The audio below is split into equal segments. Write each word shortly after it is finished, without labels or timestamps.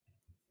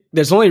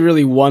there's only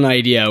really one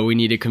idea we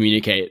need to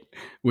communicate,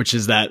 which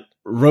is that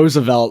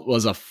Roosevelt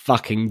was a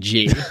fucking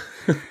G.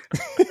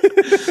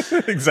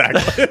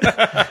 Exactly.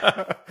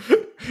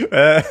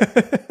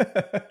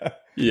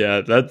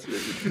 Yeah,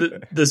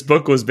 this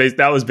book was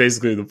that was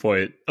basically the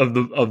point of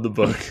the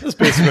book. That's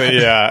basically,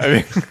 yeah. I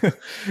mean,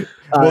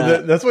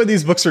 well, that's why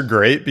these books are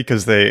great,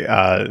 because they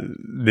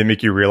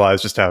make you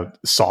realize just how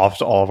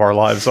soft all of our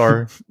lives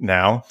are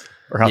now,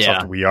 or how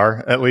soft we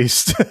are, at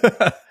least.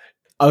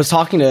 I was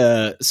talking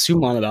to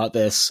Suman about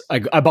this. I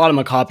bought him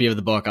a copy of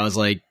the book. I was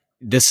like,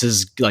 "This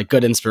is like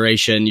good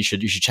inspiration. You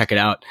should check it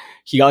out."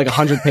 He got like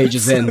 100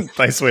 pages in.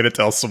 Nice way to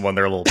tell someone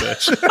they're a little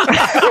bitch.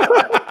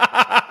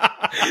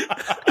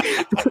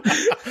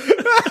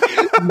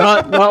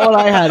 not what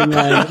I had in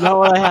mind. Not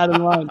what I had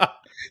in mind.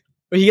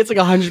 But he gets like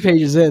 100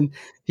 pages in.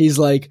 He's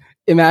like,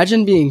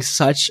 imagine being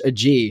such a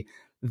G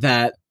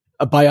that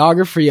a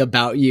biography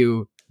about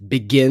you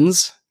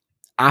begins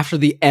after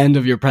the end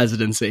of your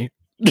presidency.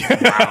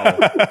 Wow.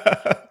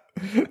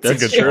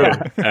 That's true,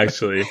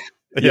 actually.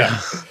 Yeah.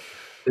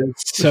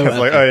 It's so it's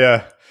like, oh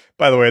yeah,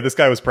 by the way, this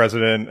guy was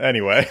president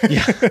anyway.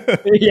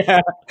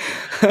 Yeah.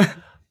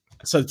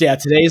 So yeah,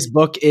 today's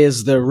book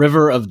is The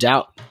River of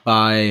Doubt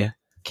by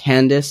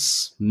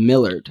Candace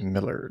Millard.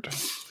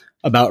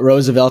 About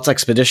Roosevelt's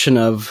expedition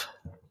of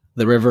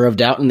the River of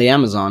Doubt in the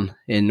Amazon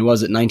in,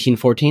 was it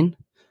 1914?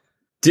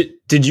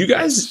 Did you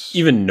guys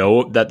even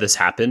know that this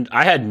happened?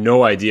 I had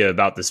no idea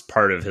about this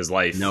part of his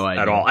life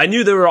at all. I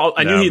knew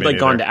I knew he'd like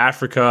gone to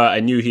Africa. I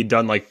knew he'd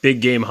done like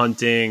big game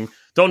hunting.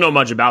 Don't know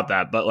much about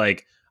that, but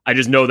like I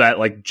just know that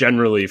like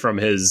generally from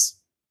his,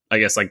 I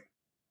guess, like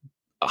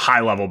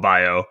high level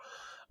bio,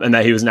 and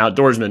that he was an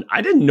outdoorsman.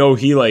 I didn't know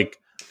he like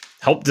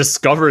helped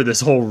discover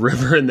this whole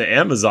river in the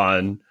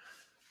Amazon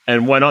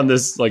and went on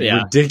this like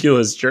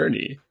ridiculous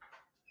journey.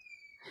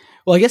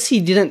 Well, I guess he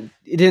didn't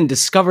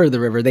discover the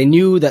river. They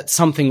knew that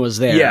something was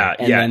there.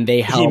 Then they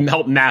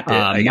helped map it,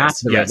 I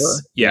guess.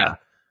 Yes. Yeah.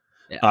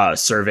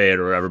 Survey it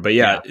or whatever. But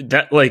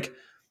that like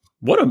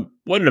what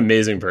an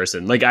amazing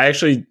person. Like I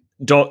actually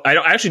don't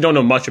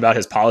know much about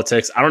his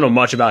politics. I don't know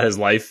much about his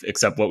life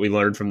except what we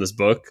learned from this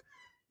book.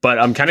 But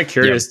I'm kind of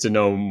curious to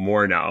know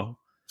more now.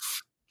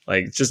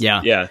 Like just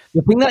The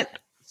thing that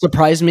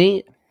surprised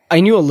me, I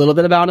knew a little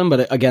bit about him,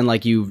 but again,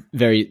 like you,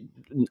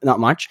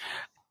 not much.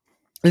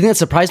 The thing that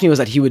surprised me was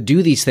that he would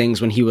do these things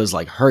when he was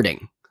like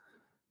hurting.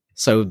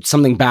 So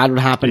something bad would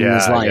happen in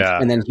his life,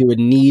 and then he would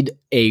need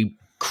a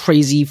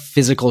crazy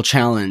physical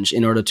challenge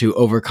in order to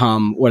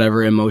overcome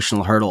whatever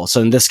emotional hurdle.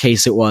 So in this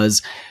case, it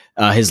was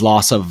his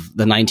loss of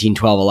the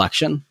 1912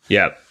 election.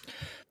 Yeah.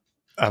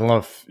 I don't know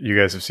if you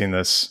guys have seen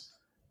this.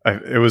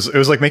 It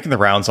was like making the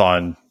rounds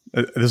on,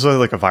 this was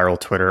like a viral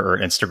Twitter or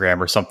Instagram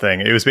or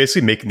something. It was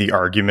basically making the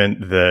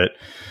argument that,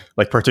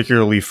 like,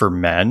 particularly for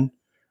men,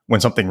 when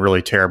something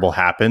really terrible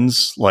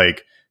happens,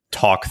 like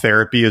talk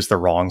therapy is the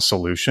wrong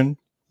solution.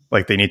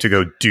 Like they need to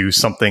go do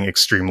something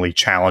extremely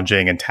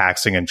challenging and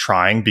taxing and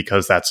trying,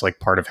 because that's like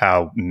part of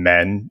how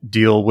men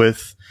deal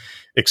with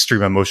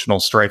extreme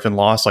emotional strife and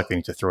loss. Like they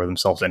need to throw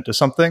themselves into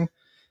something.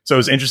 So it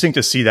was interesting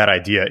to see that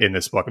idea in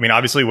this book. I mean,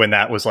 obviously when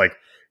that was like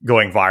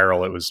going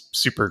viral, it was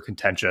super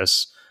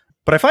contentious,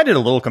 but I find it a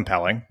little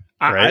compelling.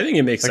 Right? I think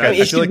it makes sense.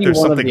 I feel like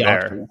there's something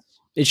there.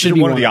 It should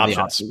be one of the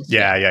options.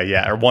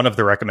 Yeah. Or one of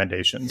the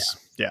recommendations.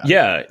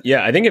 Yeah.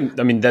 I think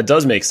that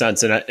does make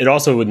sense. And it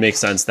also would make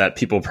sense that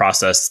people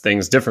process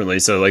things differently.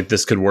 So like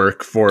this could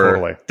work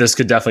this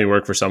could definitely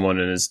work for someone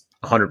and is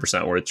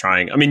 100% worth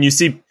trying. I mean, you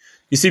see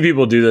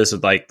people do this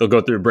with like, they'll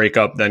go through a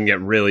breakup, then get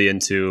really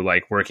into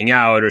like working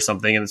out or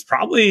something. And it's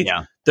probably,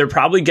 they're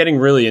probably getting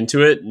really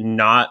into it.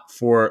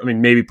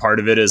 Maybe part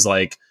of it is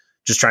like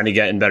just trying to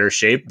get in better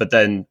shape. But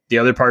then the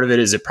other part of it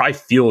is it probably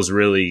feels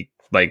really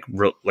like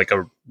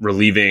a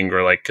relieving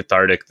or like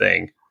cathartic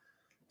thing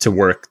to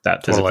work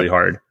that physically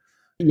hard.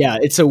 Yeah,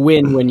 it's a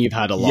win when you've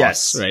had a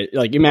loss, right?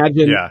 Like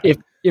imagine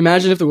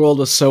if the world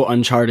was so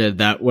uncharted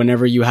that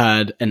whenever you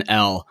had an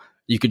L,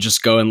 you could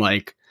just go and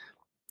like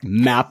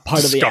map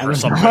part of the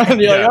Amazon.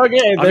 And you're like,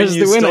 okay, there's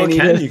the win I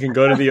needed. You can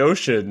go to the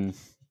ocean.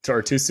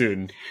 Or too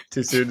soon.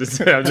 Too soon to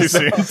say. Too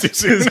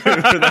soon for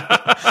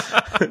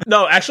that.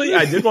 No, actually,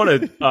 I did want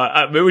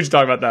to. Maybe we should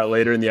talk about that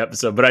later in the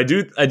episode. But I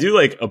do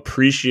like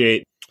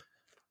appreciate.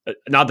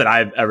 Not that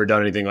I've ever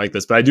done anything like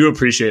this, but I do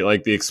appreciate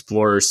like the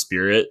explorer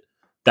spirit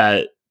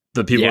that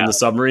the people in the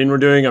submarine were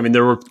doing. I mean,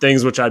 there were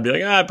things which I'd be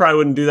like, I probably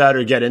wouldn't do that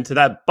or get into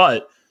that.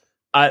 But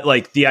I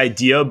like the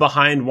idea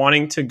behind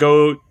wanting to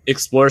go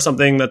explore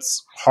something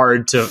that's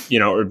hard to,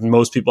 or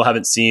most people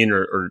haven't seen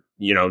or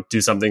do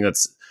something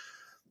that's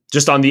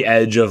just on the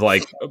edge of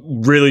like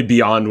really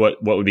beyond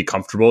what would be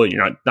comfortable.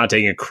 You're not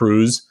taking a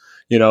cruise,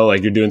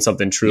 like you're doing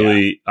something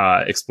truly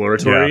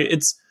exploratory. Yeah.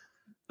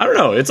 I don't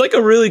know. It's like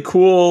a really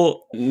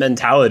cool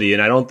mentality.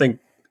 And I don't think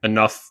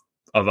enough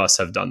of us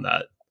have done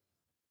that.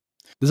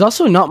 There's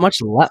also not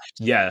much left.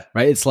 Yeah.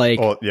 Right. It's like,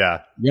 you're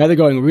either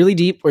going really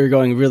deep or you're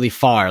going really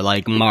far,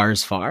 like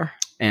Mars far.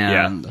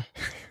 And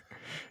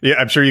yeah,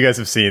 I'm sure you guys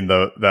have seen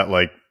that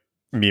like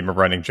meme or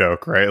running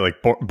joke, right? Like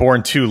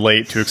born too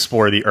late to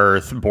explore the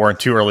Earth, born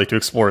too early to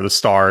explore the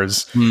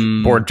stars,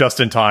 born just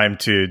in time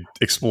to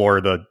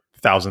explore the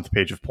 1,000th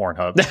page of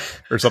Pornhub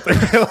or something.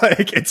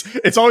 Like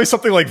it's always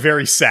something like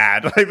very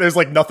sad. Like there's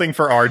like nothing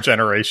for our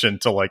generation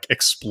to like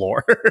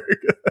explore.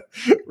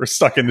 We're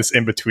stuck in this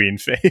in between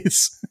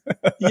phase.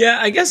 Yeah,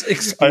 I guess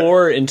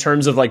explore in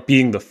terms of like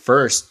being the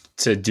first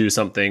to do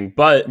something,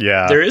 but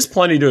there is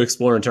plenty to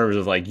explore in terms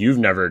of like you've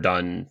never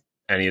done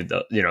any of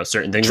the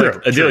certain things. True,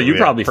 like Adil, you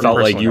probably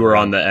felt like you were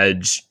on the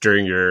edge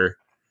during your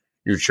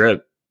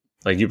trip.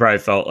 Like you probably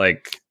felt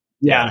like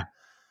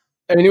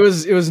I mean, it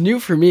was new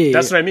for me.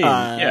 That's what I mean.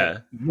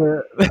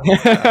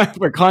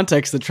 For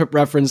context, the trip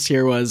referenced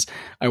here was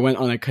I went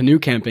on a canoe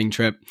camping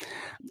trip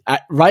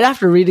right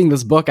after reading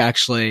this book,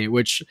 actually,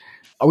 which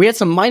we had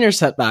some minor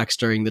setbacks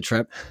during the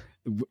trip.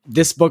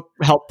 This book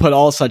helped put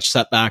all such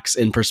setbacks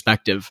in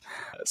perspective.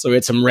 So we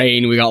had some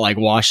rain, we got like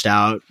washed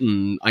out,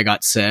 and I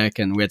got sick,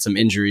 and we had some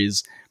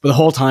injuries. But the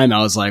whole time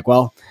I was like,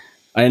 well,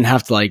 I didn't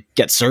have to like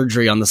get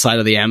surgery on the side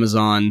of the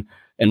Amazon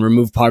and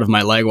remove part of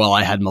my leg while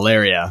I had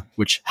malaria,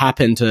 which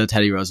happened to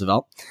Teddy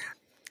Roosevelt.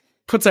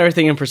 Puts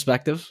everything in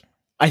perspective.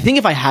 I think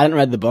if I hadn't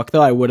read the book,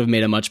 though, I would have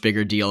made a much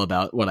bigger deal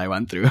about what I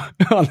went through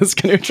on this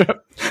canoe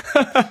trip.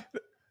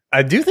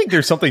 I do think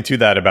there's something to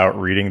that about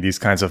reading these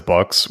kinds of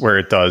books where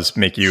it does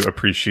make you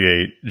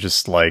appreciate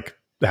just like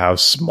how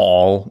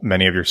small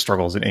many of your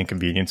struggles and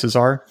inconveniences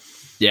are.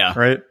 Yeah.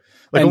 Right?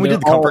 Like when we did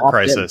the Comfort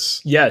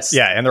Crisis. Yes.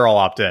 Yeah, and they're all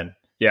opt-in.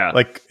 Yeah.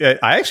 Like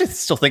I actually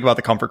still think about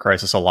the Comfort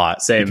Crisis a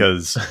lot. Same.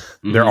 Because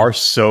there are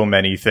so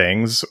many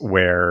things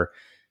where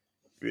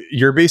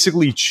you're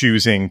basically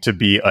choosing to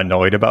be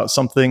annoyed about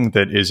something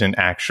that isn't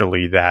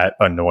actually that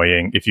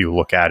annoying if you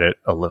look at it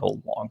a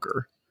little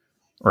longer.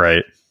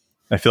 Right?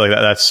 I feel like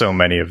that's so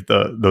many of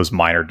those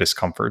minor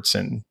discomforts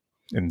in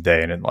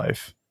day and in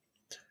life.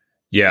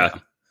 Yeah.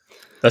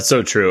 That's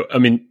so true. I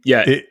mean,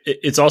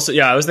 it's also,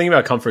 I was thinking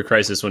about Comfort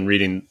Crisis when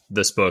reading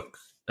this book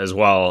as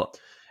well.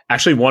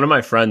 Actually, one of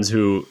my friends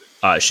who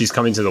she's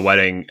coming to the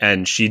wedding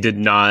and she did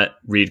not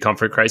read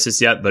Comfort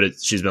Crisis yet, but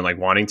she's been like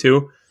wanting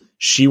to.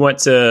 She went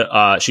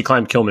to she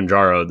climbed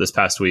Kilimanjaro this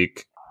past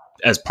week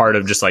as part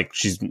of just like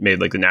she's made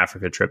like an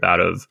Africa trip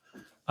out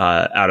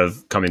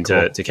of coming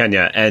to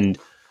Kenya. And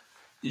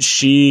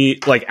she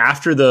like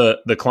after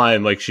the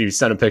climb, like she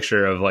sent a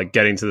picture of like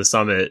getting to the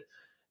summit.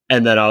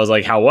 And then I was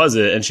like, how was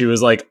it? And she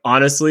was like,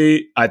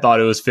 honestly, I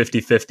thought it was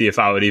 50-50 if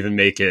I would even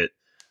make it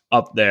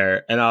up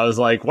there. And I was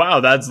like,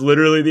 wow, that's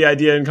literally the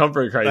idea in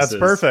Comfort Crisis. That's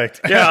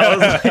perfect. Yeah, I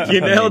was like,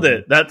 you nailed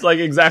it. That's like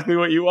exactly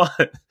what you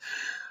want.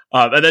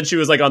 And then she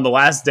was like, on the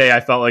last day,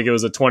 I felt like it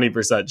was a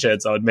 20%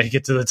 chance I would make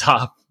it to the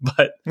top.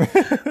 But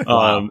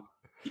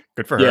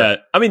good for her. Yeah,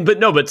 I mean,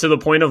 but to the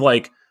point of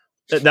like,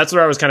 that's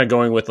where I was kind of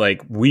going with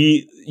like,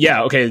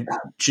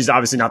 she's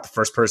obviously not the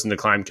first person to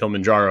climb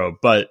Kilimanjaro,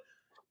 but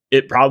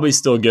it probably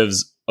still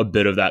gives a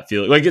bit of that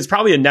feeling. Like it's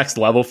probably a next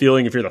level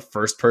feeling if you're the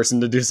first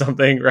person to do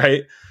something,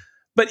 right?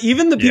 But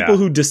even the people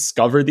who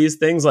discover these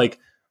things, like,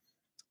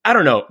 I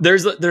don't know,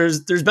 there's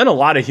been a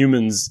lot of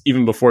humans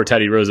even before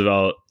Teddy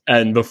Roosevelt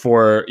and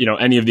before,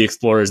 any of the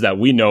explorers that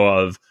we know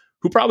of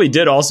who probably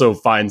did also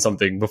find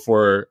something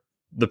before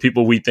the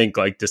people we think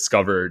like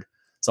discovered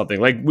something.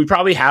 Like we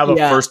probably have a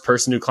first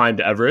person who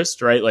climbed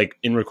Everest, right? Like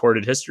in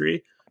recorded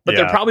history, but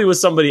there probably was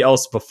somebody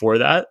else before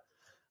that.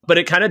 But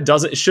it kind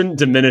of it shouldn't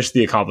diminish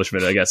the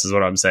accomplishment, I guess is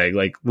what I'm saying.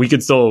 Like we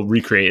could still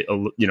recreate,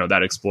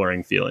 that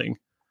exploring feeling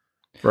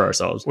for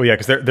ourselves. Well, yeah,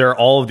 because there are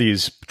all of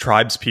these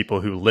tribes people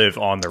who live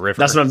on the river.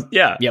 That's what I'm.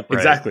 Yeah. Yep. Right?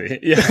 Exactly.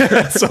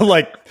 Yeah. So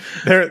like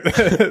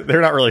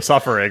they're not really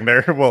suffering.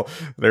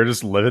 They're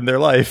just living their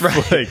life. Right.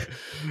 Like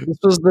this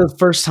was the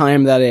first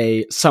time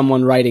that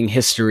someone writing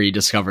history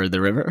discovered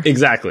the river.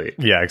 Exactly.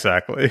 Yeah.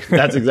 Exactly.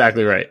 That's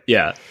exactly right.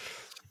 Yeah.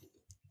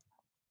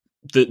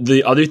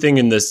 The other thing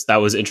in this that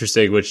was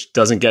interesting, which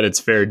doesn't get its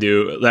fair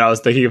due, that I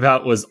was thinking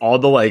about was all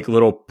the like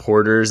little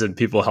porters and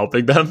people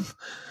helping them.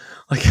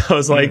 Like I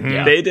was like,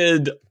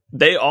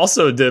 they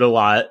also did a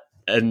lot,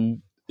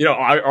 and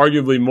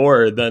arguably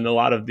more than a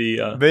lot of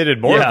the. They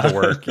did more of the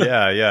work.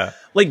 Yeah.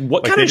 Like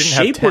what kind of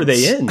shape were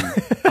they in?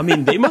 I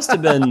mean, they must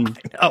have been.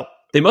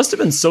 They must have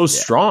been so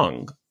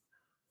strong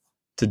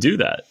to do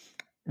that.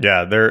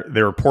 Yeah,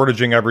 they were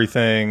portaging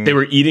everything. They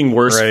were eating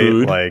worse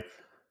food. Like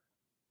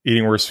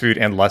eating worse food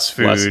and less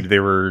food. They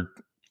were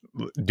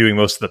doing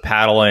most of the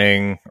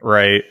paddling,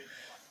 right?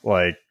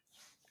 Like,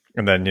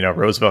 and then,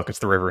 Roosevelt gets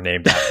the river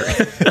named after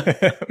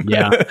him.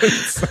 Yeah.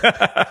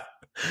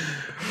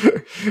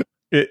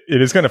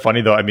 It is kind of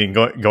funny though. I mean,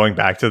 going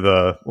back to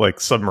the like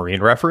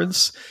submarine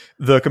reference,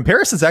 the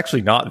comparison's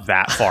actually not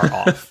that far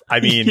off. I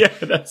mean,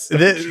 that's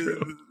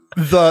true.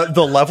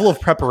 The level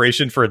of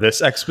preparation for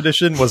this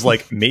expedition was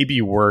like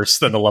maybe worse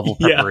than the level of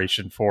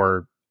preparation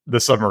for the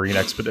submarine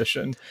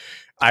expedition.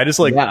 I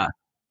just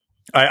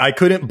I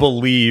couldn't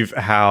believe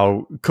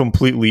how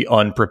completely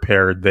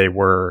unprepared they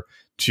were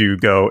to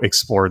go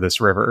explore this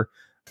river.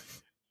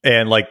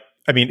 And like,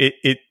 I mean,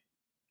 it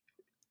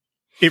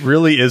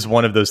really is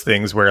one of those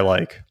things where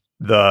like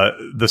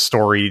the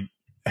story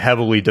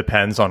heavily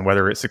depends on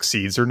whether it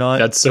succeeds or not.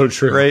 That's so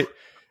true. Right?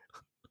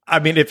 I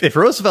mean, if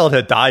Roosevelt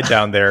had died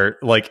down there,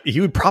 like, he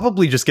would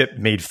probably just get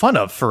made fun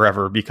of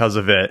forever because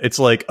of it. It's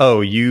like, oh,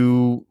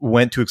 you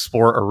went to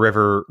explore a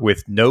river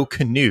with no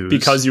canoes.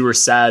 Because you were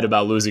sad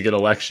about losing an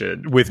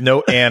election. With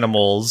no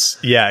animals.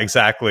 Yeah,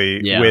 exactly.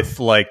 Yeah. With,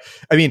 like,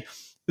 and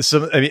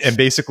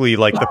basically,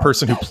 like, the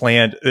person who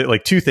planned,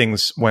 like, two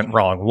things went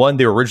wrong. One,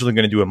 they were originally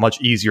going to do a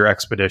much easier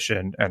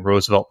expedition, and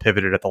Roosevelt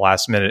pivoted at the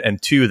last minute.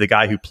 And two, the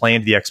guy who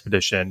planned the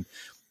expedition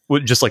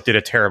just, like, did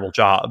a terrible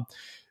job.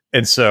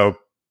 And so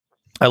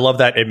I love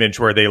that image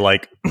where they,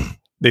 like,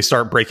 they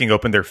start breaking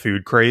open their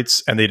food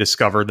crates and they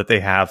discover that they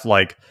have,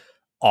 like,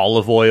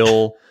 olive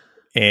oil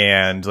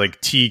and,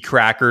 like, tea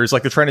crackers.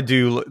 Like, they're trying to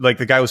do, like,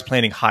 the guy was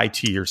planning high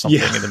tea or something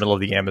in the middle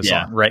of the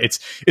Amazon, right?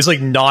 It's like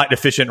not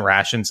efficient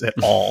rations at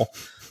all.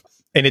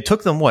 And it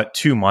took them,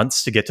 2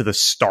 months to get to the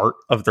start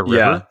of the river.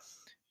 Yeah.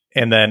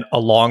 And then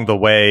along the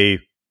way,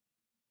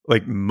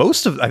 like,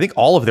 I think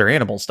all of their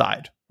animals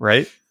died,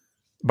 right?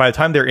 By the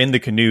time they're in the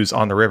canoes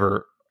on the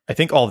river, I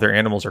think all of their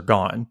animals are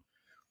gone.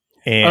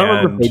 And I don't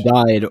remember if they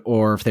died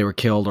or if they were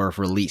killed or if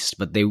released,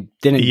 but they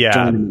didn't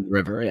join in the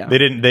river. Yeah, they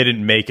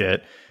didn't make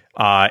it,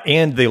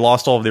 and they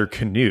lost all of their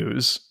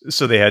canoes,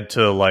 so they had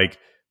to, like,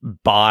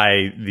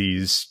 buy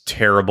these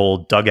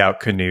terrible dugout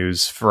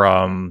canoes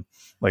from,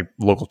 like,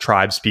 local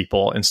tribes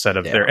people instead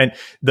of their. And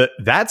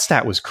that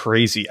stat was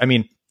crazy. I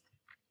mean,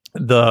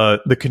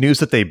 the canoes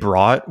that they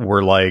brought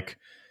were, like,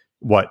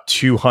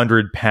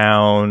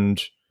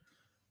 200-pound.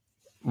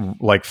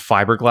 Like,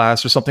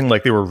 fiberglass or something.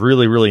 Like, they were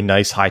really, really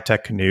nice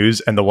high-tech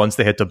canoes, and the ones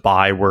they had to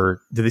buy were,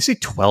 did they say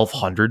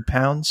 1,200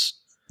 pounds?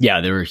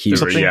 Yeah, they were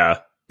huge.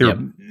 They were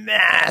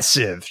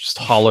massive, just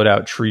hollowed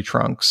out tree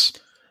trunks.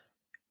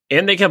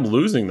 And they kept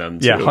losing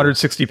them too. Yeah,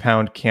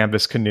 160-pound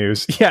canvas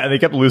canoes. Yeah, and they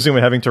kept losing them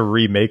and having to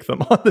remake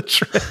them on the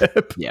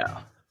trip.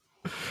 Yeah.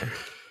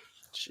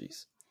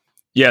 Jeez.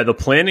 Yeah, the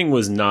planning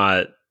was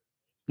not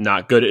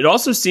good. It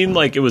also seemed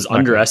like it was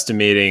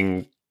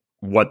underestimating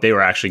what they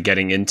were actually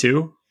getting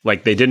into.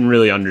 Like, they didn't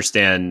really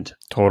understand,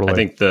 I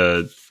think,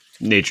 the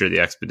nature of the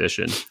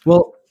expedition.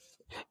 Well,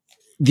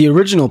 the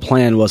original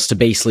plan was to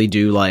basically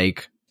do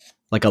like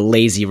a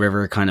lazy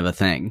river kind of a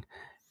thing.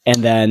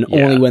 And then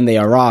only when they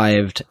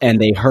arrived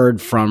and they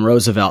heard from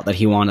Roosevelt that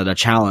he wanted a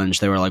challenge,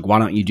 they were like, why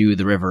don't you do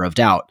the River of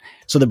Doubt?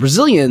 So the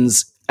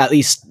Brazilians, at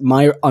least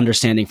my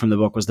understanding from the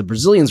book, was the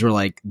Brazilians were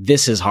like,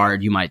 this is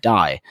hard, you might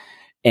die.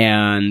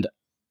 And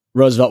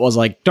Roosevelt was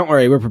like, don't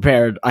worry, we're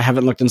prepared. I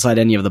haven't looked inside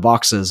any of the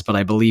boxes, but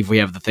I believe we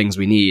have the things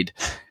we need.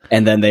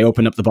 And then they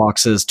opened up the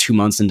boxes 2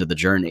 months into the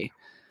journey.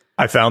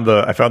 I found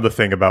the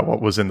thing about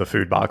what was in the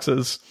food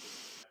boxes.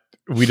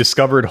 We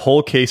discovered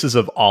whole cases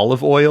of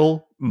olive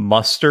oil,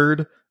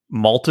 mustard,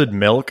 malted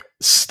milk,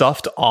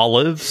 stuffed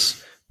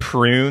olives,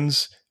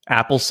 prunes,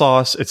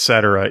 applesauce,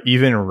 etc.,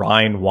 even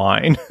Rhine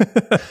wine.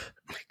 Oh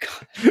my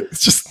God.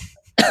 It's just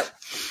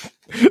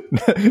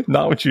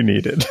not what you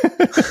needed.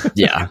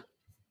 Yeah.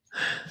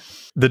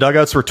 The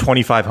dugouts were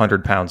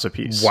 2,500 pounds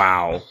apiece.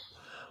 Wow.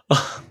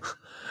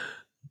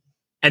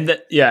 And then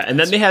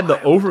they had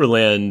the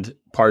overland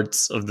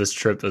parts of this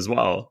trip as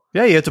well.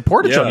 Yeah, you had to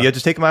portage them. You had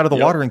to take them out of the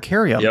water and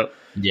carry them. Yep.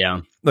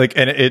 Yeah. Like,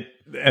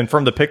 and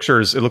from the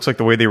pictures, it looks like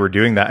the way they were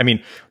doing that. I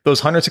mean,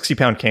 those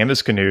 160-pound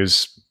canvas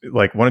canoes,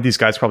 like, one of these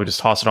guys probably just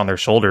toss it on their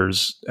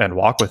shoulders and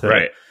walk with it.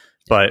 Right.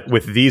 But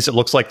with these, it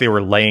looks like they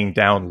were laying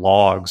down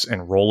logs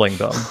and rolling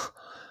them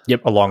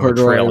along the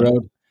trail.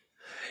 Road.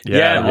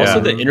 Yeah,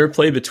 also the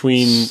interplay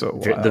between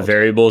the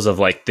variables of,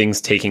 like, things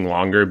taking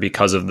longer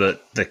because of the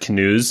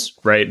canoes,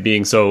 right,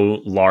 being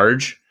so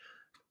large.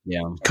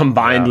 Yeah.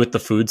 Combined with the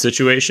food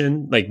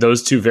situation, like,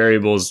 those two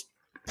variables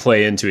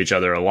play into each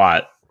other a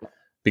lot,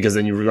 because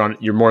then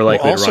you're more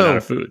likely to run out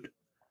of food.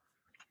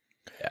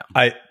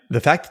 Yeah.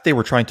 The fact that they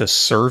were trying to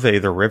survey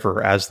the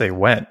river as they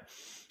went,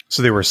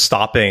 so they were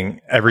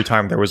stopping every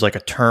time there was, like, a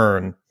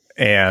turn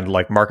and,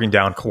 like, marking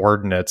down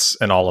coordinates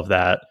and all of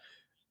that.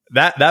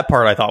 That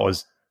part I thought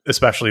was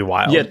especially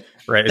wild. Yeah.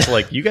 Right? It's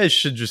like, you guys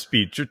should just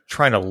be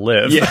trying to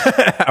live. Yeah.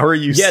 How are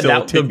you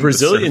still the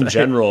Brazilian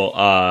general,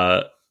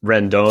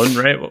 Rondon,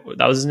 right?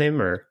 That was his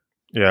name? Or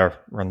yeah,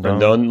 Rondon.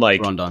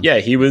 Rondon. Yeah,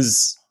 he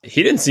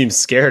didn't seem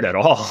scared at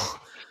all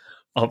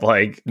of,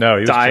 like, he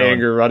was dying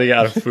chilling. or running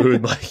out of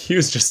food. Like, he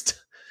was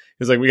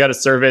like, we got to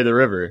survey the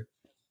river.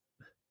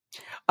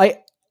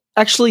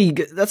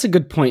 That's a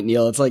good point,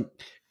 Neil. It's like,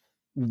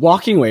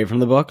 walking away from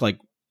the book, like,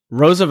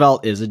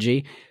 Roosevelt is a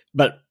G,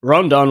 but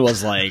Rondon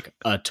was like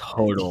a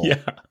total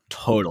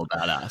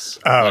badass.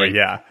 Oh, like,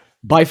 yeah.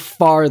 By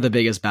far the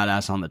biggest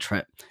badass on the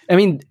trip. I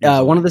mean,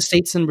 one of the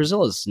states in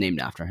Brazil is named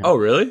after him. Oh,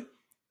 really?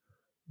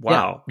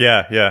 Wow.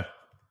 Yeah.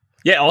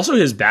 Yeah, also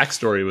his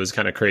backstory was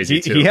kind of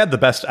crazy, too. He had the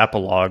best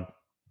epilogue.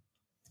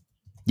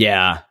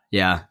 Yeah.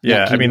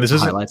 I mean, this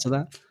is highlights of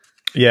that.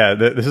 Yeah,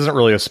 this isn't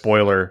really a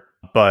spoiler,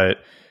 but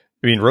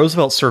I mean,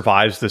 Roosevelt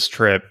survives this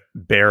trip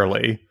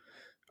barely.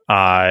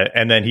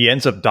 And then he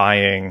ends up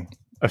dying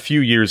a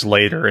few years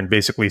later and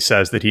basically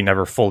says that he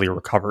never fully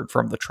recovered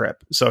from the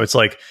trip. So it's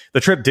like the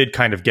trip did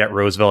kind of get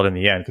Roosevelt in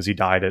the end because he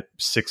died at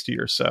 60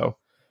 or so.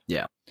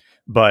 Yeah.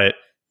 But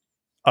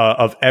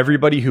of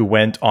everybody who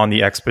went on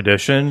the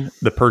expedition,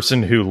 the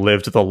person who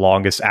lived the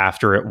longest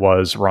after it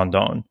was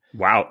Rondon.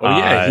 Wow. Oh,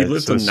 yeah. He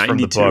lived so to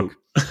 92.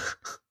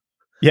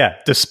 Yeah.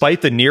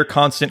 Despite the near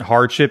constant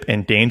hardship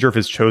and danger of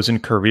his chosen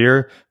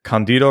career,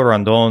 Candido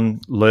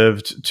Rondon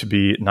lived to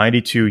be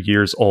 92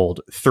 years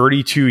old,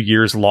 32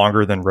 years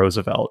longer than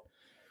Roosevelt.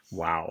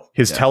 Wow.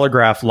 His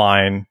telegraph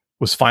line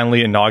was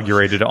finally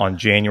inaugurated on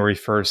January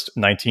 1st,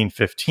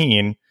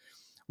 1915,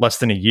 less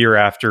than a year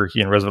after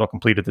he and Roosevelt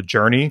completed the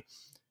journey.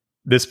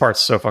 This part's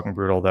so fucking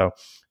brutal, though.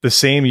 The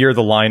same year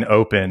the line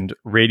opened,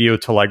 radio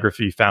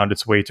telegraphy found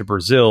its way to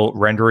Brazil,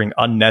 rendering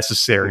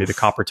unnecessary the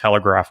copper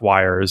telegraph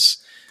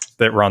wires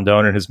that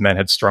Rondon and his men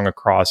had strung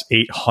across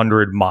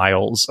 800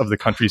 miles of the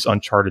country's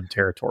uncharted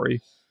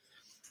territory.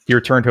 He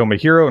returned home a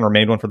hero and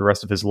remained one for the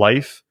rest of his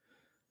life.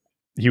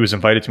 He was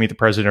invited to meet the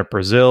president of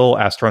Brazil,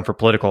 asked to run for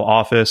political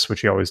office,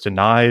 which he always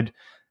denied,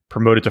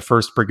 promoted to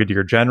first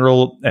brigadier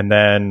general, and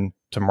then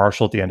to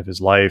marshal at the end of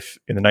his life.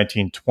 In the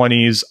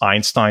 1920s,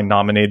 Einstein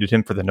nominated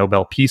him for the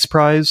Nobel Peace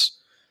Prize.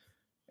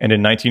 And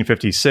in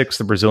 1956,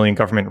 the Brazilian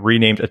government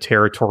renamed a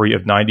territory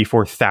of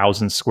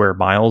 94,000 square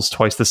miles,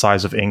 twice the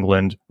size of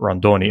England,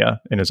 Rondonia,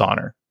 in his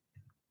honor.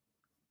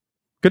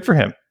 Good for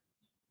him.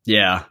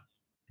 Yeah.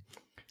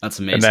 That's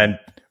amazing. And then,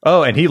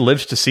 and he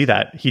lived to see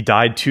that. He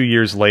died 2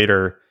 years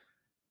later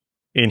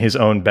in his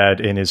own bed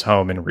in his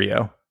home in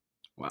Rio.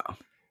 Wow.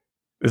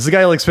 This is a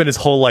guy who spent his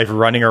whole life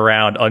running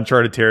around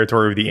uncharted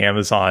territory of the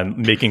Amazon,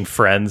 making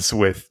friends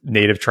with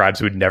native tribes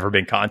who had never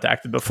been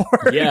contacted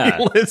before. Yeah.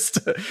 He lives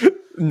to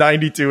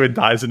 92 and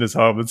dies in his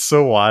home. It's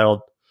so wild.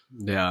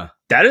 Yeah.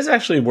 That is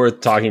actually worth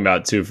talking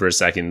about, too, for a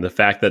second. The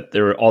fact that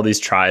there were all these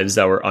tribes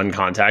that were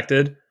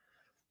uncontacted.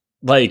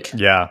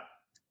 Yeah.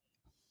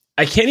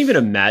 I can't even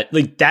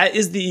imagine. That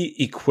is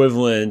the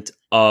equivalent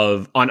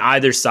of, on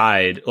either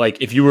side,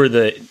 if you were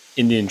the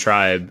Indian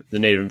tribe, the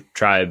native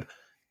tribe,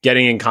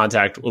 getting in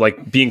contact,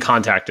 being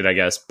contacted, I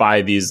guess,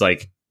 by these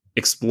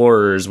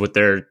explorers with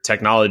their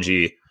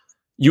technology,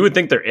 you would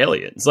think they're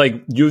aliens.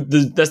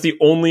 That's the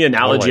only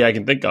analogy I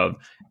can think of.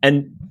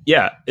 And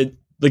yeah,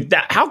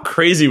 that. How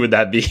crazy would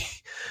that be?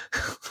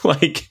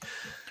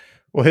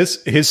 Well,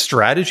 his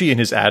strategy and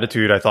his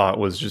attitude, I thought,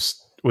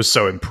 was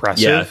so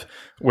impressive. Yeah.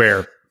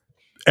 Where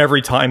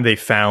every time they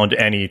found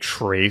any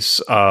trace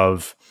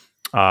of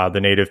the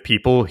native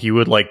people, he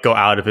would go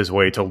out of his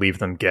way to leave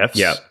them gifts.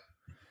 Yeah.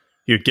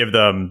 He would give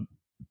them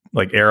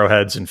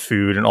arrowheads and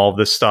food and all of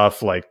this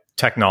stuff,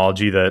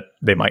 technology that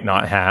they might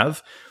not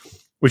have,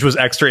 which was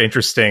extra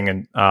interesting.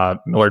 And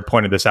Millard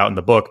pointed this out in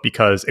the book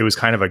because it was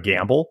kind of a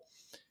gamble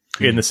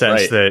in the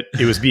sense that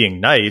it was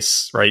being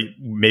nice, right?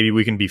 Maybe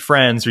we can be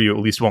friends or you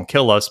at least won't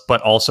kill us,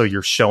 but also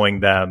you're showing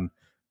them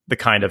the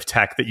kind of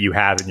tech that you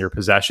have in your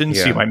possession.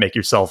 So you might make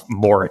yourself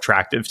more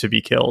attractive to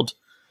be killed.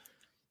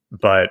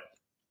 But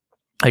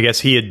I guess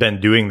he had been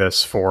doing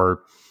this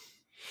for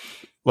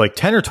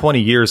 10 or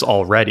 20 years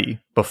already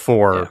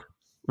before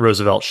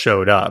Roosevelt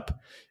showed up.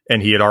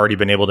 And he had already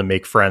been able to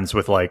make friends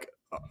with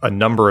a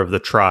number of the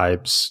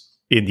tribes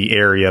in the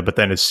area. But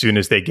then as soon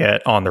as they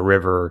get on the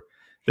river,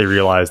 they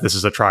realize this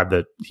is a tribe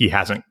that he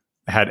hasn't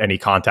had any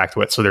contact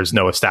with. So there's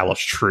no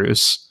established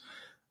truce,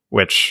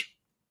 which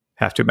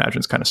I have to imagine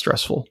is kind of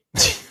stressful.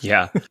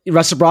 Yeah.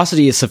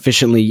 Reciprocity is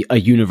sufficiently a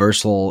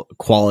universal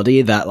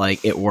quality that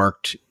it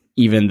worked,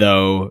 even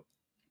though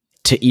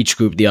to each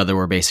group, the other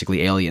were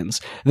basically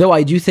aliens. Though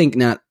I do think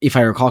that, if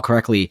I recall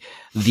correctly,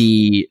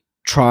 the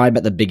tribe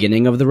at the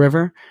beginning of the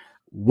river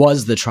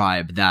was the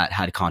tribe that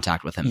had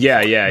contact with him.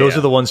 Yeah. Those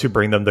are the ones who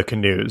bring them the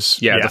canoes.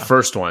 Yeah, the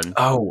first one.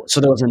 Oh,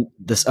 so there wasn't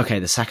this. Okay,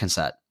 the second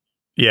set.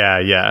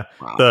 Yeah.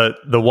 Wow.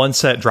 The one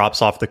set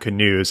drops off the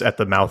canoes at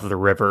the mouth of the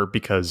river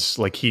because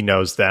he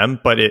knows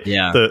them. But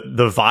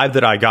the vibe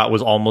that I got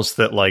was almost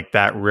that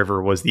that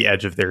river was the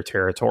edge of their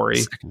territory.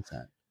 Second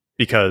set.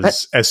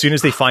 Because as soon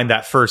as they find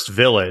that first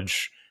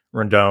village,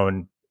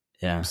 Rondon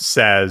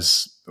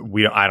says,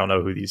 I don't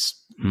know who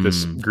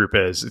this group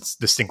is. It's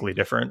distinctly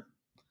different.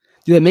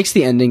 Dude, that makes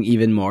the ending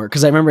even more,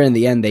 because I remember in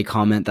the end they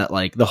comment that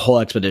the whole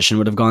expedition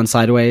would have gone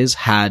sideways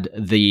had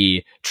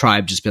the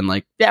tribe just been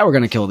yeah, we're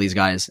gonna kill these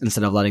guys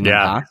instead of letting them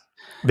pass.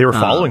 They were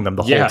following them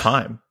the whole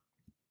time.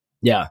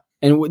 Yeah.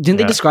 And didn't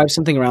they describe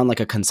something around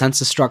a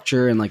consensus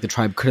structure and the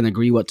tribe couldn't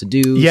agree what to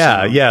do?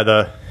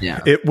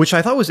 Which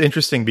I thought was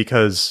interesting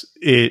because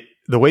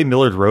the way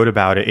Millard wrote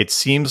about it, it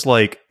seems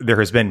like there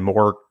has been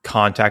more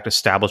contact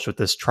established with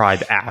this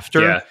tribe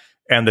after. Yeah.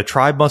 And the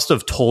tribe must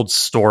have told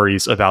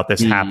stories about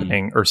this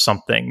happening or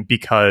something,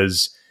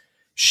 because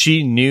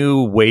she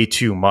knew way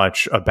too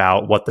much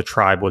about what the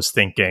tribe was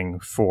thinking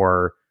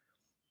for,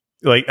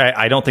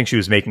 I don't think she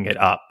was making it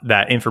up.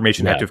 That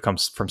information had to have come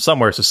from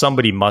somewhere. So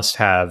somebody must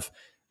have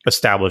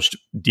established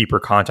deeper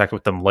contact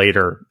with them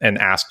later and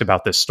asked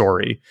about this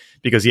story.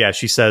 Because,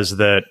 she says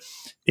that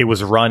it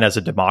was run as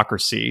a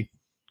democracy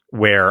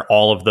where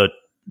all of the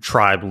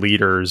tribe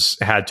leaders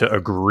had to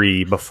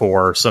agree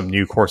before some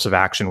new course of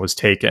action was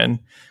taken,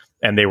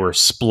 and they were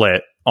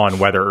split on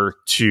whether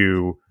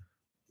to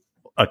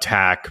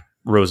attack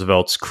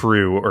Roosevelt's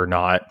crew or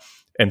not.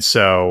 And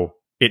so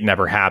it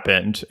never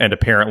happened. And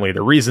apparently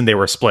the reason they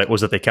were split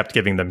was that they kept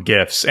giving them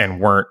gifts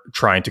and weren't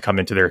trying to come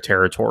into their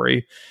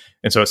territory.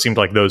 And so it seemed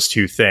like those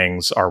two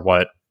things are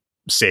what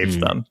saved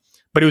them.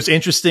 But it was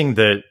interesting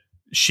that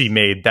she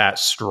made that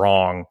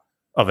strong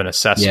of an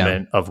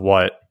assessment of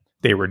what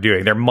they were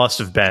doing. There must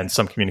have been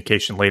some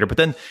communication later. But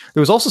then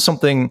there was also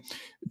something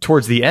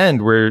towards the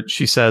end where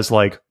she says,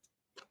 like,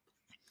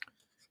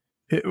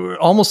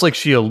 almost like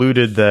she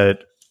alluded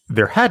that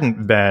there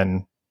hadn't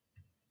been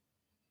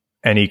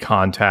any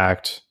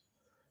contact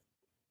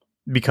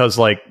because,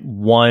 like,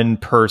 one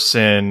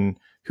person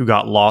who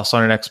got lost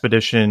on an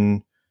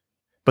expedition,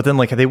 but then,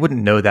 like, they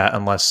wouldn't know that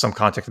unless some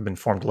contact had been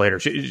formed later.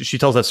 She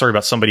tells that story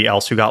about somebody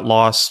else who got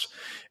lost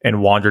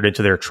and wandered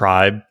into their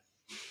tribe,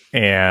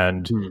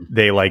 and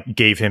they, like,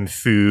 gave him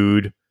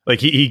food. Like,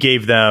 he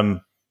gave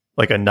them,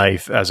 like, a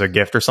knife as a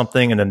gift or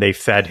something, and then they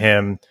fed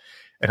him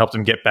and helped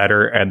him get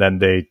better, and then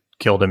they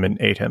killed him and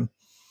ate him.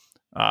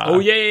 That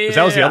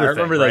was the other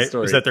thing, right? That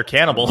story. Is that they're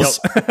cannibals.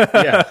 Yep.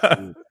 Yeah.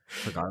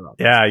 Forgot about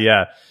that.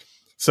 Yeah.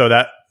 So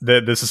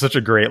this is such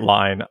a great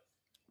line.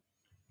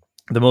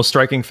 The most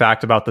striking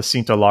fact about the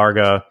Cinta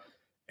Larga,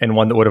 and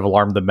one that would have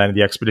alarmed the men of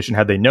the expedition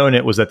had they known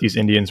it, was that these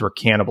Indians were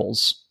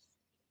cannibals.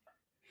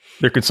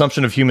 Their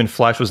consumption of human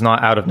flesh was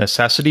not out of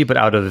necessity, but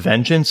out of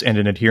vengeance and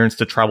in adherence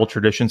to tribal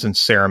traditions and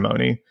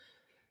ceremony.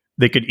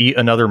 They could eat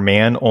another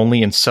man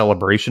only in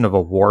celebration of a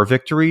war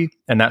victory,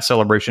 and that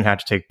celebration had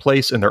to take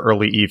place in the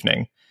early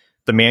evening.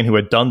 The man who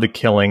had done the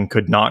killing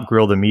could not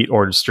grill the meat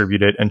or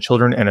distribute it, and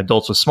children and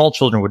adults with small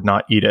children would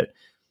not eat it.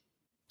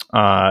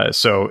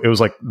 So it was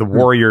like the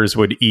warriors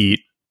would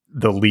eat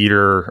the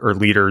leader or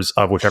leaders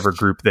of whichever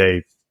group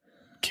they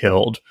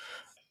killed.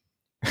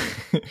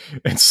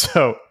 And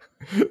so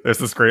there's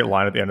this great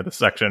line at the end of the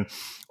section.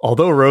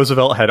 Although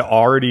Roosevelt had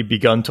already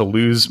begun to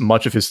lose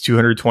much of his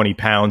 220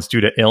 pounds due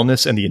to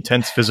illness and the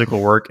intense physical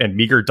work and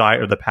meager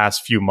diet of the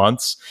past few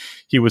months,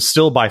 he was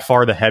still by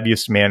far the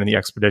heaviest man in the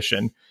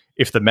expedition.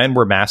 If the men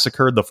were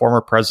massacred, the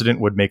former president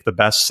would make the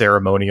best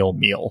ceremonial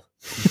meal.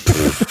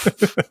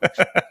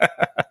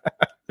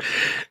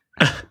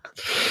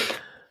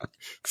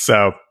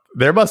 So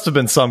there must have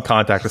been some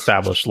contact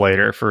established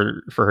later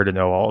for her to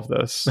know all of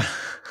this. It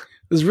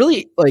was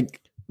really,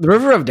 like, the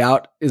River of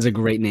Doubt is a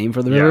great name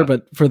for the river,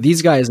 but for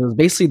these guys, it was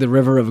basically the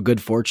River of Good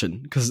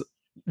Fortune, because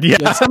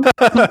some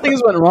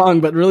things went wrong,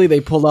 but really they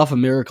pulled off a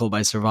miracle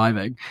by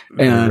surviving.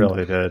 They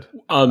really did.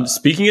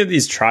 Speaking of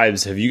these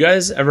tribes, have you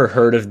guys ever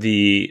heard of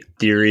the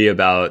theory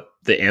about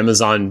the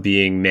Amazon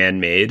being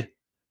man-made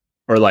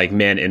or, like,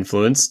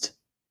 man-influenced?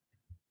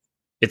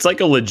 It's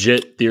like a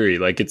legit theory.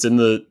 Like, it's in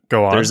the...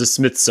 Go on. There's a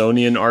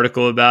Smithsonian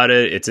article about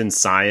it. It's in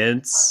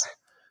Science.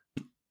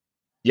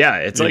 Yeah,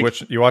 it's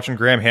you watching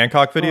Graham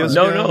Hancock videos?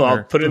 No.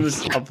 I'll put it in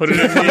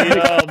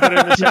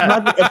the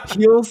chat.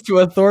 Appeals to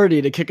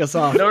authority to kick us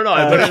off. No.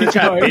 I put it in the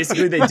chat.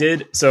 Basically, they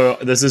did. So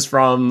this is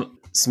from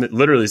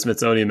literally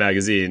Smithsonian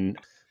Magazine.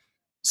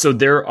 So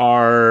there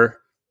are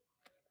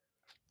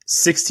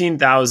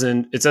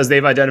 16,000. It says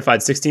they've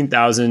identified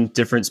 16,000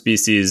 different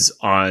species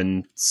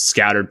on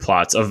scattered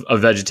plots of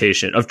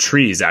vegetation, of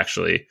trees,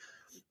 actually,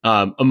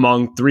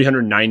 among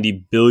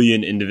 390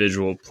 billion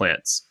individual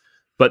plants.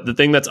 But the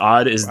thing that's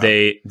odd is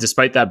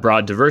despite that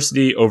broad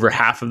diversity, over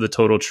half of the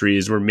total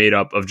trees were made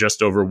up of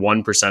just over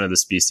 1% of the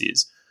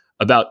species.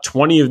 About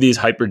 20 of these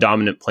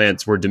hyperdominant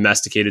plants were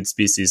domesticated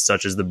species,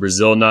 such as the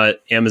Brazil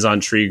nut,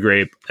 Amazon tree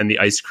grape, and the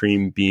ice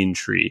cream bean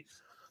tree.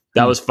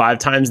 That was 5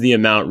 times the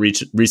amount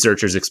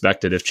researchers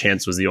expected if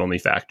chance was the only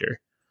factor.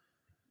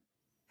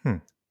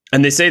 And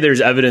they say there's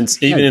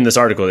evidence, even in this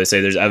article, they say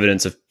there's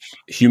evidence of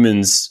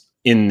humans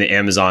in the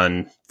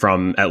Amazon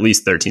from at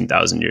least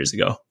 13,000 years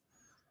ago.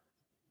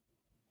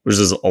 Which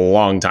is a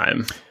long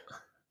time.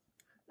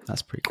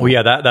 That's pretty cool. Well,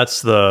 yeah,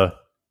 that's the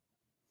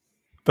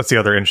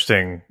other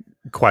interesting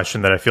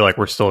question that I feel like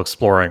we're still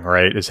exploring,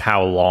 right? Is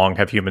how long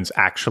have humans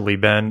actually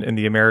been in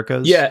the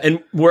Americas? Yeah,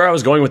 and where I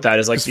was going with that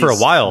is, like, for a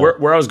while.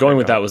 Where I was going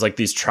with that was, like,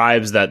 these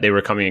tribes that they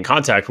were coming in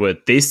contact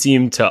with, they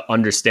seemed to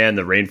understand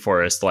the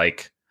rainforest.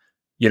 Like,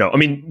 you know, I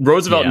mean,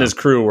 Roosevelt and his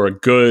crew were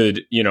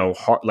good, you know,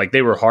 like,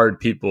 they were hard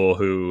people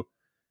who...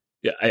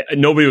 Yeah,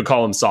 nobody would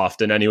call them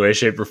soft in any way,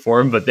 shape, or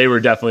form, but they were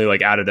definitely,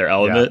 like, out of their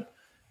element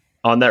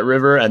on that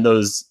river. And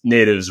those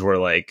natives were,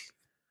 like,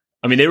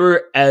 I mean, they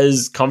were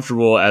as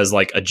comfortable as,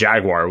 like, a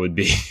jaguar would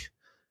be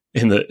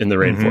in the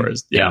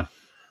rainforest. Yeah.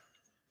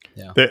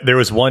 There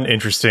was one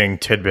interesting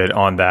tidbit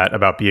on that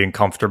about being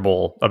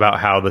comfortable, about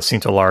how the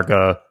Cinta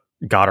Larga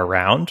got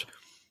around,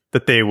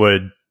 that they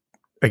would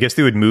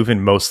move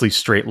in mostly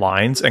straight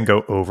lines and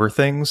go over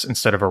things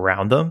instead of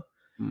around them.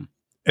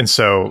 And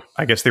so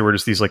I guess they were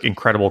just these, like,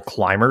 incredible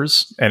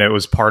climbers, and it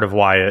was part of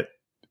why it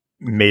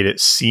made it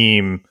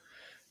seem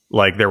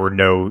like there were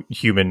no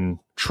human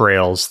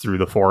trails through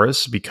the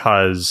forest,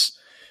 because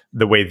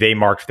the way they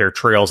marked their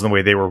trails and the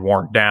way they were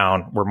worn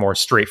down were more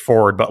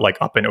straightforward, but, like,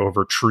 up and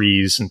over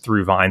trees and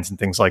through vines and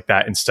things like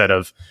that, instead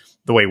of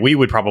the way we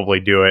would probably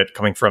do it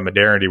coming from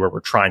modernity, where we're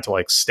trying to,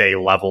 like, stay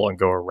level and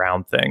go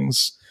around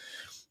things.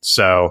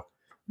 So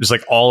just,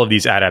 like, all of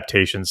these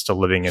adaptations to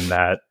living in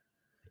that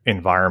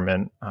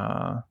environment.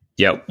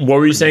 Yeah. What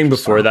were you saying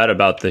before that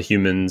about the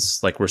humans?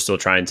 Like, we're still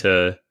trying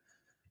to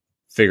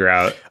figure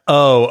out.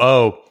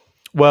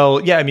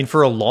 Well, yeah. I mean,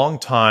 for a long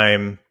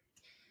time,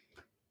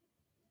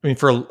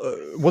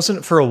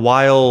 wasn't for a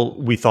while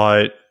we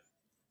thought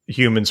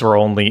humans were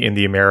only in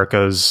the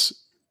Americas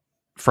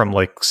from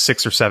like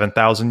 6,000 or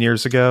 7,000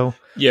 years ago.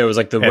 Yeah, it was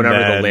like the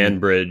land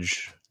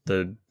bridge.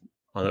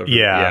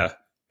 Yeah.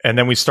 And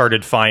then we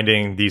started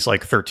finding these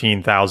like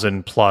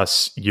 13,000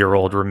 plus year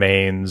old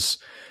remains.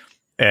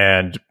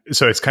 And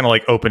so it's kind of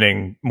like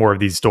opening more of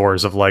these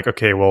doors of like,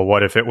 okay, well,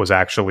 what if it was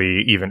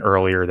actually even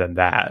earlier than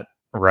that?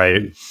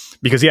 Right.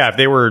 Because if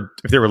they were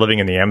living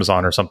in the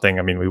Amazon or something,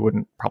 I mean, we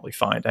wouldn't probably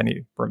find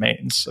any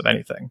remains of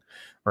anything.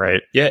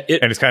 Right. Yeah.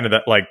 And it's kind of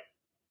that like,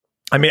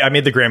 I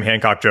made the Graham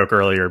Hancock joke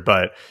earlier,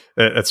 but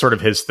that's sort of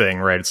his thing,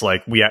 right? It's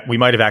like we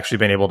might have actually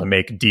been able to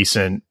make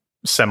decent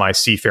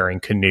semi-seafaring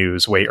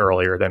canoes way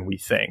earlier than we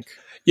think.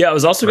 Yeah, I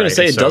was also going to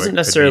say, it doesn't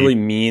necessarily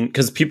mean,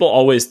 because people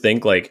always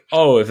think like,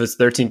 oh, if it's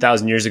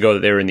 13,000 years ago that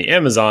they were in the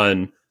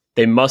Amazon,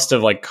 they must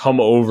have like come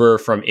over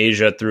from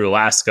Asia through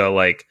Alaska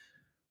like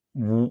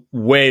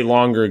way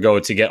longer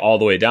ago to get all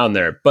the way down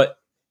there. But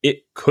it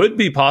could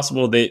be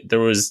possible there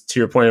was,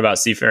 to your point about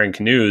seafaring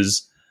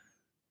canoes,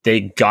 they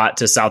got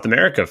to South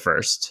America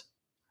first.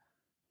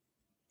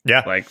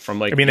 Yeah. Like from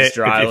like, I mean, if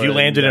you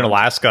landed in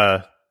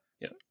Alaska,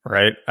 yeah,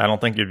 right, I don't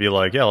think you'd be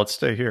like, yeah, let's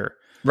stay here.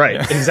 Right,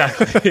 yeah.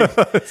 Exactly.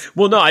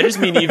 Well, no, I just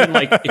mean even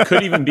like it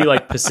could even be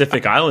like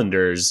Pacific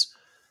Islanders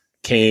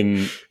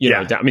came, you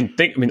know, down, I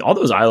mean, all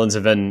those islands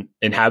have been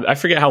inhabited. I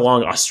forget how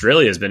long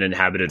Australia has been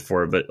inhabited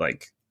for, but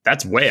like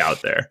that's way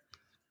out there.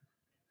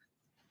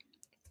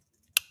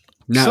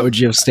 Now, would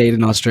you have stayed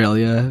in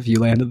Australia if you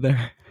landed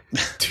there?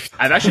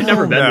 I've actually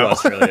never been to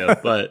Australia,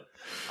 but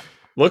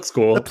looks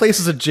cool. That place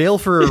is a jail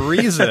for a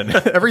reason.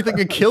 Everything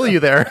can kill you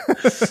there.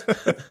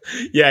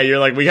 Yeah, you're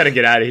like, we got to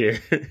get out of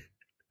here.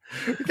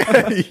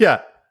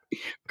 Yeah.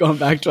 Going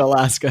back to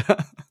Alaska.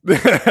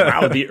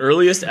 Wow, the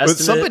earliest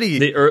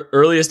estimate,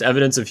 earliest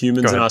evidence of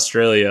humans in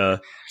Australia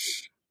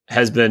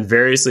has been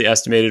variously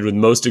estimated, with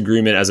most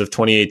agreement as of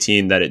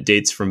 2018 that it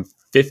dates from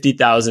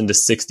 50,000 to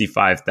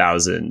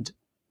 65,000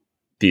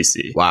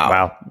 BC.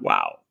 Wow.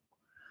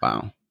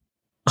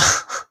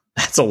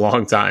 That's a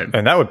long time.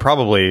 And that would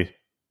probably,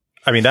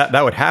 I mean,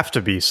 that would have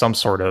to be some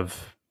sort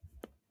of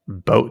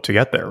boat to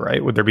get there,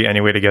 right? Would there be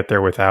any way to get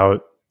there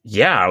without?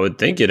 Yeah, I would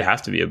think it'd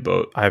have to be a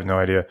boat. I have no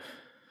idea.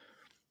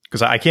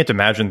 Because I can't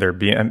imagine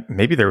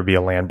maybe there would be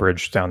a land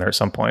bridge down there at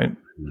some point.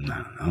 I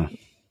don't know.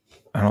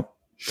 I don't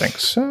think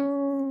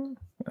so.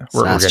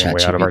 We're getting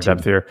way out of our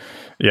depth here.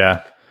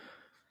 Yeah.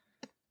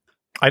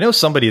 I know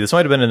this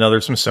might have been another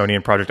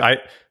Smithsonian project.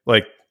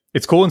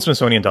 It's cool when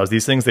Smithsonian does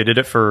these things. They did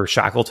it for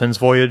Shackleton's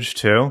voyage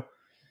too,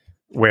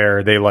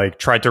 where they like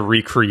tried to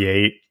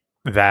recreate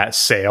that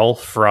sail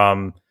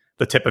from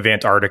the tip of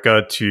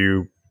Antarctica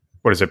to,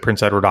 what is it,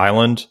 Prince Edward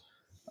Island?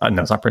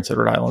 No, it's not Prince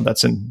Edward Island.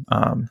 That's in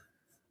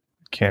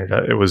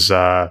Canada. It was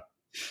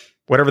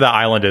whatever that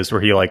island is where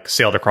he like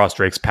sailed across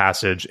Drake's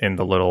Passage in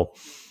the little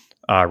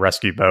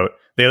rescue boat.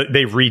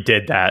 They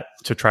redid that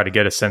to try to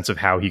get a sense of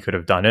how he could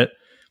have done it.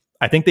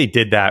 I think they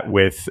did that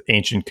with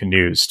ancient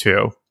canoes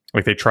too.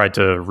 Like they tried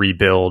to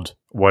rebuild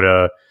what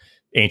a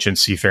ancient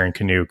seafaring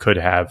canoe could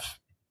have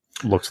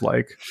looked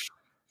like.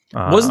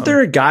 Wasn't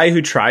there a guy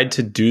who tried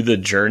to do the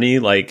journey?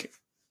 Like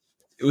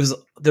it was,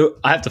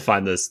 I have to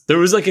find this. There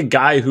was like a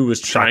guy who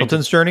was trying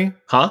Shackleton's journey?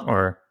 Huh?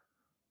 Or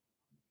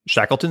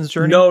Shackleton's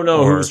journey? No,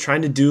 who was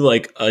trying to do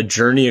like a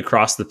journey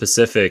across the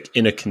Pacific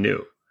in a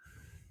canoe.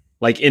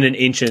 Like in an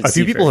ancient. A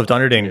few people have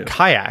done it in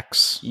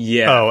kayaks.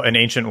 Yeah. Oh, an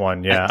ancient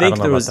one. Yeah. I think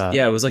don't know about that.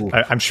 Yeah, it was like.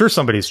 I'm sure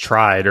somebody's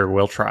tried or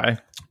will try.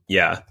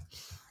 Yeah.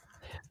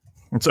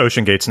 It's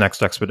OceanGate's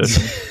next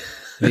expedition.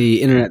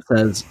 The internet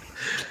says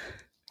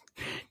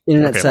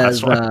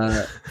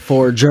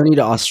for Journey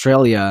to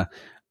Australia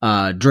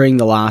during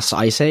the last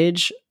ice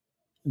age,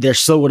 there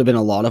still would have been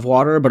a lot of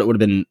water, but it would have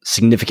been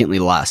significantly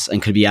less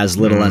and could be as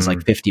little as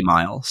like 50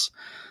 miles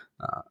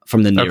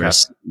from the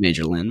nearest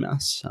major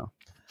landmass. So.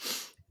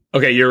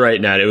 Okay, you're right,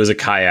 Nat. It was a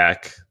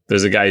kayak.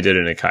 There's a guy who did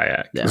it in a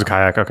kayak. Yeah. It was a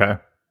kayak, okay.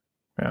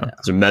 Yeah.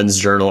 It's a Men's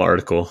Journal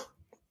article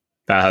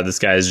about how this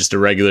guy is just a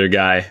regular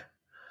guy.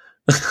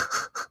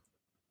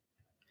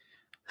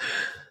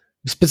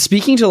 But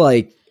speaking to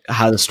like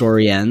how the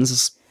story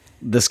ends,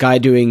 this guy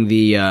doing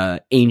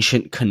the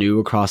ancient canoe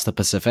across the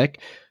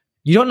Pacific,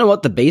 you don't know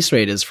what the base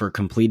rate is for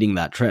completing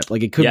that trip.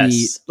 Like it could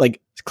be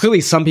like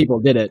clearly some people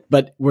did it,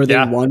 but were they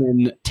one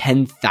in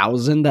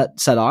 10,000 that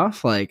set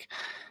off? Like,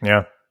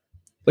 yeah.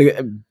 Like,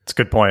 it's a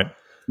good point.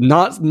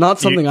 Not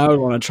something I would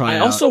want to try. I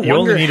also wonder you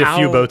only need a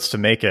few boats to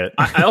make it.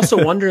 I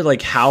also wonder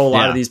like how a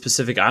lot of these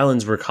Pacific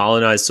islands were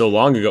colonized so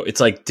long ago. It's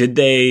like, did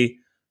they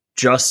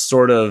just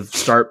sort of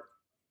start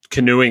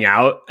canoeing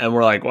out and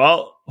we're like,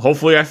 well,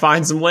 hopefully I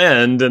find some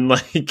land and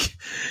like.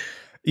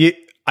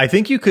 I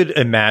think you could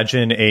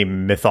imagine a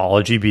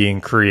mythology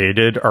being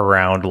created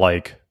around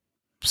like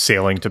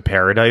sailing to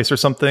paradise or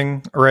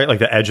something, right? Like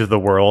the edge of the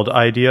world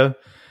idea.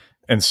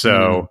 And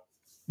so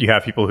you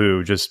have people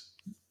who just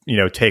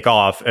take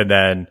off, and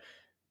then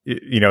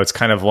it's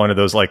kind of one of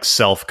those like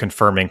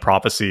self-confirming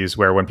prophecies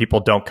where when people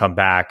don't come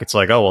back, it's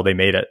like, oh well, they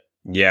made it.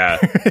 Yeah.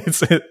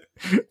 It's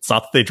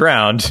not that they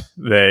drowned,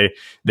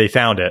 they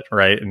found it,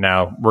 right? And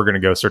now we're going to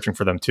go searching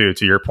for them too,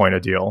 to your point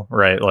of deal,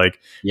 right? Like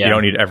you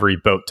don't need every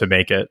boat to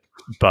make it,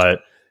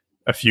 but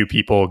a few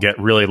people get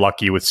really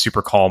lucky with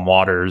super calm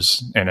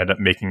waters and end up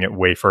making it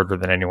way further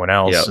than anyone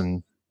else.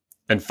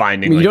 And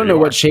finding, you don't know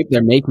what shape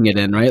they're making it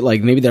in, right?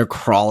 Like maybe they're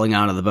crawling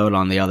out of the boat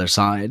on the other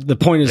side. The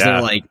point is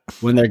they're like,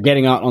 when they're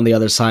getting out on the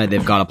other side,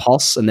 they've got a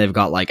pulse and they've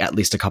got like at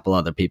least a couple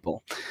other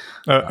people.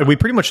 We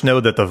pretty much know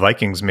that the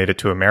Vikings made it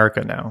to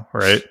America now,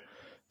 right?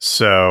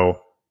 So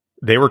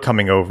they were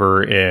coming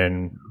over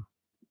in,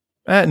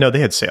 no, they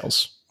had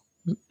sails.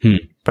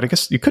 But I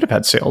guess you could have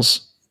had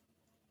sails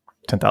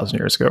 10,000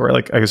 years ago, right?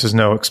 Like, I guess there's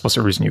no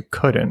explicit reason you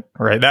couldn't,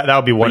 right? That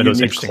would be one of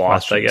those interesting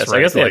cloth, questions. I guess. Right?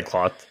 I guess they had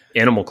cloth.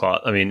 Animal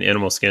cloth. I mean,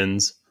 animal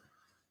skins.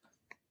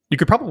 You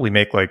could probably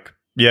make like,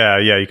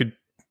 you could.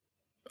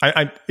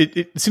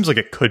 It seems like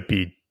it could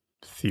be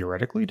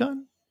theoretically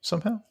done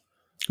somehow.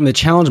 And the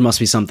challenge must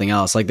be something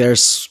else. Like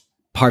there's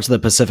parts of the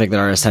Pacific that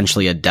are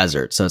essentially a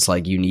desert. So it's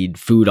like you need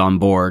food on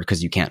board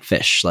because you can't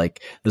fish.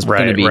 Like there's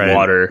going to be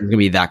water. There's going to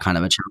be that kind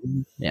of a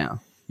challenge. Yeah.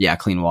 Yeah,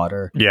 clean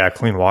water. Yeah,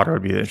 clean water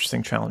would be an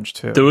interesting challenge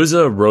too. There was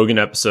a Rogan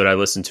episode I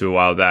listened to a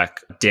while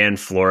back. Dan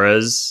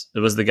Flores, it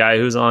was the guy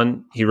who's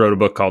on. He wrote a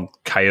book called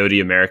Coyote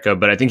America,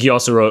 but I think he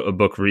also wrote a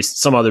book,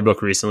 some other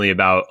book recently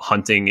about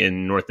hunting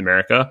in North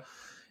America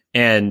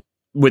and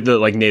with the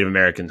like Native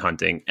American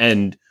hunting.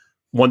 And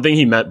one thing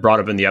he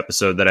brought up in the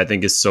episode that I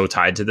think is so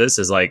tied to this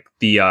is like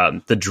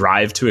the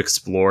drive to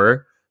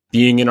explore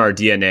being in our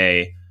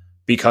DNA,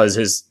 because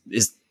his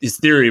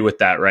theory with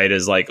that, right,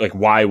 is like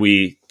why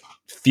we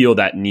feel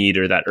that need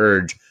or that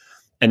urge.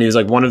 And he was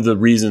like, one of the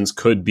reasons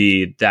could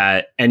be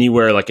that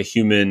anywhere like a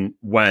human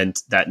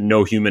went that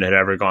no human had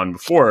ever gone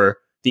before,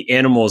 the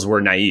animals were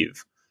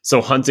naive.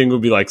 So hunting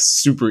would be like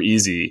super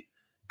easy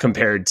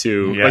compared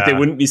to like they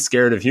wouldn't be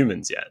scared of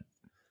humans yet.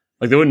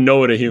 Like they wouldn't know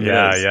what a human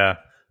is. Yeah.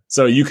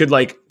 So you could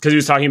like, because he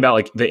was talking about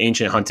like the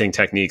ancient hunting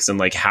techniques and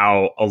like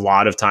how a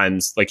lot of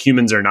times like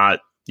humans are not,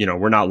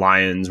 we're not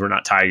lions, we're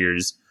not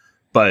tigers,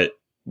 but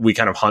we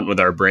kind of hunt with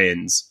our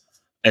brains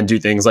and do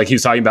things like he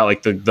was talking about,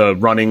 like the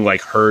running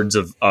like herds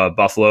of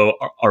buffalo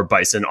or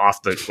bison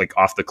off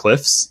the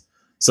cliffs,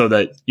 so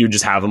that you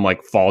just have them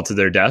like fall to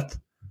their death,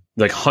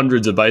 like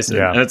hundreds of bison.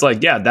 And it's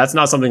like, that's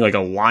not something like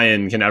a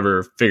lion can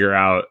ever figure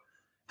out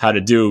how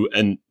to do.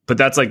 But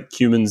that's like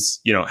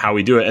humans, how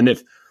we do it. And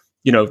if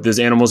those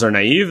animals are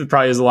naive, it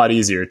probably is a lot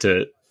easier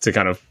to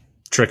kind of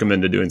trick them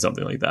into doing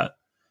something like that.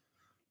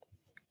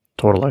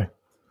 Totally.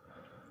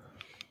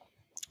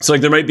 So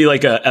like there might be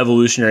like a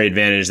evolutionary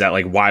advantage that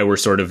like why we're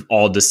sort of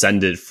all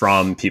descended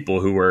from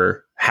people who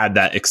had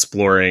that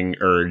exploring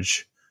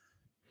urge,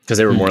 because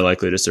they were more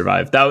likely to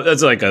survive.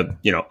 That's like a,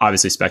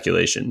 obviously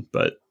speculation,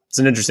 but it's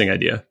an interesting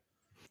idea.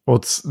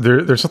 Well,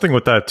 there's something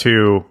with that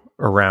too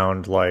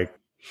around like,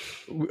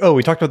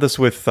 we talked about this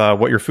with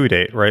what your food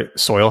ate, right?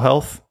 Soil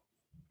health,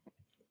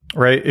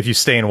 right? If you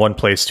stay in one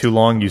place too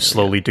long, you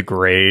slowly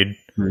degrade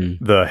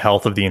the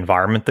health of the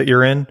environment that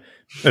you're in,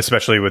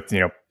 especially with,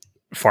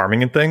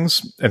 farming and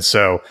things. And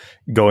so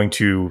going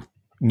to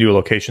new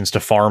locations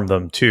to farm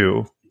them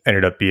too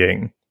ended up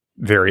being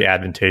very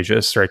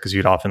advantageous, right? Because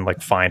you'd often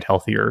like find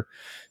healthier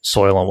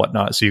soil and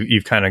whatnot. So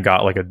you've kind of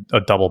got like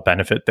a double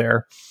benefit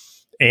there.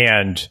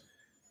 And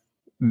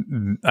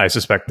I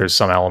suspect there's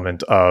some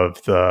element of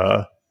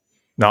the,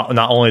 not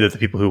only that the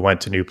people who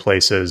went to new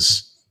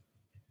places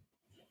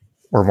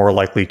were more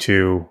likely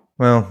to,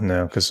 well,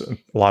 no, because a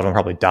lot of them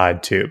probably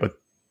died too, but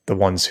the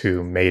ones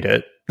who made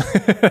it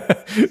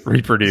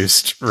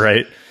reproduced,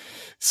 right?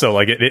 So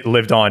like it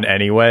lived on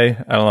anyway.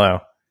 I don't know.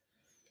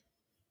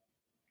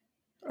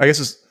 I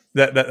guess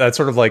that's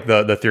sort of like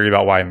the theory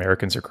about why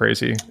Americans are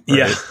crazy. Right?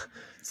 Yeah,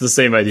 it's the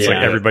same idea. It's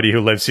like everybody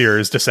who lives here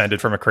is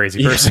descended from a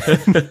crazy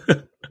person.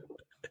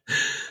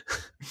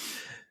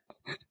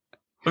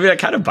 I mean, I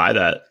kind of buy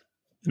that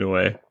in a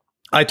way.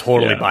 I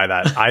totally buy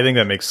that. I think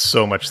that makes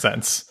so much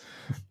sense.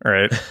 All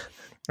right.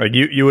 Like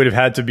you would have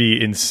had to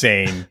be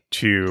insane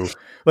to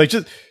like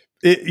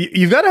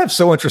you've got to have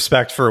so much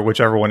respect for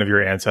whichever one of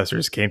your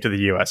ancestors came to the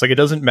US. Like it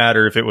doesn't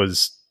matter if it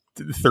was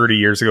 30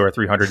 years ago or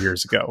 300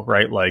 years ago,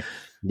 right? Like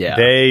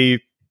they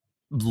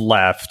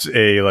left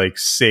a like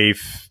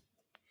safer,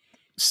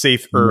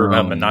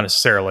 not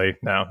necessarily.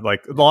 No,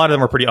 like a lot of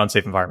them were pretty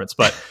unsafe environments,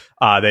 but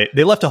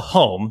they left a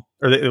home,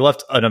 or they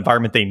left an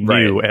environment they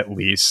knew at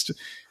least,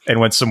 and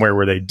went somewhere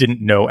where they didn't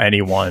know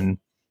anyone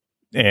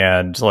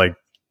and like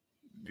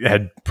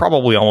had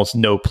probably almost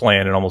no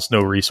plan and almost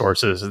no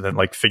resources, and then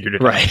like figured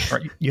it out.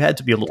 Right? You had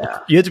to be a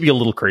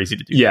little crazy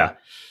to do that.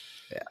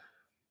 Yeah.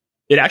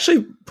 It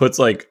actually puts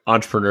like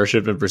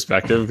entrepreneurship in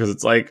perspective, because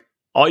it's like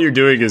all you're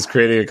doing is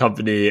creating a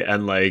company,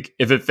 and like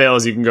if it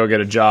fails, you can go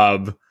get a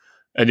job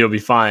and you'll be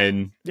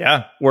fine.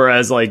 Yeah.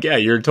 Whereas like,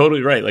 you're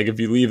totally right. Like if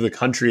you leave the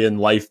country and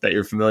life that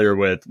you're familiar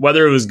with,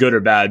 whether it was good or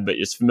bad, but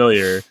it's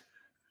familiar,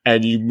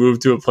 and you move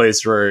to a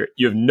place where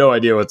you have no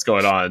idea what's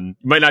going on,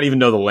 you might not even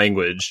know the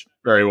language,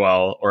 very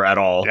well or at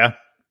all. Yeah.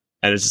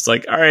 And it's just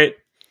like, all right,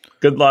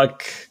 good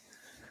luck.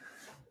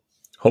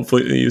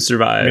 Hopefully you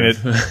survive.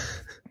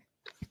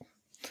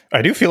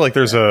 I do feel like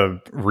there's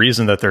a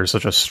reason that there's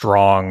such a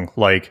strong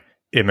like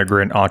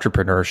immigrant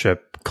entrepreneurship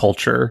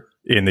culture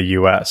in the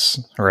US,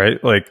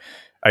 right? Like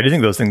I do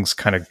think those things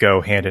kind of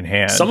go hand in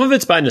hand. Some of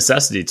it's by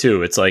necessity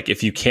too. It's like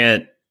if you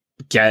can't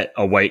get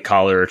a white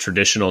collar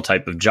traditional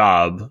type of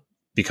job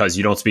because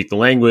you don't speak the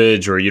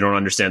language or you don't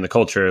understand the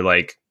culture,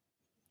 like,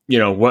 you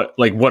know,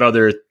 what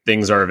other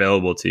things are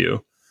available to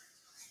you?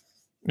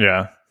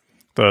 Yeah.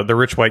 The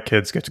rich white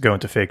kids get to go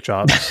into fake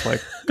jobs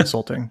like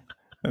consulting.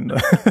 And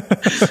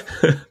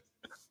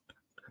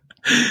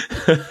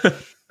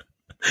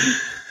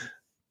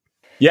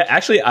yeah,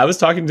 actually, I was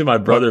talking to my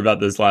brother about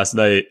this last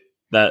night,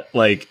 that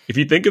like, if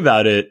you think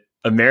about it,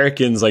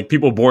 Americans, like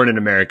people born in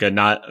America,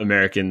 not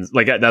Americans,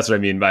 like that's what I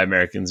mean by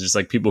Americans, just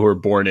like people who are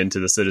born into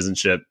the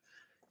citizenship,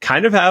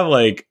 kind of have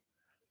like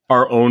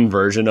our own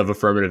version of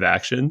affirmative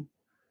action,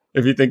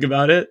 if you think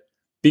about it.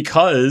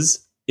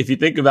 Because if you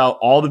think about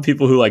all the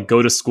people who like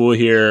go to school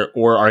here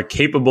or are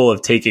capable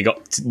of taking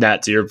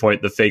that, to your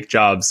point, the fake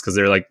jobs because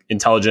they're like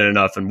intelligent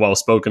enough and well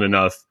spoken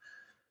enough,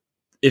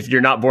 if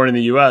you're not born in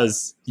the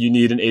US, you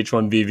need an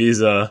H-1B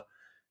visa,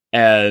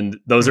 and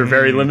those are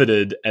very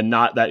limited and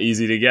not that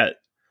easy to get.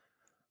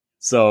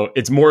 So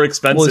it's more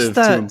expensive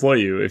to employ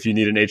you if you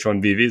need an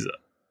H-1B visa.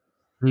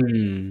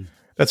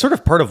 That's sort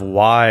of part of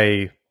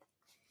why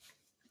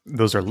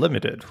those are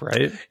limited,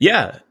 right?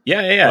 Yeah.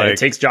 Like, it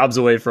takes jobs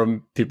away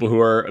from people who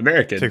are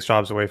American. Takes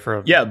jobs away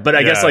from... Yeah, but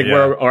I guess like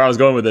where I was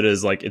going with it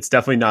is like, it's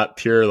definitely not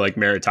pure like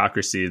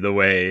meritocracy the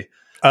way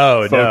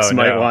folks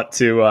might want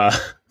to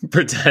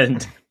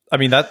pretend. I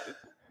mean,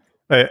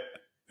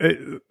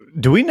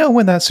 do we know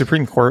when that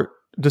Supreme Court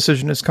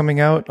decision is coming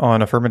out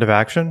on affirmative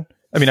action?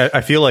 I mean,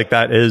 I feel like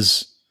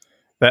it's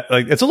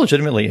a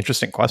legitimately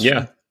interesting question.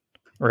 Yeah.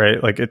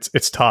 Right? Like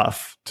it's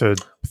tough to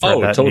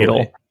thread that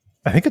needle.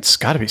 I think it's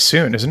got to be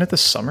soon. Isn't it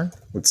this summer?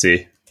 Let's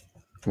see.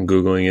 I'm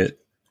Googling it.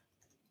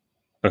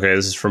 Okay,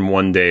 this is from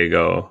 1 day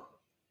ago.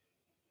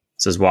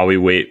 It says, while we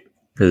wait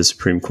for the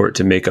Supreme Court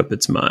to make up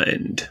its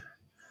mind.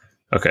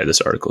 Okay, this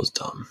article is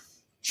dumb.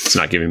 It's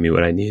not giving me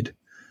what I need.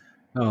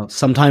 Oh,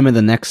 sometime in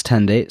the next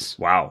 10 days.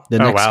 Wow. The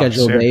next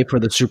scheduled day for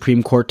the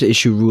Supreme Court to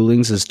issue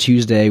rulings is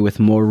Tuesday, with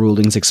more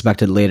rulings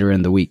expected later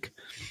in the week.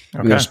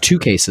 Okay. There's 2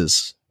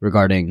 cases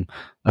regarding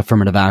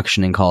affirmative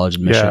action in college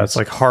admissions. Yeah, it's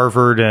like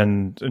Harvard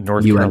and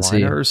North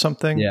Carolina or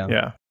something.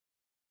 Yeah.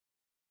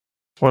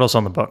 What else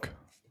on the book?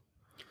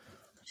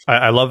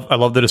 I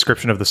love the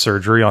description of the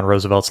surgery on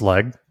Roosevelt's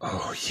leg.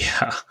 Oh,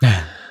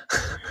 yeah.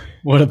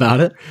 What about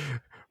it?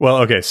 Well,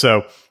 okay,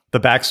 so the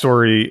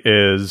backstory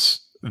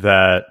is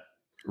that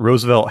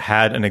Roosevelt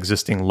had an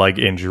existing leg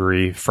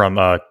injury from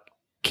a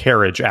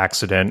carriage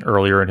accident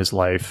earlier in his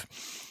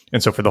life.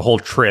 And so for the whole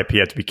trip, he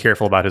had to be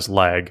careful about his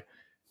leg.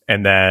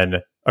 And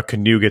then a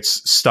canoe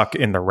gets stuck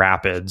in the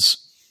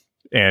rapids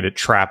and it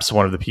traps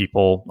one of the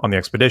people on the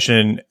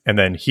expedition. And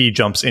then he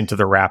jumps into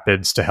the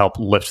rapids to help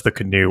lift the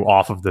canoe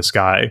off of this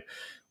guy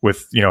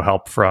with,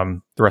 help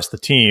from the rest of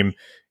the team.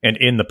 And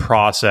in the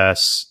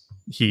process,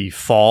 he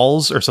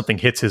falls or something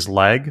hits his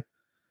leg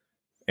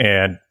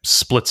and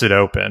splits it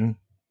open.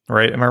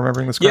 Right? Am I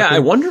remembering this correctly? Yeah, I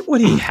wonder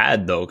what he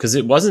had, though, because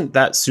it wasn't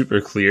that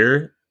super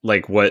clear,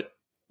 like what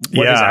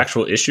his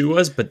actual issue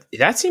was. But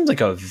that seems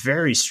like a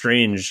very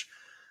strange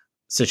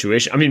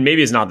situation. I mean,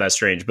 maybe it's not that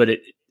strange, but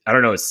I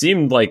don't know. It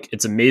seemed like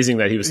it's amazing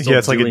that he was still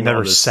it's like it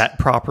never set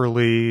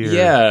properly.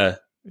 Yeah.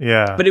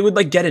 But it would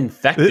like get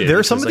infected. There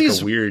are some of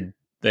these a weird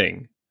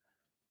thing.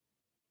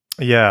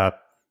 Yeah.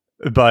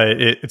 But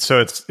it's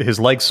his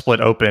leg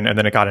split open and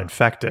then it got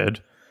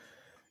infected.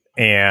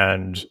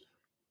 And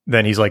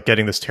then he's like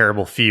getting this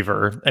terrible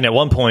fever. And at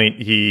one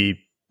point he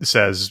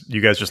says, you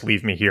guys just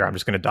leave me here. I'm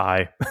just going to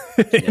die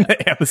in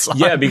the Amazon.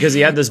 Yeah, because he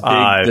had this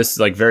this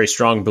like very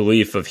strong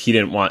belief of he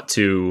didn't want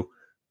to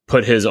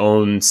put his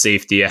own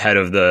safety ahead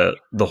of the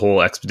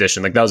whole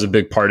expedition. Like that was a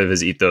big part of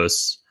his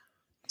ethos.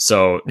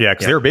 So yeah,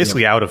 because they were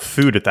basically out of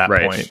food at that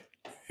point.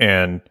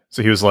 And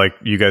so he was like,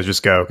 you guys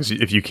just go, because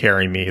if you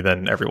carry me,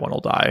 then everyone will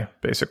die,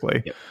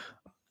 basically. Yep.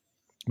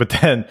 But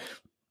then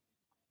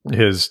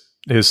his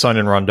son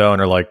and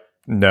Rondon are like,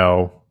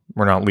 no,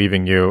 we're not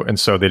leaving you. And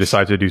so they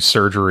decide to do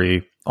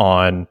surgery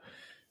on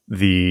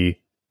the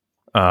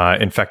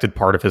infected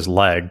part of his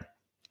leg.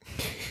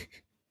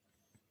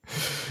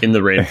 In the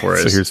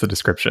rainforest. So here's the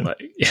description.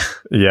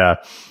 Yeah.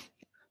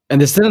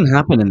 And this didn't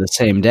happen in the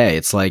same day.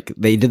 It's like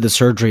they did the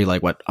surgery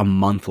like, a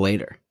month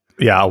later?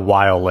 Yeah, a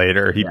while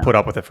later. He put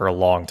up with it for a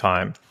long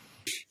time.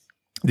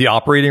 The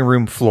operating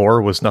room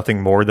floor was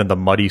nothing more than the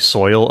muddy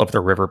soil of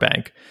the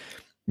riverbank.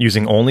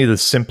 Using only the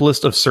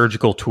simplest of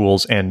surgical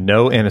tools and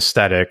no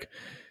anesthetic,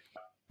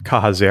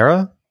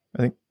 Kahazera,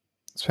 I think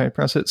that's how you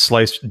pronounce it,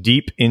 sliced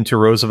deep into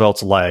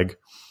Roosevelt's leg,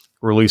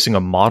 releasing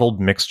a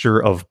mottled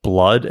mixture of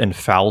blood and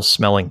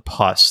foul-smelling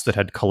pus that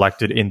had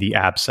collected in the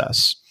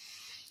abscess.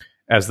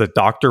 as the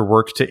doctor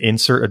worked to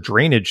insert a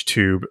drainage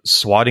tube,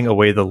 swatting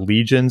away the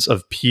legions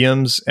of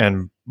piums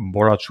and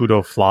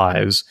morachudo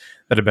flies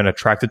that had been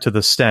attracted to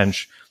the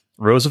stench.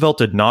 Roosevelt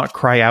did not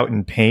cry out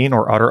in pain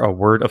or utter a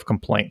word of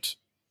complaint.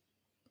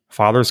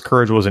 Father's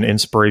courage was an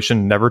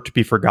inspiration never to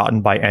be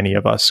forgotten by any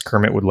of us,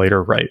 Kermit would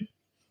later write.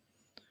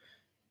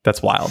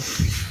 That's wild.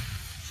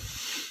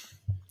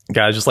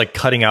 Guys, just like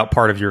cutting out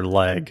part of your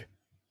leg.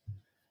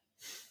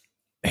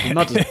 I'm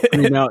not to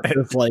scream out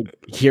just like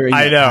hearing.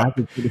 I know.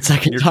 For the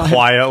second You're time.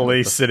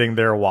 quietly sitting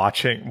there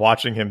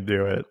watching him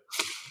do it.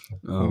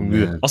 Oh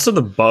man. Also,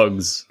 the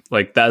bugs.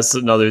 Like, that's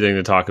another thing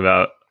to talk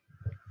about.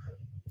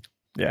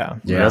 Yeah.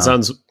 That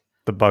sounds.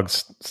 The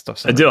bugs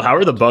stuff. Adil, how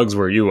are the bugs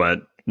where you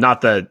went?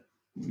 Not that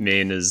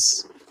Maine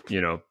is,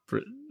 the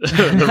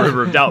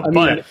river of doubt,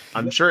 but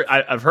I'm sure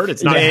I've heard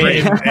it's not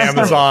great.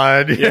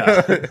 Amazon.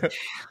 Yeah.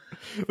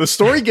 The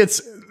story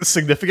gets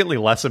significantly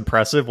less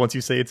impressive once you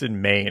say it's in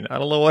Maine. I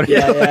don't know what.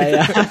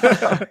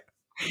 Yeah.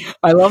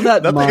 I love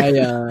that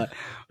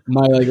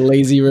my like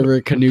lazy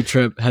river canoe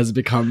trip has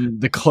become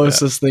the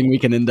closest thing we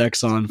can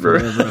index on for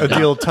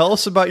Adil, tell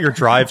us about your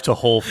drive to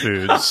Whole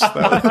Foods. Dude,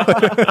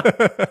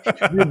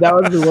 that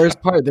was the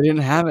worst part. They didn't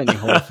have any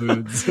Whole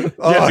Foods. You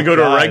have to go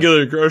to a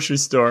regular grocery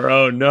store.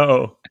 Oh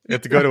no. You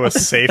have to go to a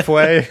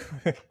Safeway.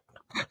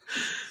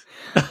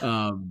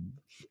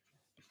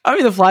 I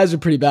mean, the flies are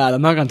pretty bad.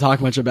 I'm not going to talk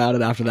much about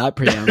it after that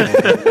preamble.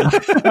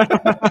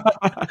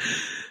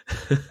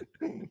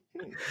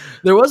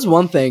 There was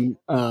one thing,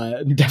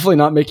 definitely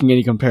not making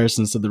any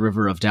comparisons to the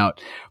River of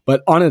Doubt,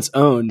 but on its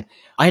own,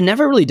 I had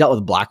never really dealt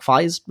with black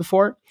flies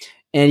before,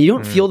 and you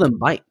don't feel them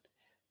bite.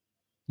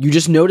 You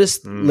just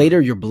notice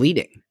later you're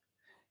bleeding.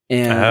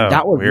 And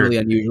that was weird. Really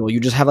unusual. You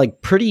just have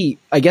like pretty,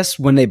 I guess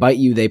when they bite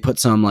you, they put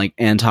some like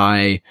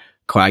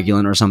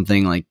anticoagulant or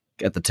something like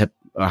at the tip,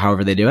 or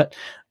however they do it.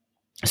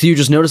 So you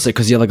just notice it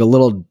because you have like a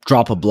little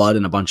drop of blood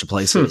in a bunch of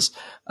places.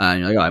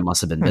 And you're like, oh, I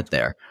must have been bit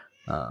there.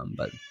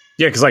 But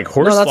yeah, because like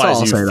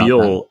horseflies, you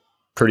feel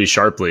pretty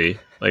sharply,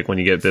 like when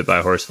you get bit by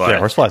a horsefly. Yeah,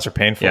 horseflies are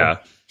painful.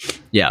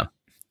 Yeah.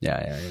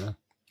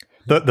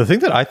 The thing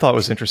that I thought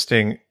was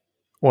interesting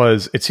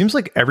was it seems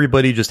like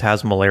everybody just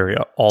has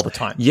malaria all the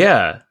time.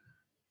 Yeah.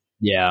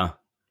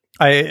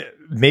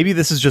 Maybe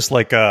this is just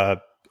like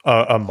a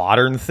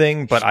modern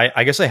thing, but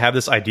I guess I have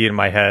this idea in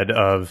my head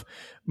of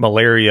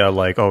malaria,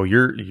 like, oh,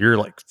 you're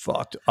like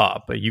fucked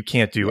up, but you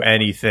can't do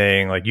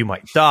anything, like you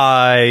might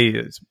die,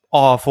 it's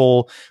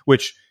awful,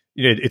 which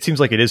it seems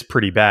like it is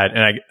pretty bad,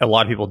 and a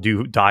lot of people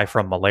do die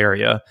from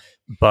malaria,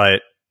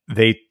 but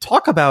they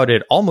talk about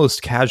it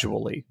almost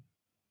casually.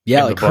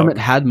 Yeah, like Kermit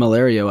had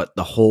malaria at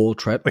the whole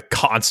trip, like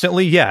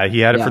constantly. Yeah, he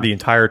had it for the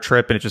entire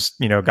trip, and it just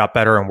got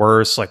better and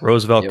worse. Like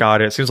Roosevelt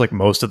got it. It seems like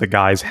most of the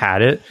guys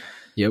had it.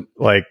 Yep.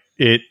 Like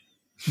it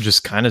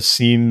just kind of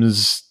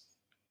seems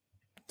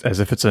as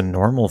if it's a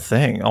normal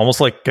thing,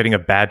 almost like getting a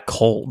bad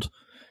cold.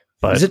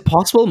 But is it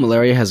possible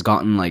malaria has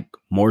gotten like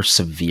more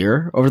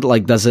severe over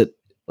does it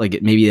like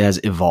it maybe it has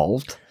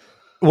evolved?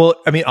 Well,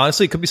 I mean,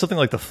 honestly, it could be something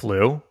like the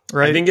flu,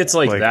 right? I think it's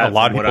like that. A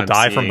lot of people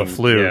die from the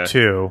flu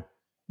too,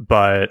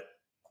 but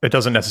it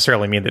doesn't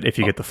necessarily mean that if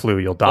you get the flu,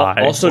 you'll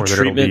die. Also,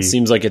 treatment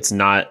seems like it's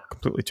not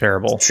completely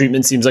terrible.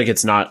 Treatment seems like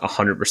it's not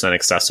 100%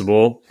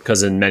 accessible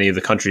because in many of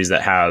the countries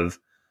that have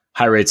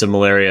high rates of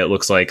malaria, it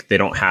looks like they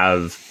don't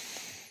have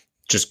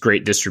just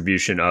great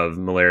distribution of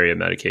malaria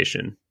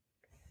medication.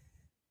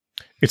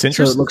 It's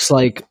interesting. So it looks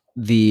like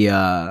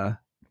the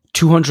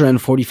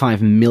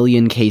 245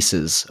 million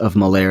cases of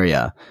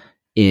malaria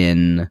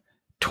in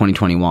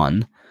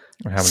 2021,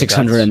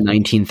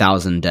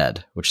 619,000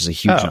 dead, which is a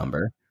huge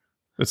number.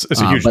 It's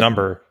a huge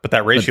number, but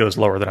that ratio is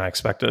lower than I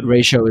expected.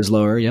 Ratio is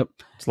lower, yep.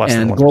 It's less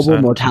and than 1%.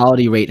 Global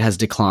mortality rate has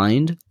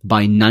declined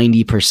by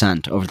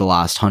 90% over the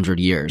last 100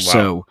 years.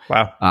 Wow.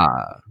 So,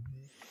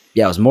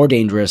 it was more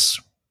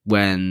dangerous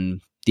when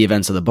the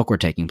events of the book were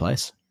taking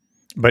place.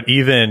 But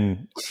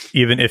even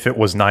if it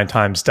was 9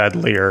 times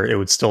deadlier, it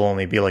would still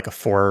only be like a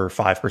 4 or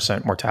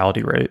 5%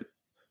 mortality rate,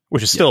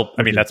 which is still,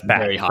 I mean, that's bad,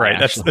 very high,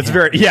 right? actually. That's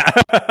very,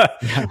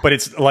 But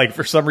it's like,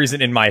 for some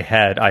reason in my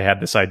head, I had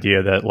this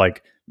idea that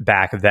like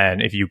back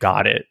then, if you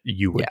got it,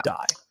 you would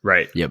die.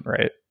 Right. Yep.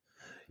 Right.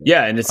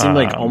 Yeah. And it seemed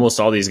like almost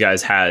all these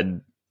guys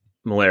had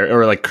malaria,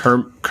 or like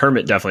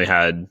Kermit definitely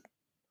had.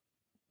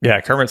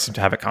 Yeah. Kermit seemed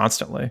to have it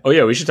constantly. Oh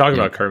yeah. We should talk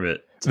about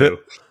Kermit too.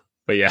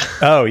 But yeah.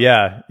 Oh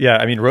yeah. Yeah.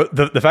 I mean,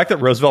 the fact that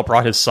Roosevelt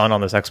brought his son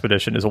on this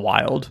expedition is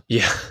wild.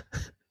 Yeah.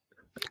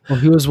 Well,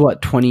 he was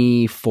what,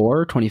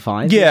 24,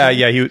 25? Yeah.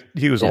 Yeah.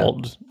 He was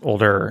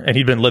older, and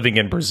he'd been living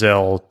in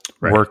Brazil,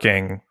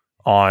 working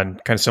on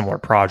kind of similar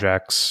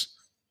projects.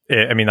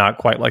 I mean, not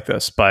quite like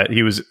this, but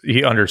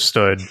he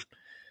understood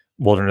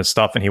wilderness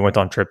stuff, and he went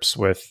on trips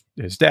with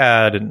his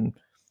dad, and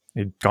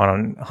he'd gone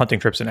on hunting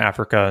trips in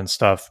Africa and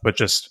stuff, but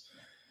just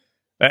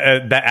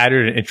that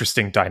added an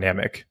interesting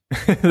dynamic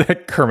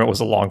that Kermit was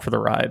along for the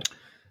ride.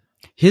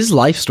 His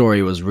life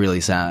story was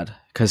really sad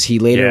because he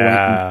later went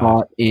and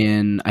fought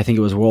in, I think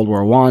it was World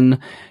War I,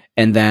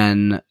 and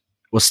then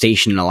was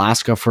stationed in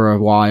Alaska for a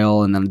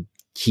while, and then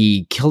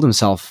he killed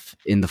himself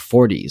in the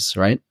 40s,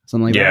 right?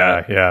 Something like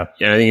that. Yeah.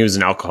 I think he was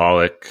an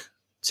alcoholic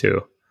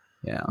too.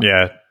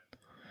 Yeah.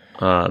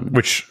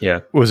 Which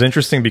was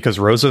interesting because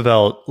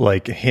Roosevelt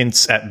like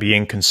hints at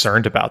being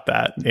concerned about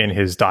that in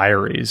his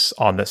diaries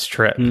on this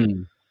trip.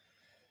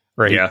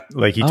 Right? Yeah.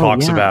 Like he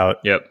talks about,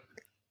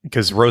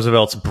 because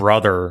Roosevelt's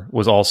brother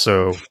was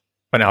also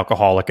an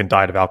alcoholic and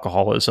died of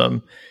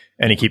alcoholism.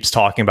 And he keeps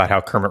talking about how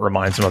Kermit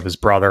reminds him of his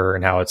brother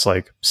and how it's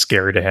like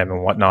scary to him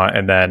and whatnot.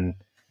 And then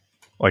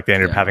like they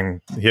ended up having,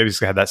 he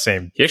obviously had that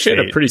same. He actually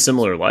had a pretty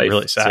similar life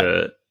really sad.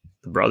 to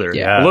the brother.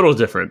 Yeah. A little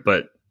different,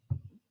 but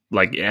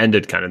like it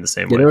ended kind of the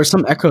same way. There were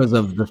some echoes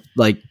of the,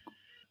 like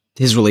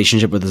his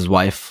relationship with his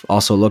wife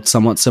also looked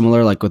somewhat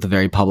similar, like with the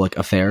very public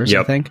affairs,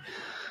 I think.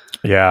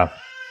 Yeah.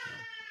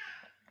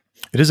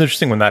 It is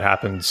interesting when that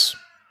happens,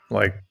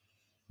 like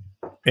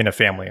in a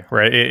family,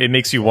 right? It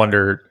makes you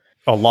wonder.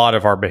 A lot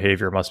of our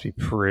behavior must be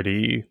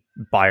pretty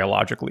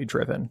biologically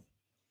driven.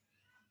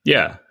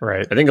 Yeah.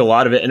 Right. I think a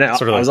lot of it. And I like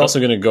was also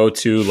going to go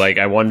to like,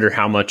 I wonder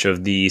how much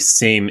of the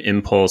same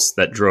impulse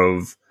that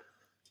drove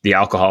the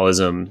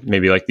alcoholism,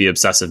 maybe like the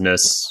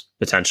obsessiveness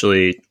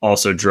potentially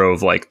also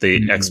drove like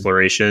the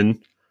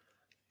exploration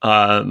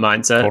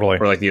mindset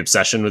or like the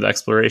obsession with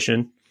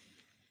exploration.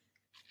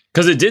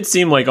 Because it did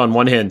seem like on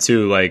one hand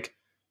too, like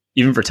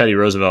even for Teddy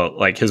Roosevelt,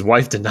 like his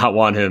wife did not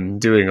want him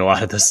doing a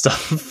lot of this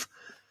stuff.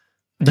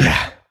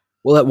 Yeah.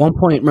 Well, at one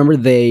point, remember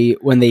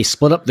when they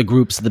split up the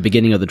groups at the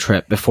beginning of the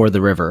trip before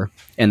the river,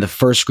 and the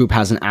first group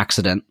has an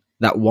accident,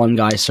 that one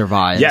guy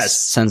survives,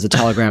 sends a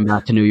telegram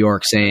back to New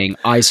York saying,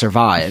 I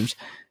survived,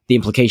 the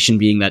implication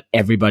being that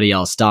everybody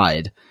else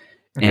died.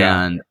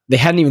 And they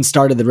hadn't even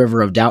started the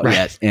River of Doubt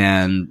yet,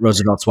 and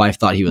Roosevelt's wife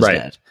thought he was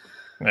dead.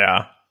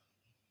 Yeah.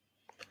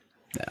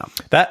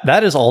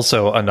 That is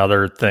also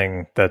another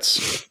thing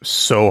that's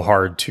so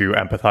hard to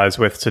empathize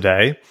with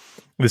today.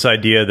 This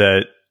idea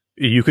that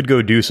you could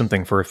go do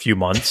something for a few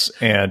months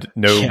and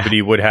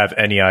nobody would have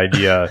any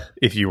idea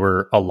if you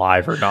were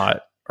alive or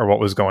not or what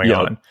was going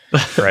on,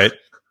 right?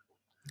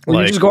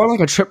 Well, you just go on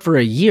like a trip for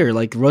a year,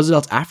 like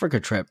Roosevelt's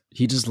Africa trip.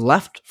 He just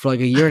left for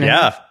like a year and a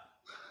half.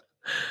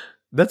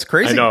 That's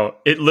crazy. I know.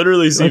 It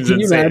literally seems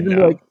insane.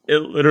 Like, it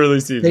literally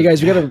seems. Hey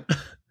guys, we got to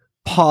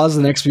pause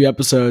the next few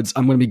episodes.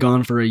 I'm going to be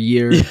gone for a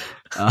year.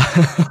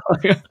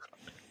 I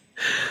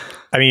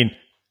mean,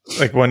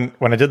 like when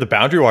I did the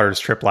Boundary Waters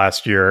trip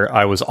last year,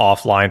 I was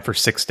offline for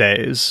 6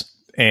 days,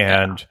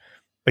 and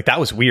like that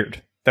was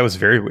weird. That was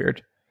very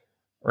weird,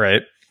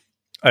 right?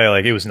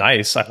 It was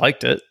nice. I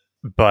liked it,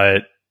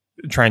 but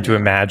trying to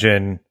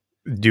imagine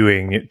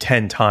doing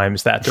 10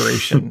 times that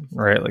duration,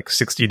 right? Like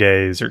 60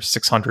 days or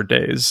 600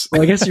 days.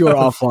 Well, I guess you were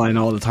offline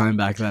all the time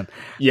back then.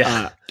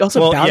 Yeah.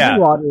 Also, Boundary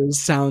Waters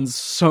sounds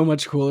so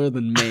much cooler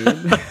than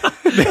Maine.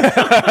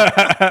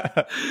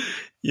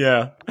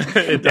 Yeah.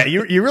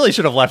 You really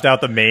should have left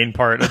out the Maine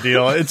part of the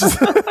deal. It's just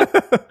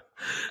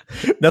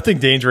nothing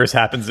dangerous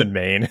happens in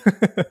Maine.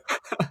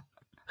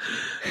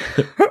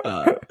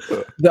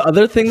 The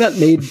other thing that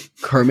made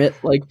Kermit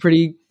like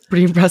pretty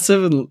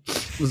impressive and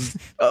was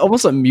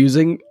almost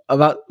amusing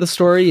about the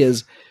story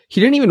is he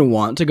didn't even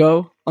want to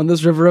go on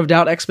this River of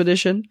Doubt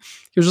expedition.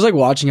 He was just like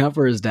watching out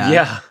for his dad.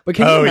 Yeah. But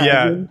can you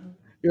imagine?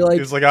 You're like,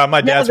 he was like,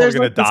 my dad's probably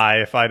going to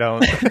die if I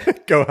don't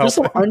go help There's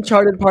some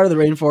uncharted part of the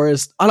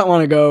rainforest. I don't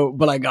want to go,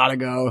 but I gotta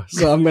go.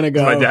 So I'm going to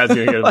go. My dad's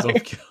going to get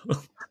himself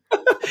killed.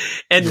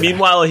 And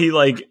meanwhile, he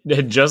like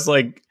had just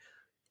like,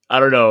 I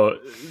don't know,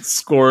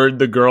 scored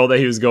the girl that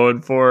he was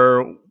going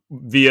for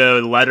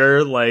via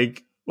letter.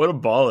 Like, what a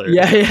baller.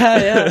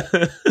 Yeah.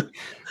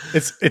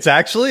 It's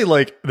actually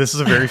like, this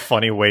is a very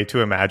funny way to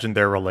imagine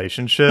their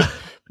relationship,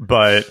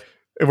 but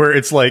where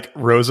it's like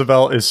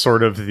Roosevelt is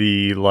sort of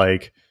the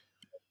like,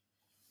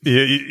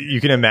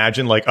 you can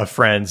imagine like a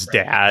friend's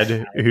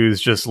dad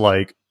who's just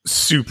like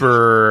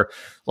super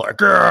like,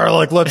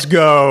 like, let's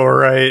go,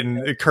 right?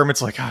 And Kermit's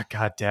like, oh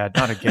God, Dad,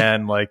 not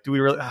again. Like, do we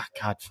really? Oh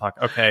God, fuck.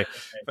 Okay,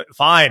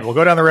 fine, we'll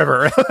go down the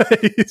river.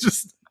 He's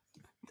just,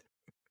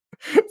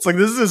 it's like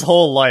this is his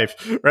whole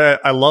life, right?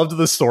 I loved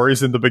the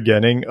stories in the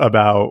beginning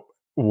about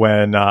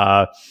when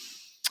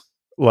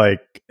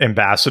like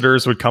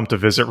ambassadors would come to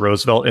visit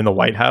Roosevelt in the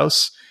White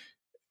House,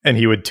 and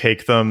he would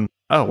take them.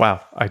 Oh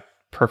wow, I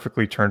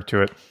perfectly turned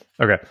to it.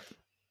 Okay.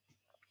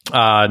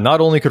 Not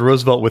only could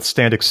Roosevelt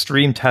withstand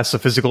extreme tests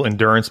of physical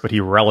endurance, but he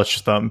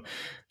relished them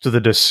to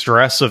the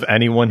distress of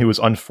anyone who was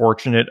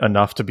unfortunate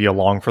enough to be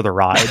along for the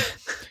ride.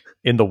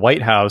 In the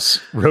White House,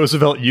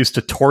 Roosevelt used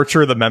to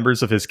torture the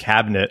members of his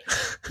cabinet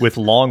with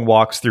long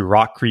walks through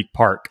Rock Creek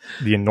Park,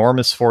 the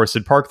enormous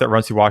forested park that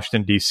runs through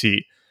Washington,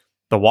 D.C.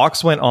 The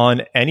walks went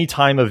on any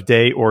time of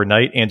day or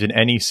night and in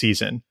any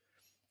season.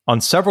 On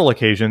several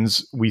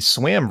occasions, we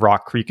swam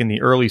Rock Creek in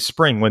the early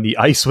spring when the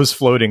ice was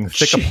floating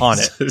thick upon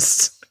it.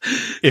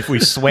 If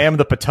we swam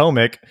the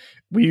Potomac,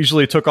 we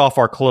usually took off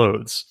our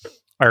clothes.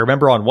 I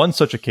remember on one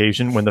such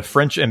occasion when the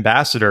French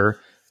ambassador,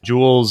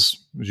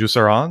 Jules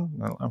Jusserand,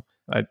 I don't know,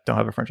 I don't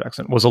have a French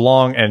accent, was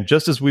along, and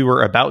just as we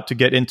were about to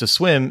get in to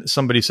swim,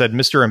 somebody said,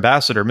 Mr.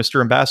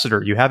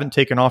 Ambassador, you haven't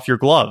taken off your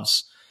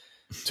gloves.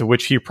 To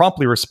which he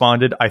promptly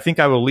responded, "I think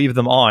I will leave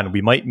them on.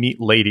 We might meet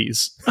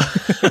ladies."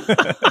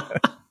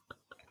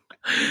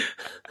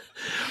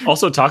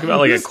 Also, talk about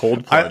like a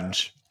cold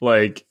plunge.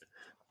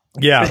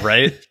 Yeah,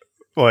 right?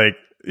 Like,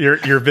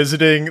 you're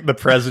visiting the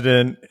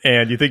president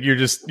and you think you're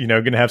just,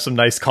 going to have some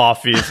nice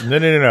coffees.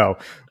 No.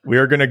 We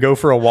are going to go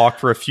for a walk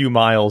for a few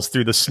miles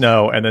through the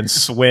snow and then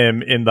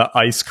swim in the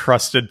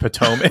ice-crusted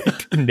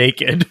Potomac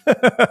naked.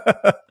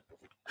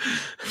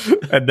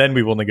 And then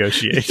we will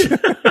negotiate.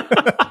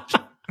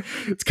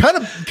 It's kind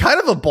of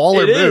a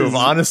baller move,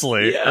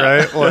 honestly,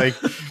 right? Like,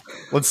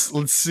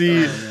 let's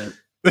see.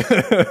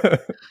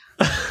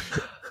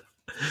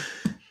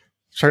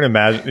 Trying to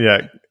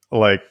imagine,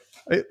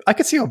 I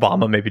could see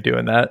Obama maybe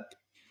doing that.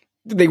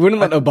 They wouldn't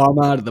let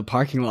Obama out of the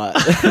parking lot.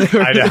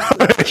 I know.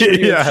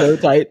 Yeah. So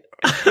tight.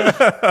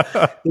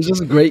 There's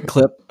just a great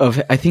clip of,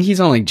 I think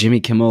he's on like Jimmy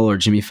Kimmel or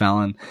Jimmy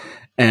Fallon,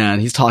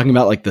 and he's talking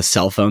about like the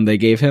cell phone they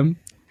gave him.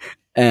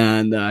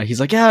 And he's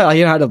like, yeah, I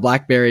had a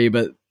BlackBerry,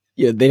 but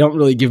they don't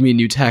really give me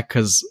new tech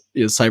because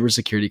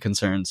cybersecurity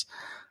concerns.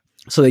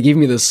 So they gave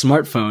me this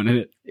smartphone,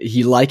 and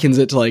he likens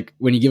it to like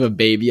when you give a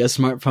baby a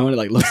smartphone, it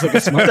like looks like a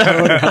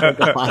smartphone and has like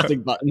the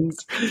plastic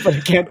buttons, but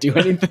it can't do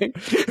anything.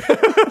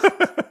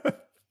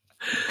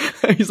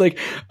 He's like,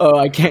 oh,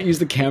 I can't use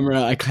the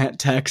camera, I can't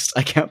text,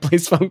 I can't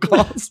place phone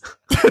calls.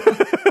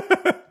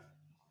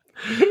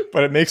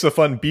 But it makes a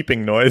fun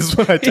beeping noise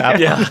when I tap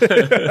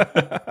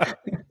it.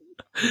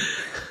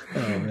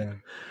 Oh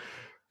man.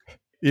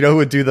 You know who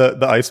would do the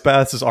ice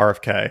baths is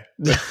RFK.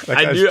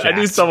 I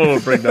knew someone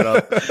would bring that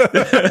up.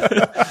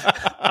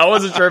 I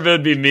wasn't sure if it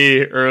would be me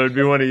or it would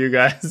be one of you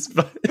guys.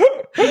 But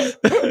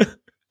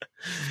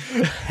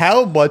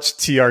how much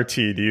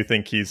TRT do you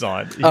think he's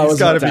on? He's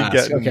got to be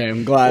getting. Okay,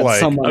 I'm glad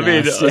someone.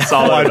 a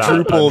solid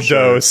quadruple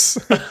dose.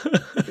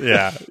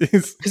 Yeah,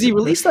 because he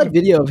released that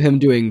video of him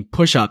doing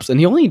push-ups, and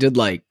he only did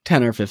like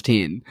 10 or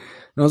 15. And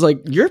I was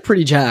like, "You're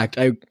pretty jacked."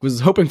 I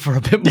was hoping for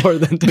a bit more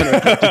than 10 or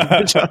 15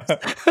 push-ups.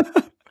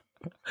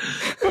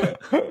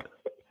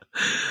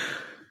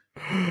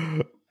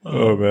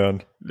 Oh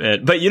man.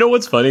 But you know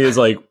what's funny is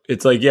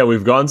it's like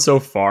we've gone so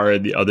far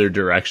in the other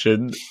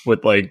direction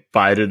with like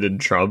Biden and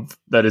Trump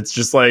that it's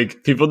just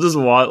like people just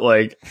want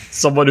like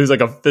someone who's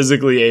like a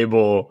physically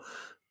able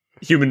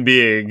human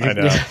being. I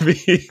know.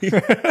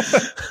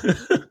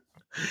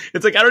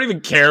 It's like I don't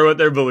even care what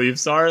their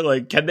beliefs are.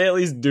 Like, can they at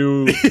least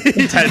do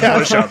 10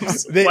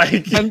 push-ups?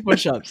 10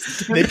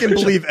 push-ups. They can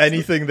believe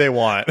anything they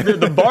want.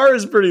 The bar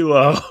is pretty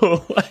low.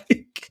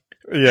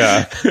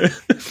 Yeah.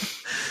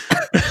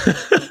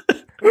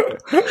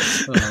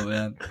 Oh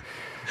man.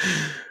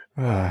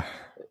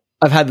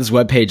 I've had this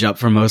webpage up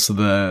for most of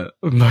the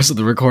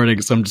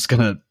recording, so I'm just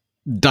gonna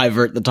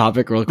divert the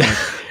topic real quick.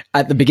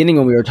 At the beginning,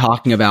 when we were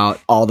talking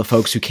about all the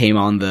folks who came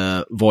on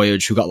the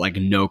voyage who got like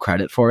no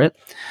credit for it,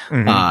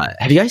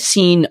 have you guys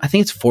seen? I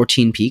think it's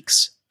 14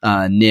 Peaks.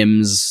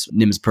 Nims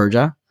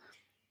Purja.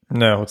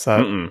 No, what's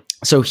that?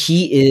 So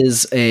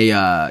he's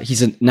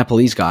a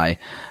Nepalese guy,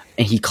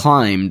 and he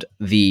climbed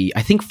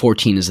I think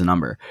 14 is the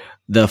number,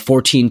 the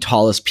 14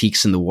 tallest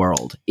peaks in the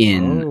world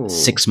in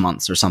 6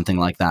 months or something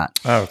like that.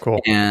 Oh, cool.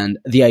 And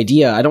the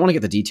idea, I don't want to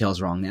get the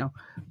details wrong now,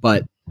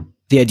 but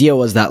the idea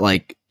was that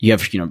like you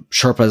have,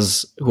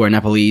 Sherpas who are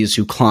Nepalese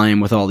who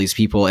climb with all these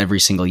people every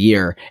single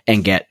year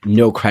and get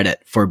no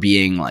credit for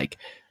being like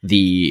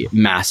the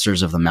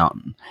masters of the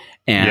mountain.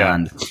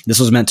 And this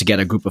was meant to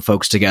get a group of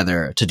folks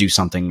together to do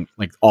something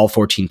like all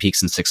 14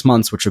 peaks in 6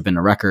 months, which would have been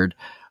a record.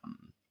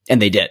 And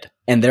they did.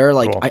 And they're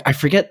like, cool. I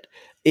forget.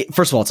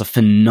 First of all, it's a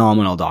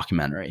phenomenal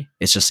documentary.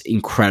 It's just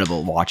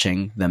incredible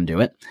watching them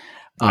do it.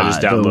 I just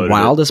downloaded the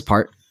wildest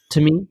part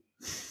to me.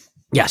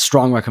 Yeah,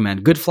 strong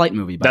recommend. Good flight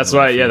movie. That's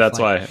why. Yeah, that's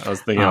why I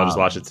was thinking I'll just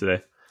watch it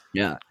today.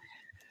 Yeah.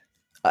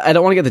 I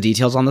don't want to get the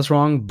details on this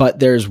wrong, but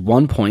there's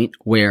one point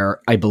where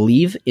I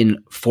believe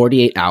in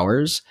 48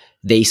 hours,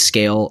 they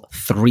scale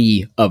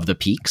 3 of the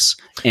peaks,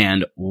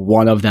 and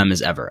one of them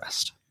is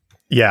Everest.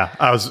 Yeah,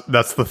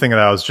 that's the thing that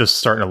I was just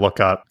starting to look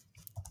up.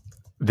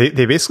 They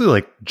basically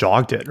like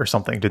jogged it or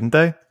something, didn't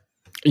they?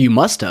 You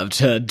must have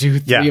to do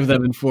 3 of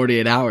them in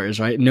 48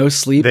 hours, right? No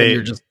sleep, and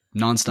you're just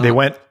nonstop.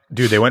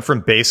 They went from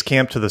base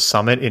camp to the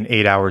summit in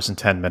 8 hours and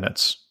 10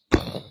 minutes.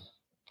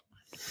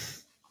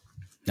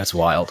 That's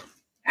wild.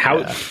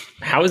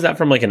 How is that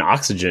from like an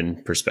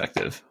oxygen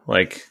perspective?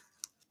 Like,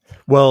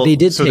 well, they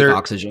did take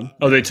oxygen.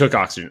 Oh, they took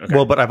oxygen. Okay.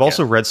 Well, but I've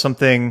also read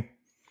something.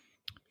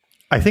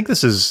 I think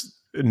this is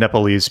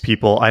Nepalese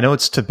people. I know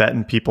it's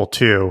Tibetan people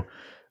too.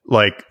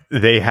 Like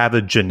they have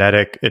a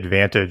genetic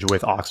advantage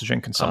with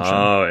oxygen consumption.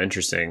 Oh,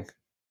 interesting.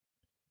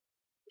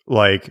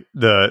 Like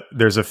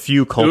there's a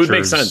few cultures. It would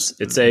make sense.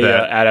 It's a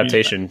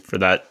adaptation for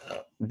that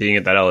being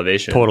at that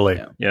elevation.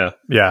 Totally.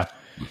 Yeah.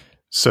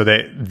 So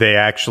they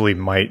actually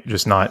might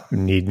just not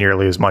need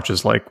nearly as much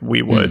as like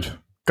we would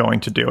going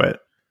to do it.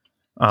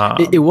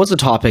 It was a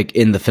topic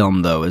in the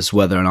film though, is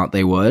whether or not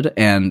they would.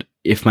 And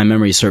if my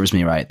memory serves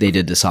me right, they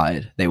did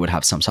decide they would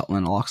have some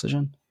supplemental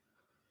oxygen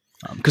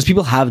because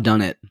people have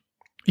done it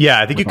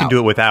Yeah, I think you can do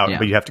it without, yeah.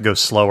 but you have to go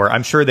slower.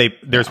 I'm sure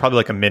there's probably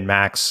like a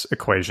min-max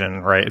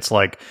equation, right? It's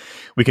like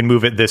we can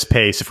move at this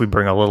pace if we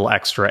bring a little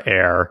extra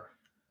air.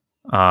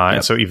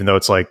 And so even though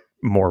it's like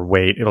more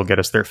weight, it'll get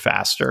us there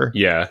faster.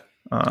 Yeah.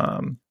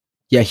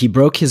 Yeah, he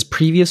broke his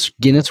previous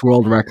Guinness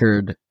World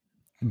Record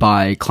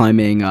by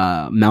climbing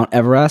Mount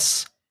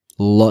Everest,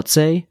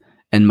 Lhotse,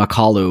 and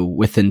Makalu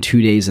within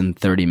 2 days and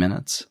 30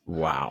 minutes.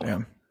 Wow.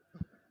 Damn.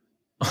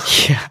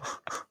 Yeah.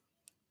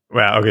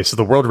 Wow. Okay, so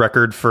the world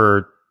record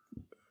for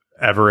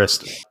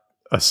Everest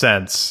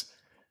ascents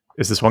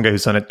is this one guy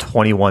who's done it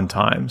 21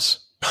 times.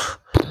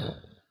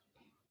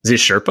 Is he a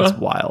Sherpa? That's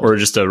wild. Or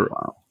just a...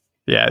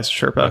 Yeah, it's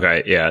Sherpa.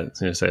 Okay, yeah, I was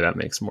going to say that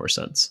makes more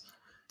sense.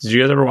 Did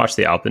you guys ever watch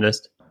The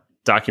Alpinist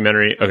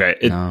documentary? Okay,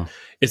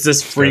 it's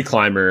this free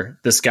climber,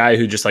 this guy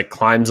who just like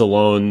climbs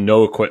alone,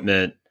 no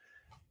equipment,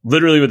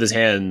 literally with his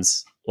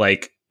hands,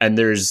 like, and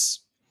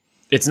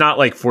it's not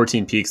like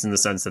 14 peaks in the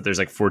sense that there's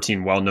like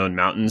 14 well-known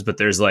mountains, but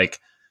there's like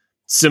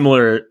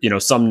similar,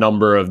 some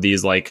number of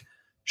these like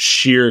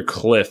sheer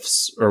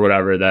cliffs or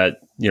whatever that,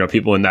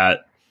 people in that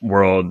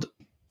world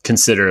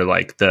consider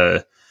like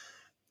the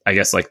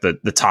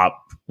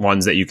top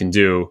ones that you can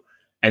do.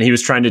 And he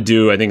was trying to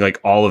do, I think, like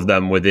all of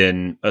them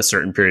within a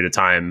certain period of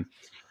time.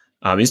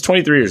 He's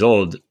 23 years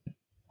old,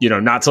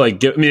 not to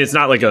like it's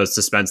not like a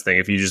suspense thing.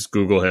 If you just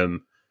Google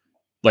him,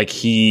 like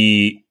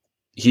he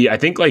I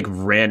think like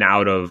ran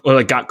out of, or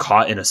like got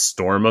caught in a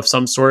storm of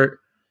some sort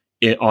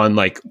on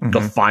like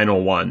the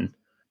final one,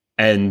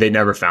 and they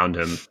never found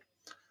him.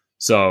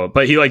 So,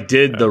 but he like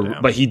did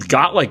but he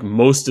got like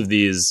most of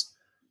these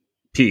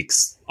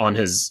peaks on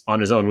his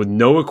own with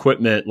no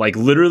equipment. Like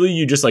literally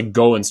you just like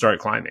go and start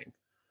climbing.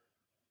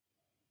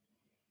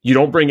 You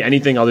don't bring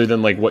anything other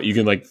than like what you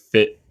can like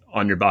fit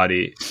on your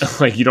body.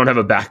 Like you don't have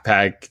a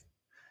backpack.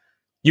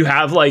 You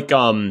have like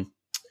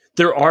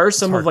there are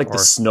some of like the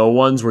snow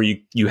ones where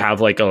you have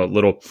like a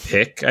little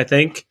pick, I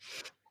think,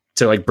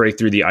 to like break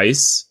through the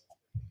ice,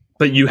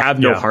 but you have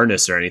no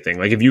harness or anything.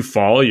 Like if you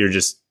fall,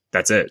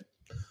 that's it.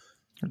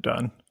 You're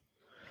done.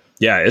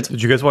 Yeah.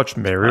 Did you guys watch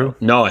Meru?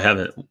 No, I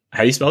haven't.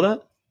 How do you spell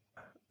that?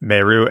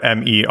 Meru,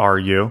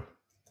 Meru.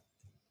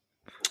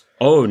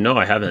 Oh no,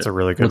 I haven't. It's a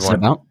really good What's one. it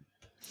about?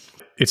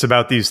 It's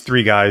about these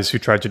three guys who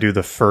tried to do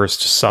the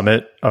first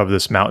summit of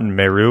this mountain,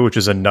 Meru, which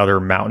is another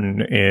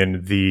mountain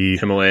in the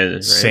Himalayas,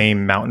 right?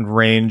 Same mountain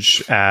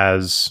range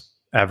as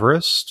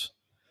Everest,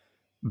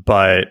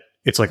 but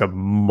it's like a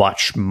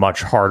much,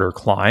 much harder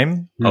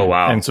climb. Oh,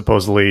 wow. And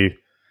supposedly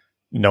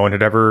no one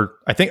had ever,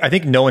 I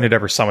think no one had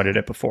ever summited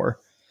it before.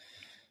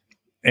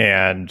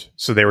 And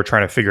so they were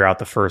trying to figure out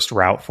the first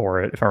route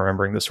for it, if I'm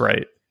remembering this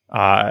right.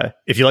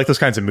 If you like those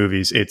kinds of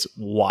movies, it's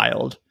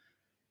wild.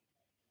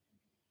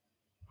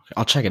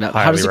 I'll check it out.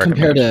 Highly How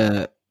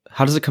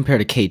does it compare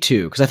to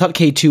K2? Because I thought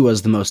K2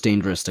 was the most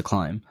dangerous to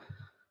climb.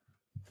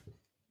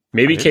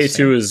 Maybe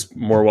K2 is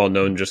more well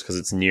known just because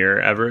it's near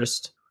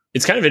Everest.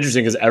 It's kind of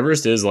interesting because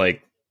Everest is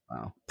like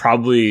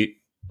probably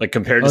like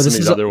compared to some of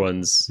these other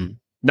ones.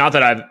 Not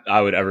that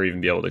I would ever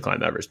even be able to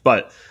climb Everest,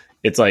 but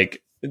it's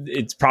like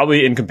it's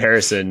probably in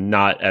comparison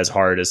not as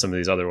hard as some of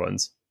these other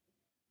ones.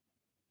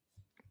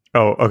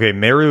 Oh, okay.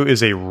 Meru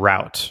is a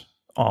route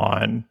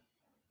on.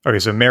 Okay,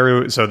 so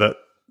Meru. So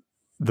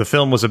the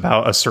film was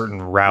about a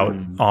certain route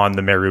on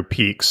the Meru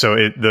Peak. So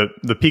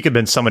the peak had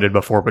been summited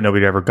before, but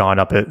nobody had ever gone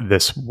up it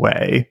this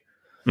way.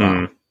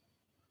 So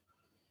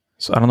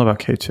I don't know about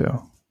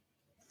K2.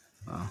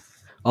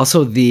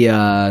 Also,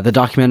 the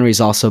documentary is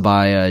also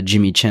by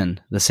Jimmy Chin,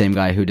 the same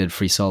guy who did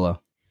Free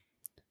Solo.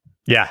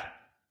 Yeah.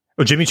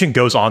 Well, Jimmy Chin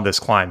goes on this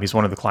climb. He's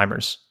one of the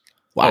climbers.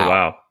 Wow. Oh,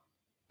 wow.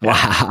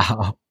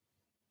 Wow.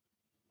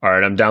 All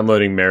right, I'm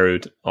downloading Meru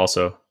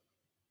also.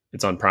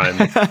 It's on Prime.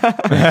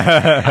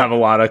 I have a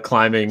lot of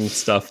climbing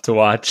stuff to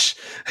watch.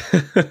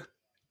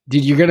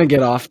 Dude, you're going to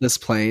get off this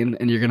plane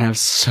and you're going to have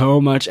so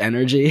much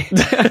energy.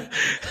 You're going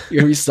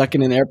to be stuck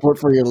in an airport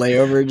for your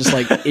layover, just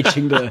like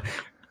itching to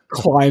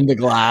climb the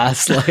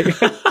glass. Like,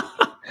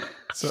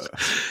 so,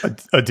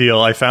 a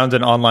deal. I found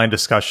an online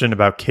discussion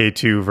about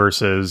K2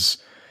 versus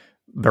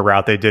the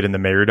route they did in the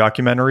Meru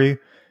documentary.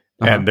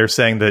 And they're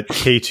saying that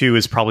K2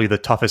 is probably the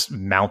toughest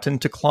mountain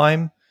to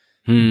climb.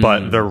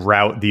 But the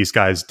route these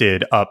guys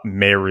did up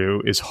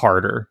Meru is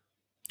harder.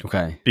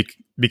 Okay.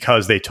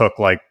 Because they took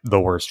like the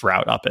worst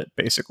route up it,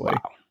 basically.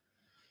 Wow.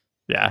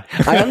 Yeah.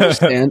 I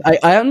understand.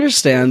 I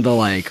understand the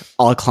like,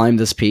 I'll climb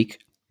this peak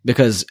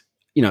because,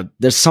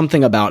 there's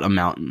something about a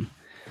mountain.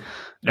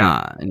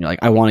 Yeah. And you're like,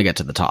 I want to get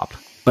to the top.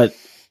 But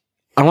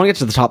I want to get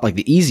to the top like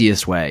the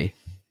easiest way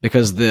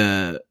because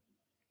the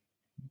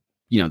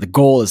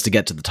goal is to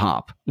get to the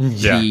top.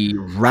 Yeah. The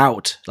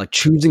route, like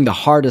choosing the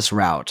hardest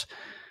route,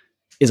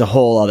 is a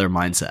whole other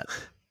mindset.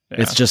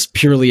 Yeah. It's just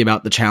purely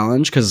about the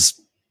challenge because,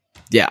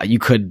 you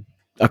could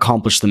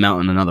accomplish the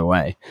mountain another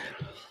way.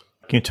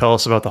 Can you tell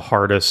us about the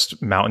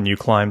hardest mountain you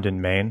climbed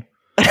in Maine?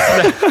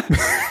 I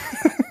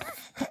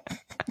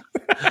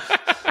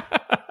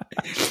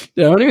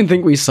don't even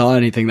think we saw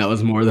anything that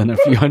was more than a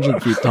few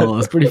hundred feet tall. It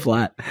was pretty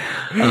flat.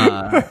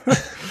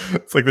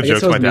 It's like the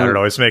jokes my dad would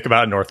always make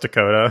about North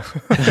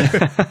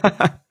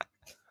Dakota.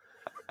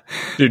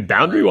 Dude,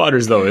 Boundary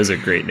Waters though is a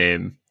great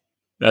name.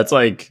 That's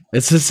like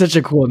it's just such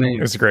a cool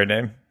name. It's a great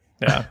name.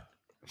 Yeah.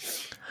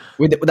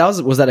 Wait,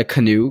 was that a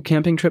canoe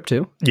camping trip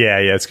too? Yeah,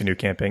 it's canoe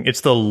camping.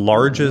 It's the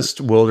largest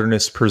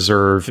wilderness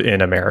preserve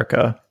in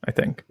America, I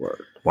think.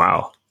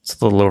 Wow. It's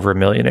a little over 1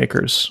 million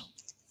acres.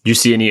 Do you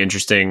see any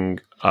interesting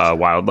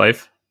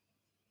wildlife?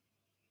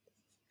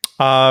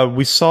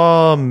 We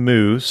saw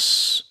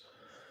moose,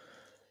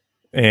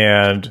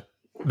 and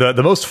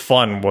the most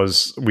fun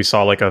was we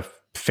saw like a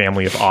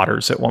family of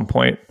otters at one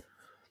point,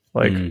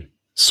 like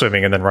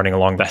swimming and then running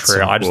along the trail. So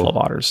cool. I just love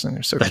otters, and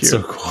they're so cute.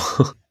 So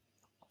cool.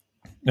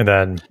 And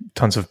then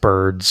tons of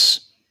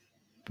birds,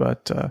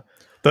 but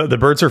the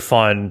birds are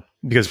fun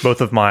because both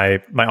of my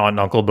aunt and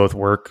uncle both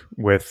work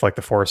with like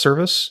the Forest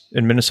Service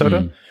in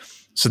Minnesota,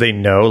 so they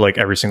know like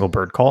every single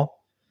bird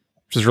call,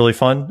 which is really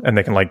fun, and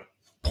they can like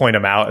point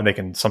them out, and they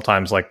can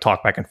sometimes like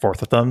talk back and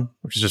forth with them,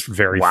 which is just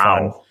very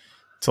fun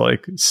to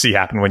like see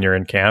happen when you're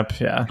in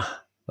camp. Yeah,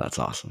 that's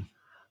awesome.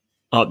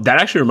 That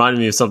actually reminded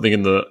me of something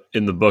in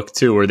the book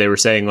too, where they were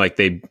saying like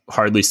they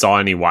hardly saw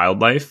any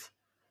wildlife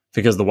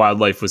because the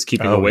wildlife was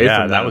keeping away from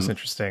them. That was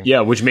interesting.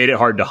 Yeah, which made it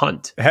hard to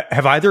hunt.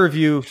 Have either of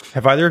you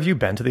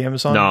been to the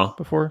Amazon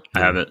before? I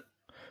haven't.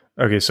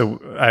 Okay, so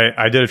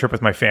I did a trip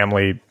with my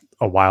family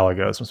a while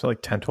ago. This was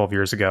like 10, 12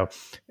 years ago.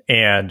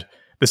 And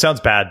this sounds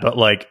bad, but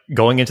like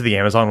going into the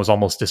Amazon was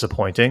almost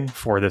disappointing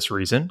for this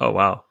reason. Oh,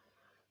 wow.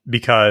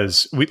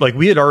 Because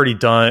we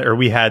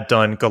had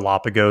done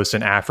Galapagos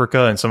in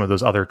Africa and some of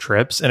those other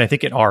trips. And I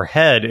think in our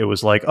head, it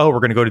was like, oh, we're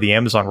going to go to the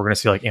Amazon. We're going to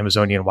see like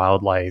Amazonian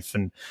wildlife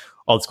and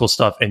all this cool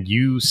stuff. And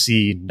you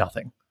see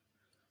nothing.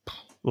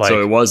 Like,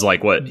 so it was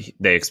like what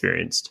they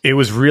experienced. It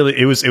was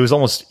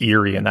almost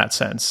eerie in that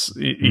sense.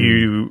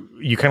 You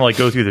kind of like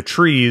go through the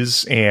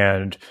trees,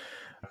 and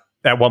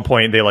at one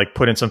point they like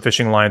put in some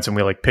fishing lines, and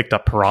we like picked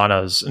up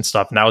piranhas and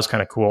stuff. And that was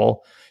kind of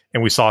cool.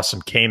 And we saw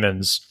some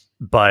caimans,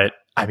 but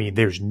I mean,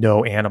 there's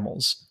no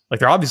animals. Like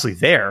they're obviously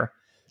there,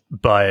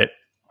 but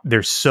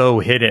they're so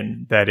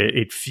hidden that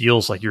it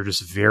feels like you're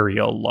just very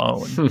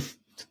alone.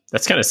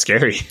 That's kind of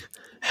scary,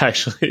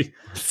 actually.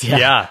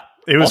 Yeah.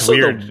 It was also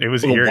weird. It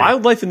was eerie. The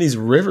wildlife in these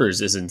rivers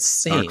is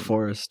insane. Dark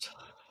forest.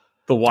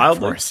 The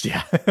wildlife.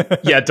 Yeah.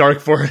 Yeah, dark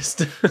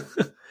forest.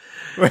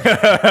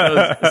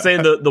 I was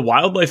saying the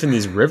wildlife in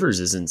these rivers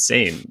is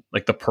insane.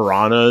 Like the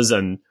piranhas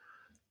and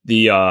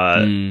the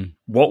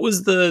what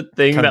was the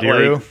thing that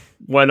like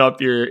went up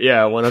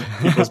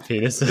people's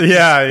penises?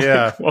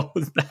 Yeah. What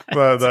was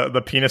that?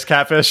 The penis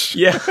catfish?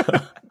 Yeah.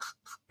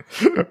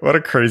 What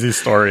a crazy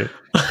story.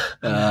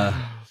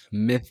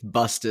 Myth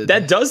busted.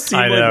 That does seem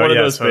like one of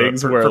those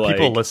things where for like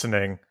people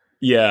listening.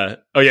 Yeah.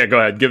 Oh yeah, go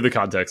ahead. Give the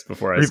context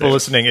before I say people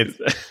listening.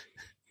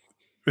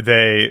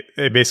 They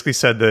basically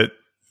said that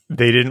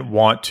they didn't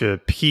want to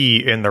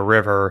pee in the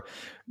river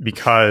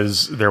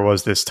because there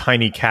was this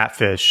tiny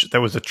catfish that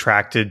was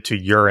attracted to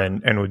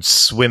urine and would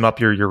swim up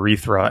your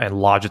urethra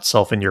and lodge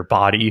itself in your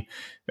body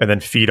and then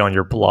feed on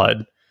your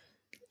blood.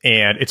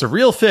 And it's a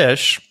real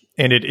fish,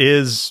 and it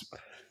is,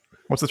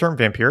 what's the term?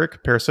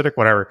 Vampiric? Parasitic?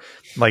 Whatever.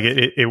 Like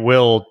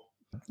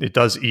it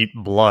does eat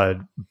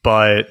blood,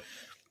 but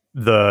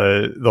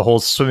the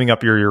whole swimming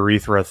up your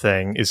urethra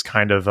thing is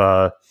kind of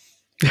a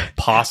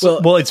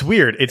possible. Well, it's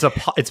weird.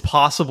 It's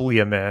possibly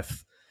a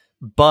myth,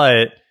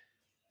 but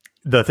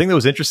the thing that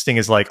was interesting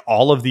is like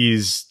all of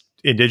these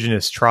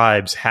indigenous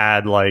tribes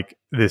had like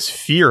this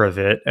fear of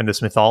it and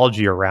this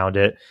mythology around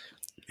it.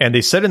 And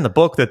they said in the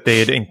book that they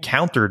had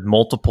encountered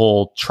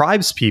multiple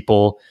tribes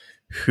people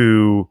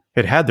who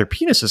had their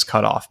penises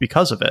cut off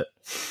because of it.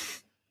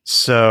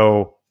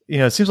 So,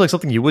 it seems like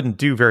something you wouldn't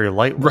do very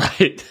lightly.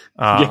 Right.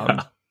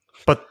 Yeah.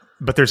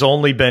 But there's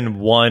only been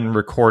one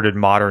recorded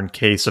modern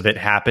case of it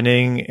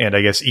happening. And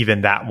I guess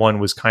even that one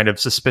was kind of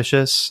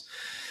suspicious.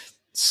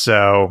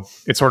 So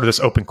it's sort of this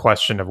open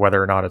question of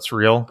whether or not it's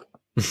real.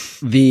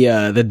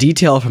 The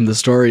detail from the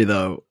story,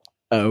 though,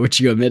 which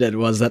you omitted,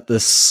 was that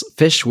this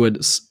fish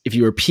would, if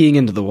you were peeing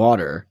into the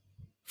water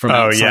from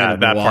outside of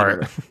the water,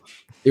 part.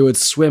 It would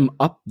swim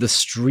up the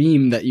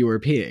stream that you were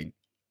peeing.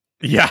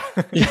 Yeah.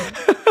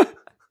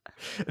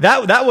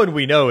 That one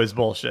we know is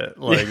bullshit.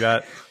 Like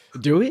that.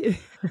 Do we?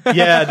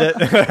 Yeah.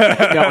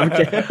 No, I'm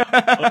kidding.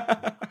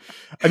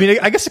 I mean,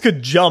 I guess it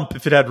could jump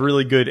if it had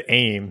really good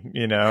aim,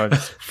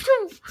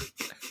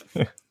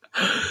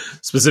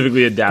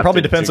 Specifically adapted. It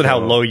probably depends on how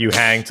low you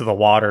hang to the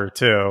water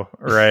too,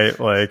 right?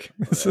 Like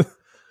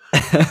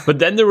But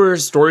then there were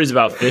stories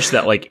about fish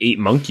that like ate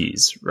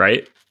monkeys,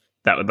 right?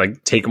 That would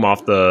like take them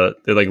off they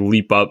like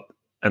leap up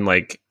and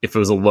like if it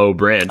was a low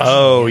branch.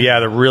 Oh yeah,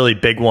 the really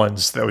big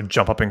ones that would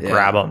jump up and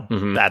grab them.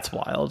 Mm-hmm. That's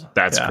wild.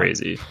 That's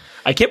crazy.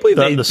 I can't believe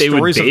they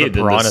stories would bathe of the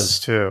piranhas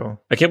too.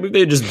 I can't believe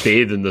they just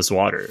bathed in this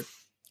water.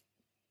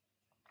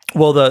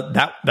 Well,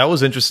 that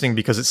was interesting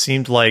because it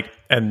seemed like,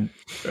 and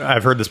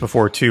I've heard this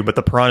before too, but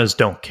the piranhas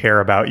don't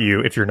care about you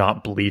if you're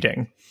not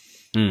bleeding.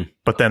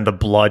 But then the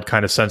blood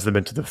kind of sends them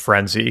into the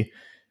frenzy.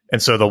 And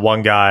so the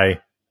one guy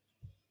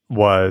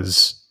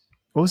was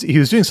what was he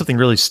was doing something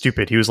really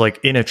stupid. He was like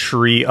in a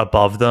tree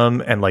above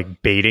them and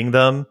like baiting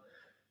them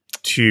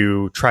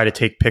to try to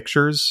take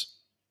pictures,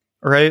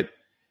 right?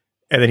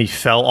 And then he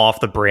fell off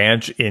the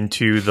branch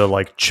into the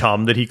like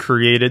chum that he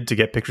created to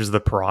get pictures of the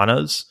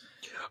piranhas.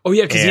 Oh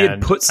yeah, because he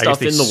had put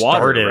stuff in the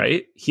water,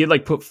 right? He had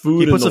like put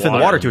food. He put stuff in the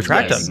water to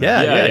attract them.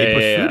 Yeah, he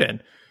put food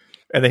in,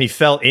 and then he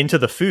fell into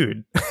the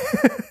food,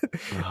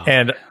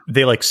 and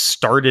they like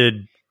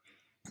started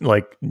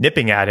like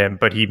nipping at him,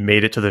 but he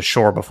made it to the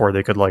shore before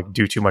they could like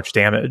do too much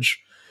damage.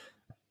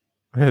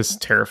 That is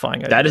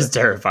terrifying. That is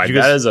terrifying.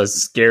 That is a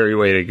scary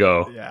way to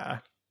go. Yeah.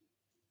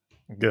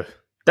 Good.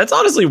 That's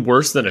honestly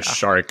worse than a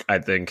shark, I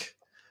think.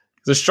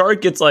 The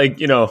shark gets like,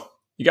 you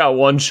got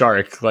one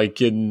shark, like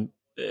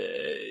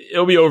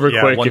it'll be over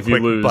quick if you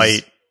lose.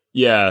 Bite.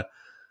 Yeah.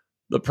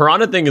 The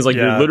piranha thing is like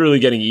you're literally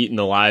getting eaten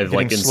alive,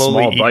 like in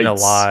small bites.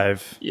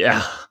 Alive.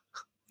 Yeah.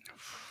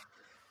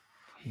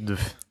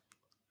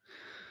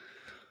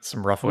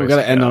 Some rough ways. We've got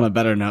to end on a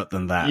better note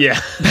than that. Yeah.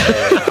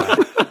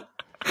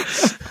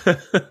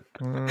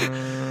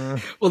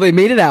 Well, they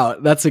made it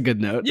out. That's a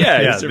good note.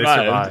 Yeah, they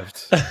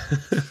survived.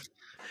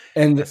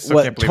 And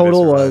what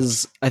total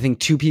was, I think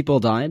 2 people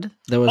died.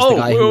 There was the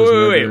guy who was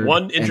murdered.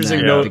 One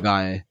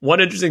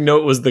interesting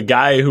note was the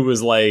guy who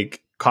was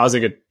like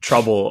causing a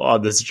trouble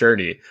on this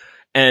journey.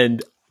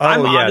 And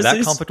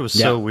that conflict was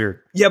so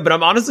weird. Yeah, but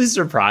I'm honestly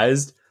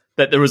surprised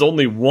that there was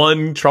only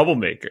one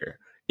troublemaker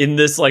in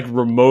this like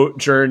remote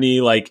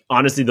journey. Like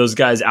honestly, those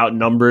guys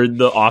outnumbered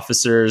the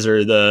officers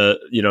or the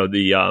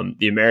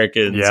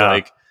Americans. Yeah.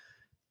 Like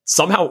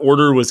somehow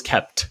order was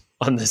kept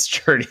on this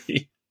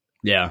journey.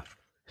 Yeah.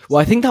 Well,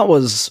 I think that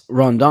was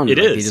Rondon. It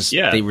is.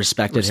 They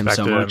respected him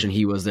so much, and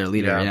he was their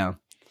leader. Yeah.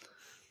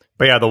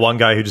 But yeah, the one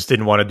guy who just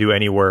didn't want to do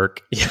any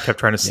work, kept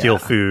trying to steal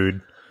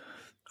food,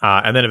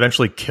 and then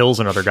eventually kills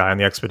another guy on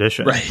the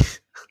expedition.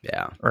 Right.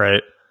 Yeah.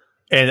 Right.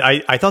 And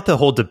I thought the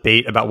whole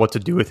debate about what to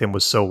do with him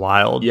was so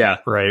wild. Yeah.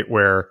 Right.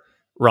 Where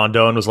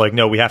Rondon was like,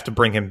 no, we have to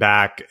bring him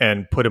back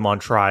and put him on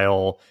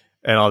trial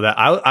and all that.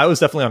 I was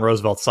definitely on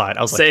Roosevelt's side.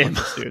 I was Same.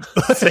 like,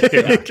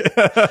 dude.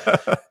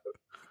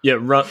 Yeah,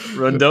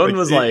 Rondon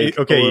was like,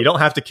 okay, you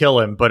don't have to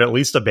kill him, but at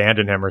least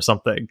abandon him or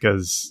something,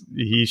 because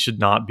he should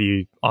not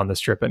be on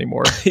this trip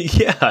anymore.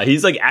 Yeah,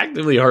 he's like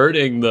actively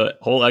hurting the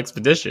whole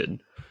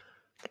expedition.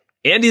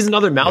 And he's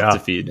another mouth to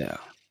feed. Yeah.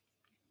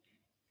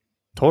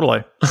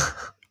 Totally.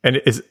 And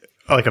is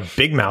like a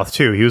big mouth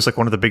too. He was like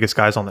one of the biggest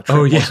guys on the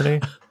trip, wasn't he?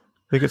 I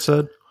think it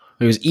said.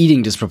 He was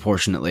eating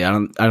disproportionately. I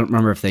don't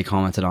remember if they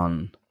commented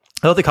on.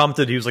 I thought they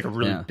commented he was like a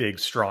really big,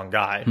 strong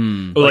guy.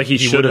 Like he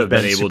should have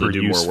been able to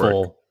do more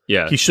work.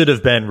 Yeah. He should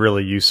have been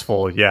really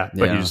useful, but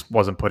he just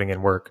wasn't putting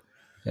in work.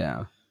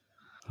 Yeah.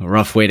 A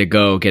rough way to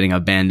go, getting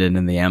abandoned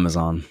in the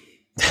Amazon.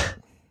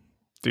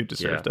 Dude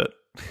deserved it.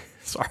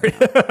 Sorry.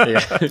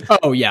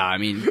 Oh, yeah. I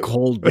mean,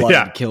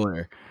 cold-blooded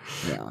killer.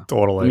 Yeah.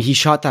 Totally. I mean, he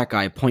shot that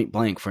guy point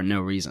blank for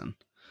no reason.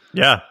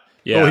 Yeah.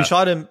 Well, he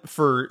shot him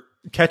for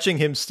catching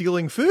him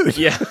stealing food.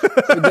 Yeah.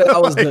 that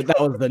was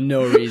the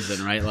no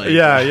reason, right? Like,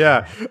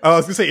 yeah. I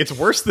was going to say, it's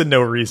worse than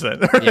no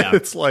reason. Yeah.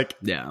 It's like...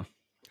 Yeah.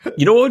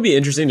 You know what would be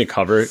interesting to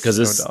cover? Because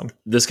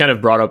this kind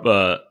of brought up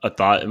a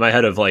thought in my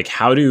head of like,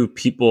 how do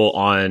people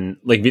on,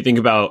 like, if you think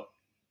about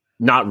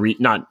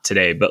not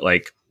today, but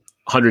like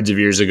hundreds of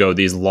years ago,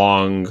 these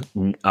long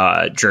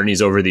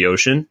journeys over the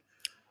ocean,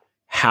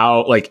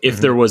 how, like, if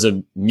there was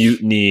a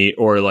mutiny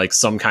or like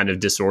some kind of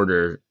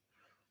disorder,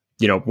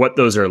 what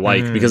those are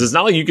like, because it's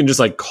not like you can just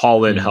like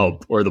call in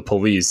help or the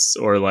police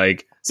or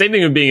like same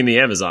thing with being in the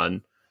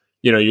Amazon,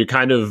 you're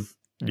kind of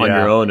on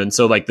your own. And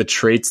so like the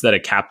traits that a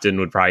captain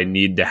would probably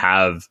need to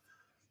have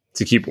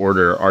to keep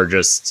order are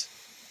just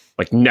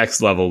like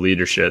next level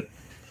leadership.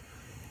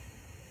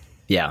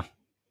 Yeah.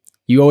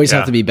 You always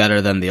have to be better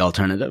than the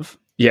alternative.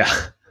 Yeah.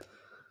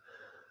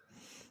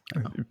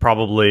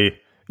 Probably.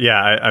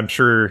 Yeah. I'm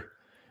sure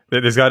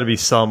there's got to be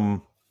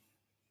some,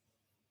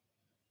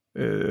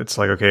 it's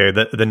like, okay,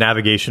 the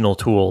navigational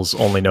tools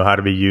only know how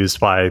to be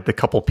used by the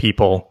couple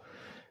people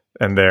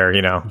and they're,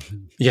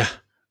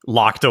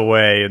 locked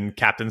away in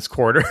captain's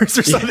quarters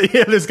or something.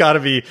 Yeah, there's got to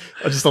be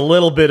just a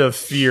little bit of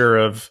fear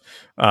of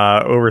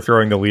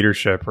overthrowing the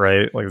leadership,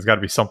 right? Like there's got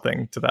to be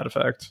something to that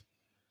effect.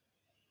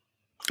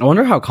 I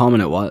wonder how common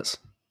it was.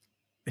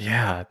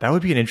 Yeah, that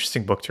would be an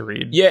interesting book to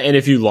read. Yeah, and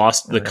if you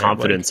lost the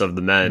confidence of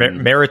the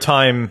men.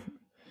 Maritime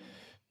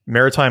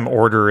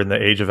order in the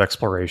age of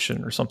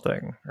exploration or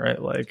something, right?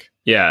 Like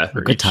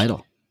good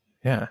title.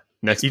 Yeah.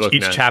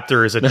 Each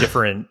chapter is a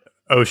different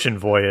ocean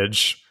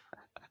voyage.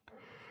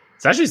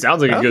 It actually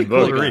sounds like a good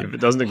book. If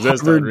it doesn't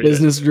exist, Harvard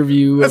Business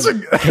Review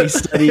case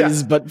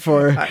studies, but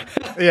for... I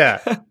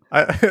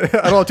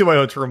don't want to do my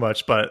own too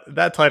much, but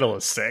that title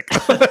is sick.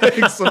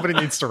 Somebody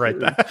needs to write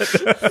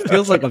that.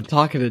 Feels like I'm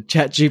talking to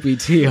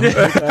ChatGPT. I'm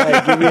like, all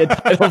right, give me a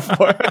title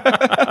for it.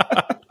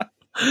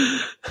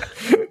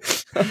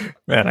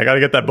 Man, I got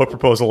to get that book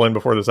proposal in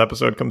before this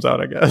episode comes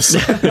out, I guess.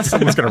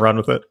 Someone's going to run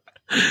with it.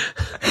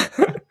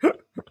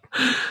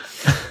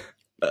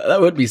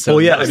 That would be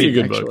so that'd be a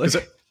good book.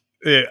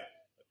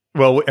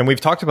 Well, and we've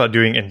talked about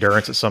doing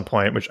endurance at some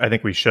point, which I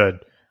think we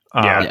should.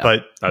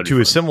 But to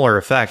a similar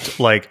effect,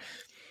 like,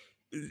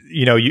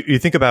 you know, you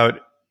think about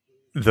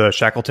the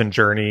Shackleton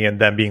journey and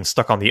them being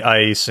stuck on the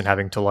ice and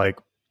having to like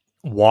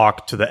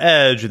walk to the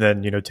edge and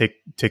then, you know, take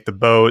the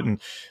boat.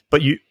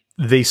 But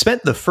they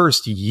spent the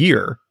first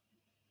year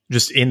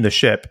just in the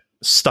ship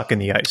stuck in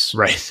the ice.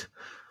 Right.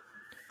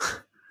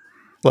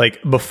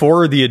 Like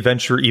before the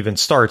adventure even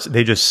starts,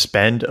 they just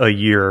spend a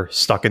year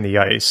stuck in the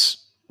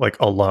ice, like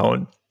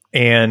alone.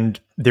 And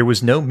there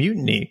was no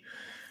mutiny.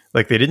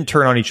 Like they didn't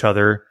turn on each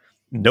other.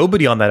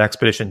 Nobody on that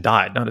expedition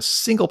died. Not a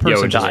single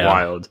person which is died.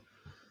 Wild.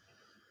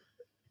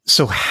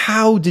 So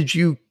how did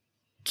you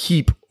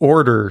keep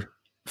order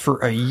for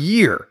a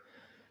year?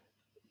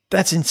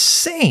 That's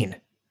insane.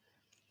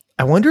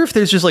 I wonder if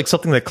there's just like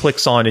something that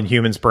clicks on in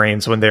humans'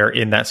 brains when they're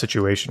in that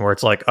situation where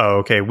it's like, oh,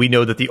 okay, we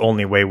know that the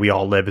only way we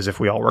all live is if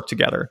we all work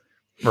together,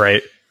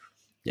 right?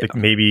 Yeah. Like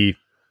maybe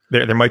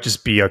there might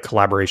just be a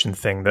collaboration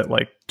thing that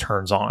like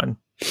turns on.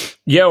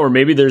 Yeah, or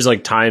maybe there's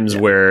like times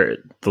where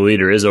the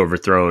leader is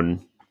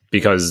overthrown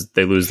because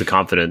they lose the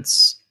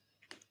confidence.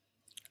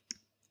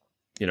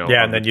 You know,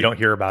 and then you don't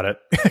hear about it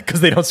because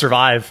they don't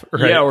survive,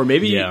 right? Yeah, or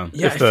maybe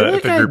if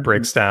the group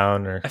breaks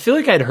down. Or I feel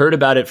like I'd heard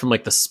about it from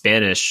like the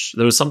Spanish.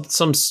 There was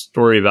some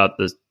story about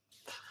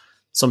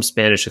some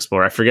Spanish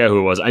explorer. I forget who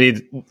it was.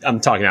 I'm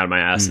talking out of my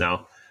ass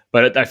now,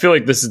 but I feel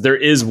like there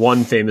is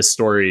one famous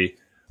story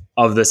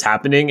of this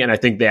happening, and I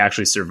think they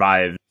actually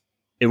survived.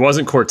 It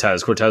wasn't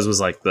Cortez. Cortez was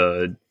like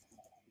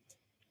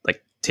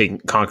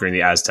conquering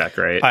the Aztec,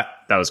 right?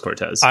 That was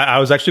Cortez. I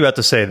was actually about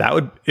to say that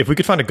would, if we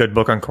could find a good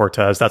book on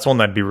Cortez, that's one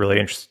I'd be really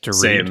interested to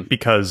read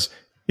because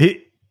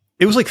it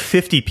was like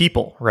 50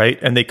 people, right?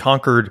 And they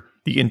conquered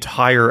the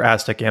entire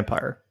Aztec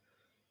Empire.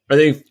 I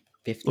think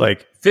 50,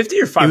 like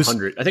 50 or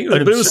 500. I think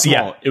it was small.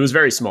 Yeah. It was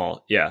very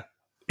small. Yeah,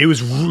 it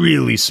was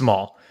really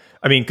small.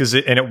 I mean, because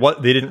they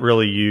didn't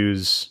really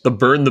use the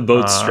burn the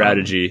boat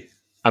strategy.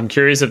 I'm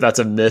curious if that's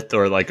a myth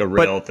or like a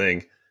real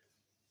thing.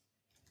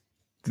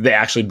 Did they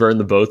actually burn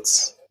the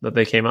boats that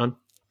they came on?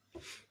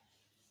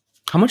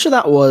 How much of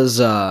that was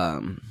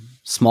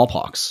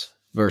smallpox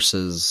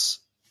versus?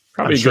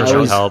 Probably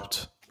sure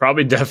helped.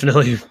 Probably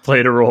definitely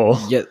played a role.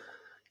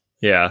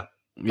 Yeah.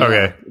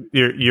 Okay,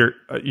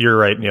 you're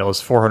right, Neil. It's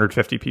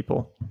 450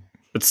 people,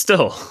 but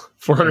still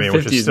 450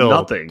 which is still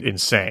nothing.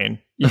 Insane.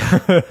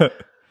 Yeah.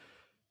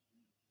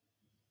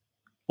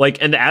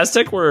 Like, and the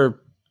Aztec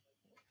were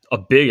a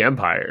big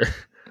empire.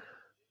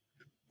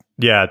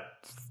 Yeah,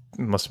 it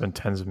must have been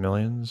tens of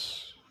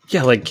millions.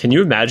 Yeah, like, can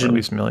you imagine at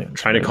least millions,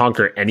 trying to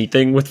conquer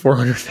anything with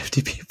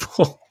 450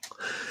 people?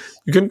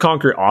 You couldn't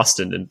conquer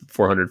Austin in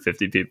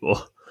 450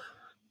 people.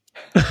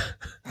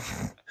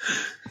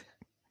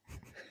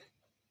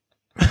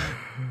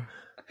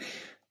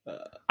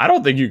 I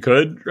don't think you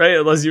could, right?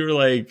 Unless you were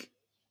like...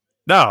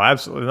 No,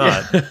 absolutely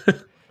not.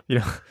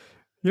 Yeah.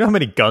 You know how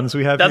many guns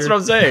we have That's here? what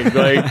I'm saying.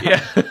 Like,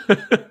 yeah.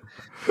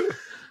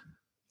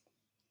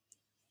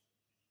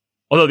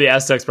 Although the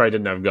Aztecs probably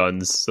didn't have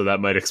guns, so that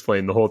might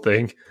explain the whole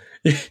thing.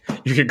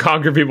 You can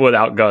conquer people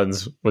without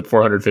guns with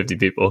 450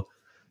 people,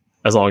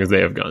 as long as they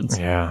have guns.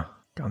 Yeah,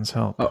 guns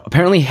help.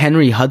 Apparently,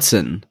 Henry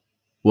Hudson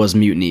was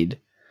mutinied.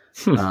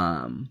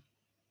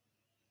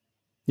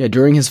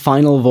 During his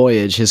final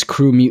voyage, his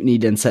crew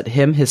mutinied and set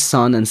him, his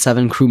son, and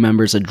 7 crew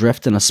members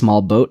adrift in a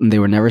small boat, and they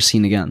were never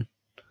seen again.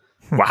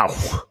 Wow.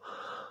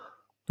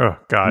 Oh,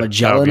 God.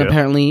 Magellan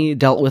apparently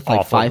dealt with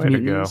like 5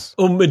 mutinies.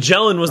 Oh,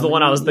 Magellan was the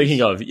one I was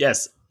thinking of.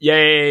 Yes.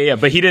 Yeah.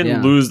 But he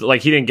didn't lose,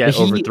 like, he didn't get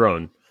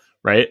overthrown,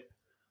 right?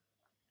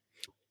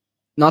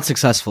 Not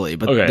successfully,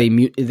 but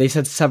they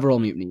said several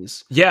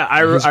mutinies. Yeah,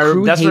 that's what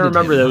I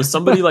remember. There was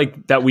somebody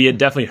like that we had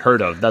definitely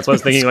heard of. That's why I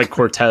was thinking like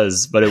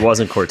Cortez, but it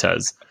wasn't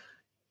Cortez.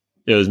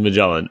 It was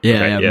Magellan.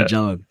 Yeah,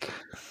 Magellan.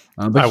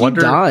 But he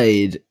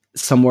died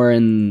somewhere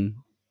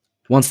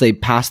once they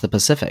passed the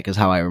Pacific, is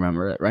how I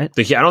remember it, right?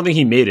 I don't think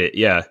he made it.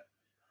 Yeah.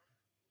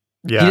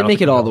 He didn't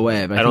make it all the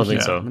way, but I don't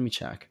think so. Let me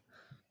check.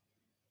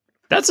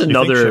 That's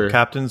another. You think ship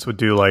captains would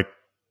do like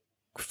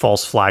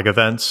false flag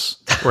events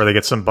where they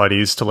get some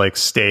buddies to like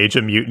stage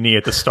a mutiny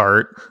at the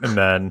start and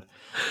then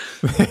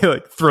they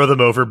like throw them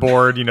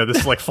overboard, you know,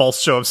 this like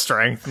false show of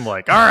strength. I'm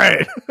like, all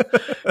right.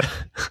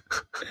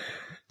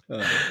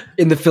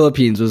 In the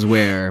Philippines was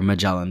where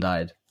Magellan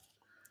died.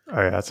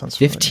 Oh yeah, that sounds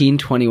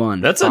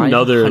 1521. That's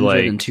another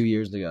like 2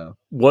 years ago.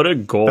 What a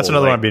goal! That's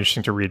another one I'd be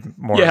interesting to read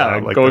more. Yeah,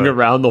 about, like going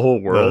around the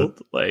whole world,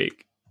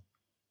 like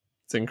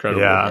it's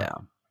incredible. Yeah.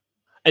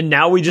 And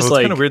now we just it's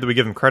kind of weird that we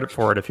give him credit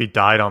for it if he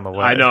died on the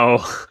way. I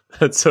know.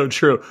 That's so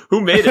true.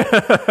 Who made it?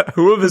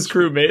 Who of his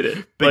crew made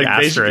it? Big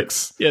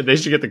asterisks. They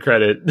should get the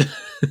credit.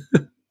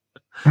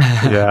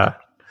 Yeah.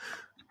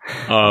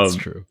 That's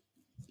true.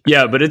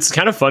 Yeah, but it's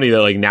kind of funny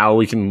that like now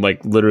we can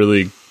like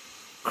literally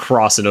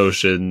cross an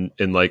ocean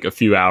in like a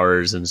few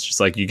hours, and it's just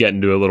like you get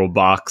into a little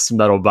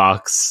metal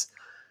box,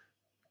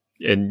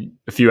 and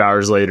a few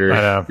hours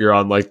later you're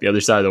on like the other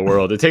side of the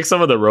world. It takes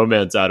some of the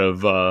romance out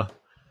of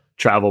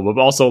travel, but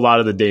also a lot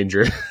of the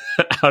danger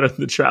out of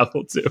the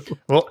travel too.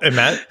 Well,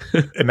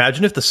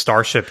 imagine if the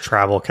starship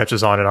travel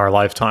catches on in our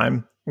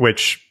lifetime,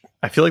 which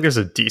I feel like there's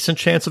a decent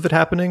chance of it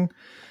happening.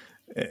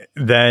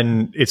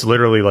 Then it's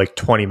literally like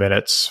 20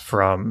 minutes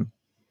from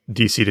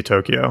DC to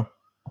Tokyo.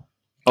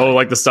 Oh,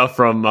 like the stuff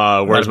from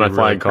Where's My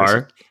Flying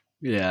Car?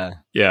 Yeah.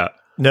 Yeah.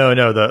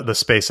 No, the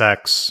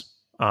SpaceX.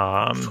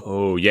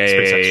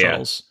 SpaceX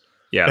shuttles.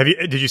 Yeah.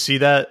 Did you see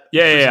that?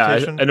 Yeah.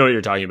 I know what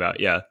you're talking about.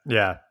 Yeah.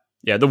 Yeah.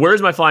 Yeah. The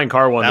Where's My Flying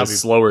Car one was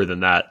slower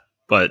than that,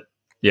 but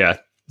yeah,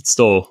 it's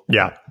still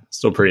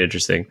pretty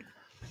interesting.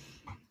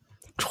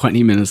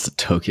 20 minutes to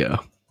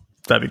Tokyo.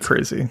 That'd be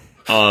crazy.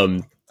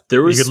 You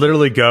could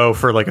literally go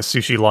for like a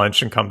sushi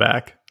lunch and come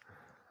back.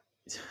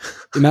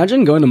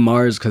 Imagine going to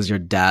Mars because your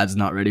dad's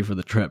not ready for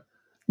the trip.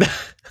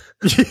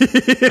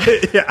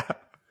 Yeah.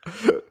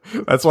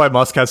 That's why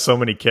Musk has so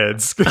many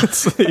kids.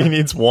 He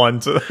needs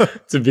one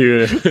to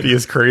be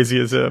as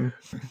crazy as him.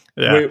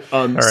 Yeah. Wait,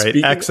 all right.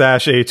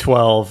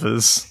 X-A12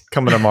 is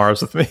coming to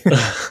Mars with me.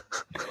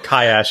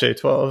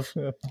 Kai-A12.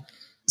 Yeah.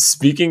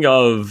 Speaking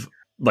of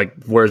like,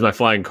 Where's My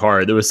Flying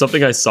Car? There was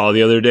something I saw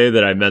the other day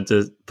that I meant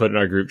to put in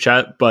our group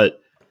chat,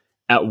 but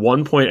at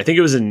one point, I think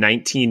it was in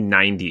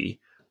 1990,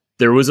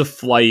 there was a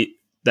flight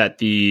that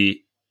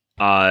the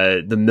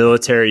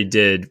military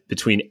did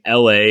between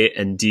LA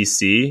and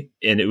DC,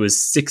 and it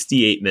was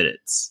 68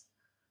 minutes.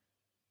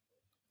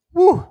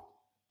 Woo!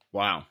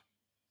 Wow.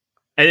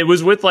 And it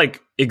was with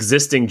like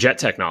existing jet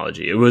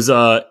technology. It was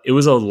a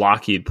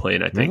Lockheed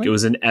plane, I think. Really? It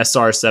was an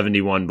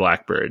SR-71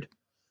 Blackbird.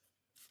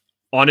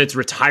 On its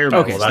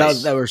retirement. Okay, so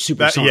that were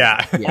super sonic.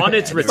 Yeah. On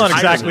its retirement. It's not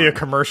exactly a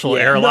commercial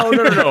airline.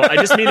 No. I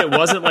just mean it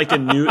wasn't like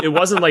it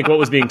wasn't like what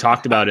was being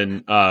talked about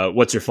in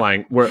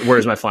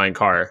Where's My Flying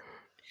Car?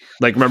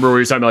 Like, remember where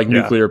we were talking about like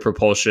nuclear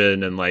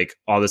propulsion and like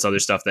all this other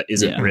stuff that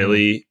isn't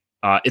really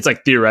it's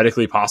like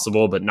theoretically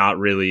possible, but not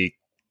really.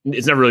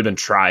 It's never really been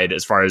tried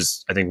as far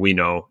as I think we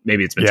know.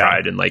 Maybe it's been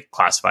tried in like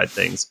classified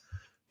things.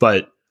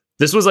 But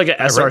this was like an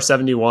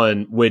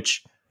SR-71,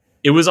 which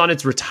it was on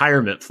its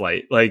retirement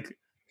flight. Like,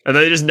 and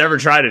then they just never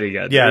tried it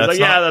again. Yeah,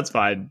 that's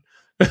fine.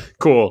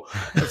 Cool.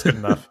 That's good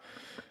enough.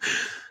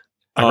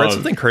 I read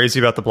something crazy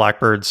about the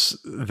Blackbirds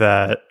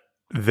that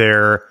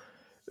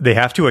they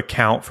have to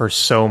account for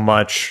so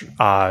much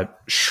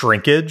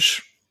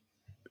shrinkage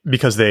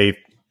because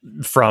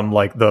from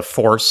like the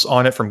force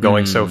on it from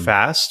going so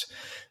fast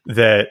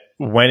that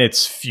when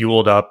it's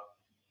fueled up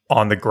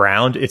on the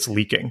ground, it's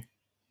leaking.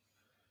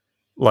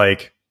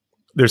 Like,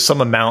 there's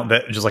some amount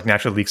that just like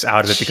naturally leaks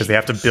out of it because they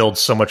have to build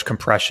so much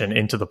compression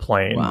into the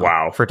plane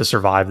for it to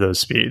survive those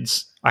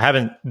speeds. I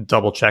haven't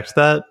double checked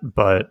that,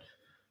 but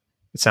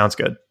it sounds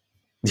good.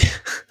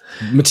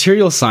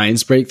 Material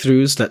science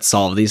breakthroughs that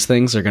solve these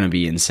things are going to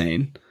be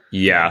insane.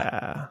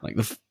 Yeah. Like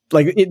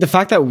the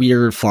fact that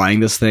we're flying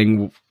this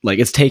thing, like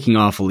it's taking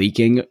off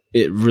leaking,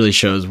 it really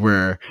shows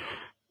where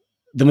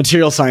the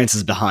material science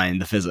is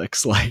behind the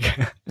physics. Like,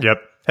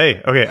 yep.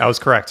 Hey, okay, I was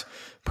correct.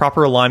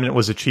 Proper alignment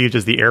was achieved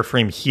as the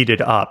airframe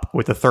heated up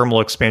with a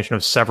thermal expansion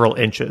of several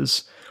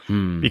inches.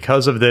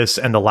 Because of this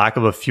and the lack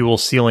of a fuel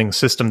sealing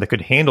system that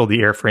could handle the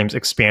airframe's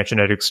expansion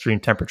at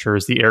extreme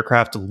temperatures, the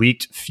aircraft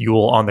leaked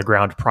fuel on the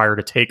ground prior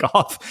to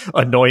takeoff,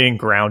 annoying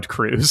ground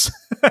crews.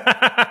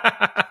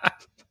 I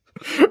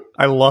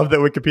love that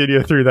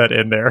Wikipedia threw that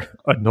in there.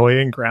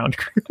 Annoying ground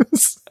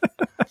crews.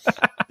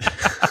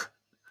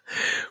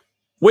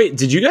 Wait,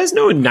 did you guys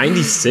know in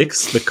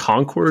 96 the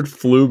Concorde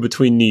flew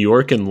between New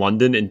York and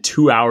London in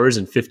 2 hours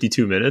and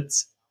 52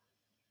 minutes?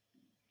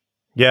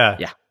 Yeah.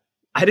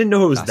 I didn't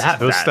know it was that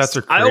those fast. Stats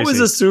are crazy. I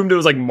always assumed it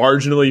was like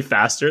marginally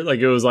faster.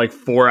 Like it was like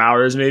 4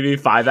 hours, maybe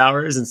 5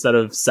 hours instead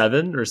of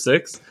 7 or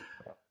 6.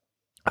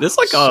 This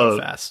like so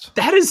fast.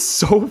 That is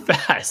so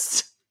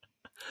fast.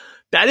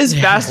 That is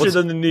faster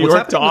than the New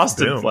York to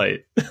Austin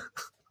flight.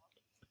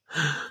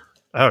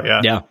 Oh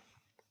yeah. Yeah.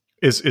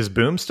 Is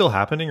Boom still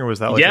happening, or was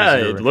that like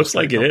it looks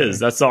like it is.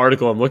 That's the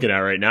article I'm looking at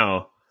right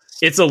now.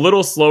 It's a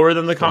little slower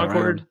than the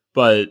Concorde,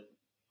 but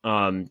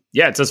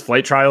it says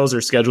flight trials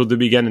are scheduled to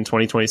begin in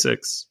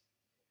 2026.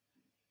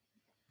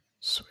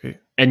 Sweet.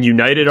 And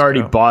United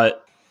already bought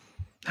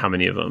how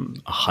many of them?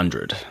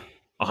 100.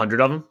 100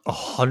 of them?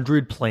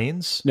 100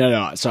 planes?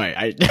 No, sorry.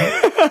 I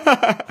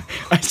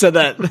said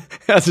that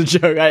as a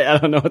joke. I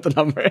don't know what the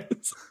number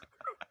is.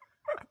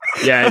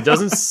 Yeah, it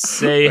doesn't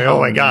say oh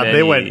my god,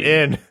 they went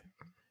in.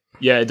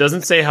 Yeah, it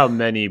doesn't say how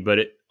many, but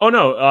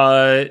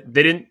they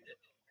didn't.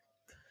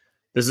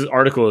 This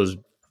article is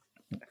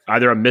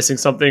either I'm missing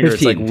something 15, or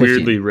it's like 15.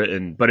 Weirdly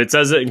written, but it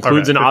says it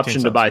includes an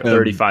option to buy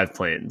 35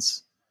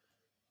 planes.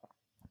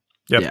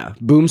 Yep. Yeah.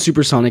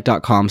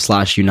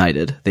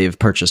 Boomsupersonic.com/United. They've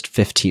purchased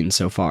 15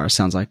 so far.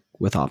 Sounds like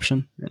with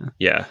option.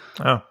 Yeah.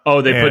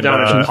 Oh, they put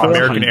down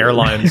American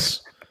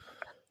Airlines.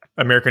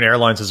 American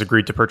Airlines has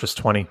agreed to purchase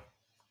 20.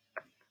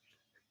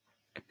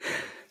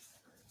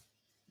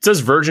 It says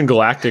Virgin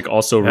Galactic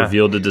also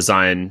revealed a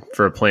design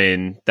for a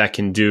plane that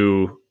can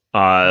do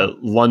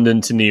London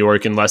to New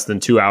York in less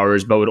than 2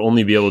 hours, but would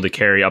only be able to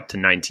carry up to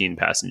 19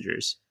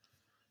 passengers.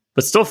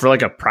 But still, for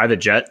like a private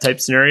jet type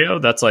scenario,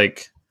 that's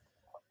like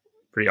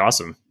pretty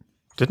awesome.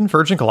 Didn't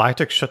Virgin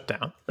Galactic shut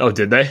down? Oh,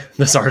 did they?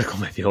 This article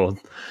might be old.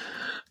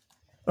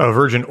 Oh,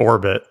 Virgin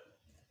Orbit.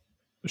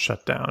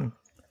 shut down,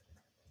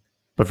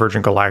 but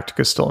Virgin Galactic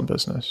is still in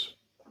business.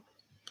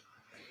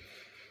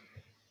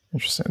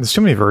 Interesting. There's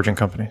too many Virgin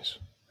companies.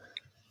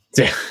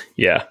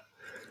 Yeah.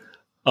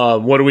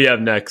 What do we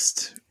have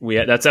next?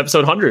 That's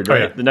episode 100,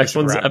 right? The next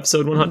one's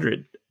episode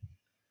 100.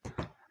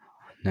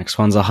 Next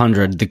one's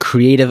 100. The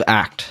Creative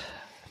Act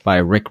by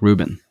Rick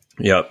Rubin.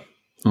 Yep.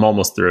 I'm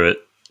almost through it.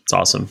 It's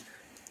awesome.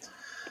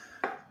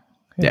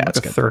 Yeah, it's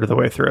a third of the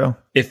way through.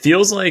 It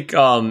feels like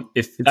I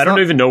don't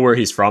even know where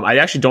he's from. I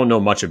actually don't know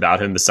much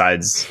about him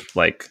besides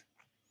like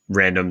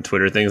random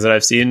Twitter things that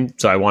I've seen.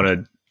 So I want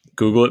to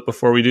Google it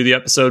before we do the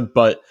episode.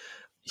 But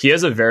he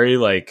has a very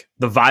like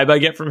the vibe I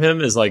get from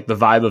him is like the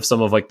vibe of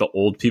some of like the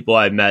old people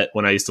I met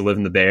when I used to live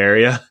in the Bay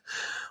Area.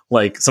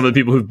 Like some of the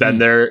people who've been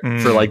there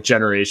for like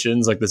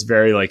generations, like this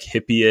very like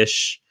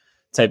hippie-ish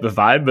type of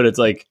vibe, but it's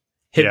like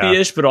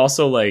hippie-ish, but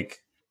also like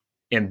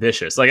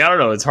ambitious. Like, I don't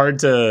know. It's hard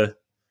to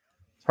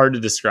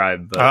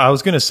describe. But I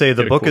was going to say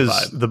the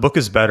book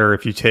is better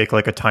if you take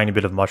like a tiny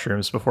bit of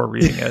mushrooms before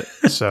reading it.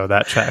 So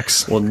that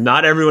checks. Well,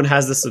 not everyone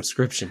has the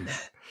subscription.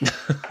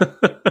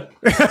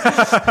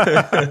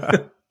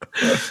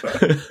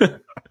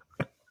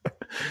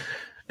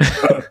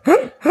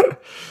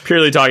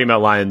 Purely talking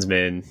about lion's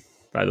mane,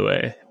 by the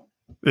way.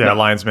 Yeah, no.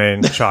 Lion's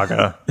mane,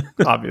 chaga,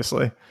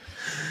 obviously.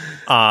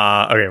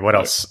 Okay, what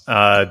else?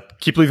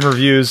 Keep leaving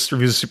reviews.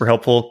 Reviews are super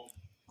helpful.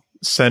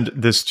 Send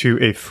this to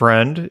a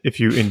friend if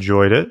you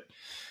enjoyed it.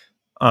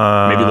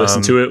 Maybe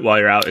listen to it while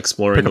you're out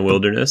exploring the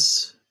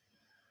wilderness.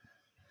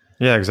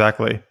 Yeah,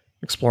 exactly.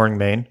 Exploring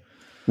Maine.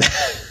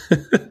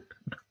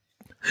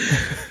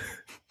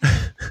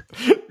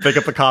 Pick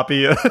up a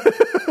copy.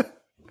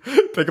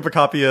 Pick up a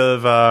copy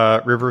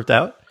of River of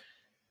Doubt.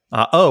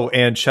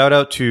 And shout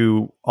out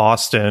to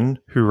Austin,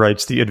 who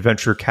writes The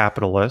Adventure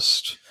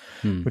Capitalist,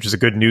 which is a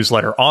good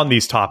newsletter on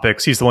these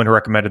topics. He's the one who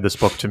recommended this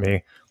book to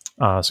me.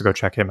 So go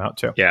check him out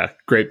too. Yeah,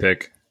 great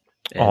pick.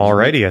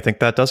 Alrighty, I think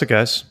that does it,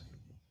 guys.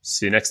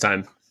 See you next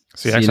time.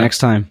 See you next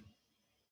time.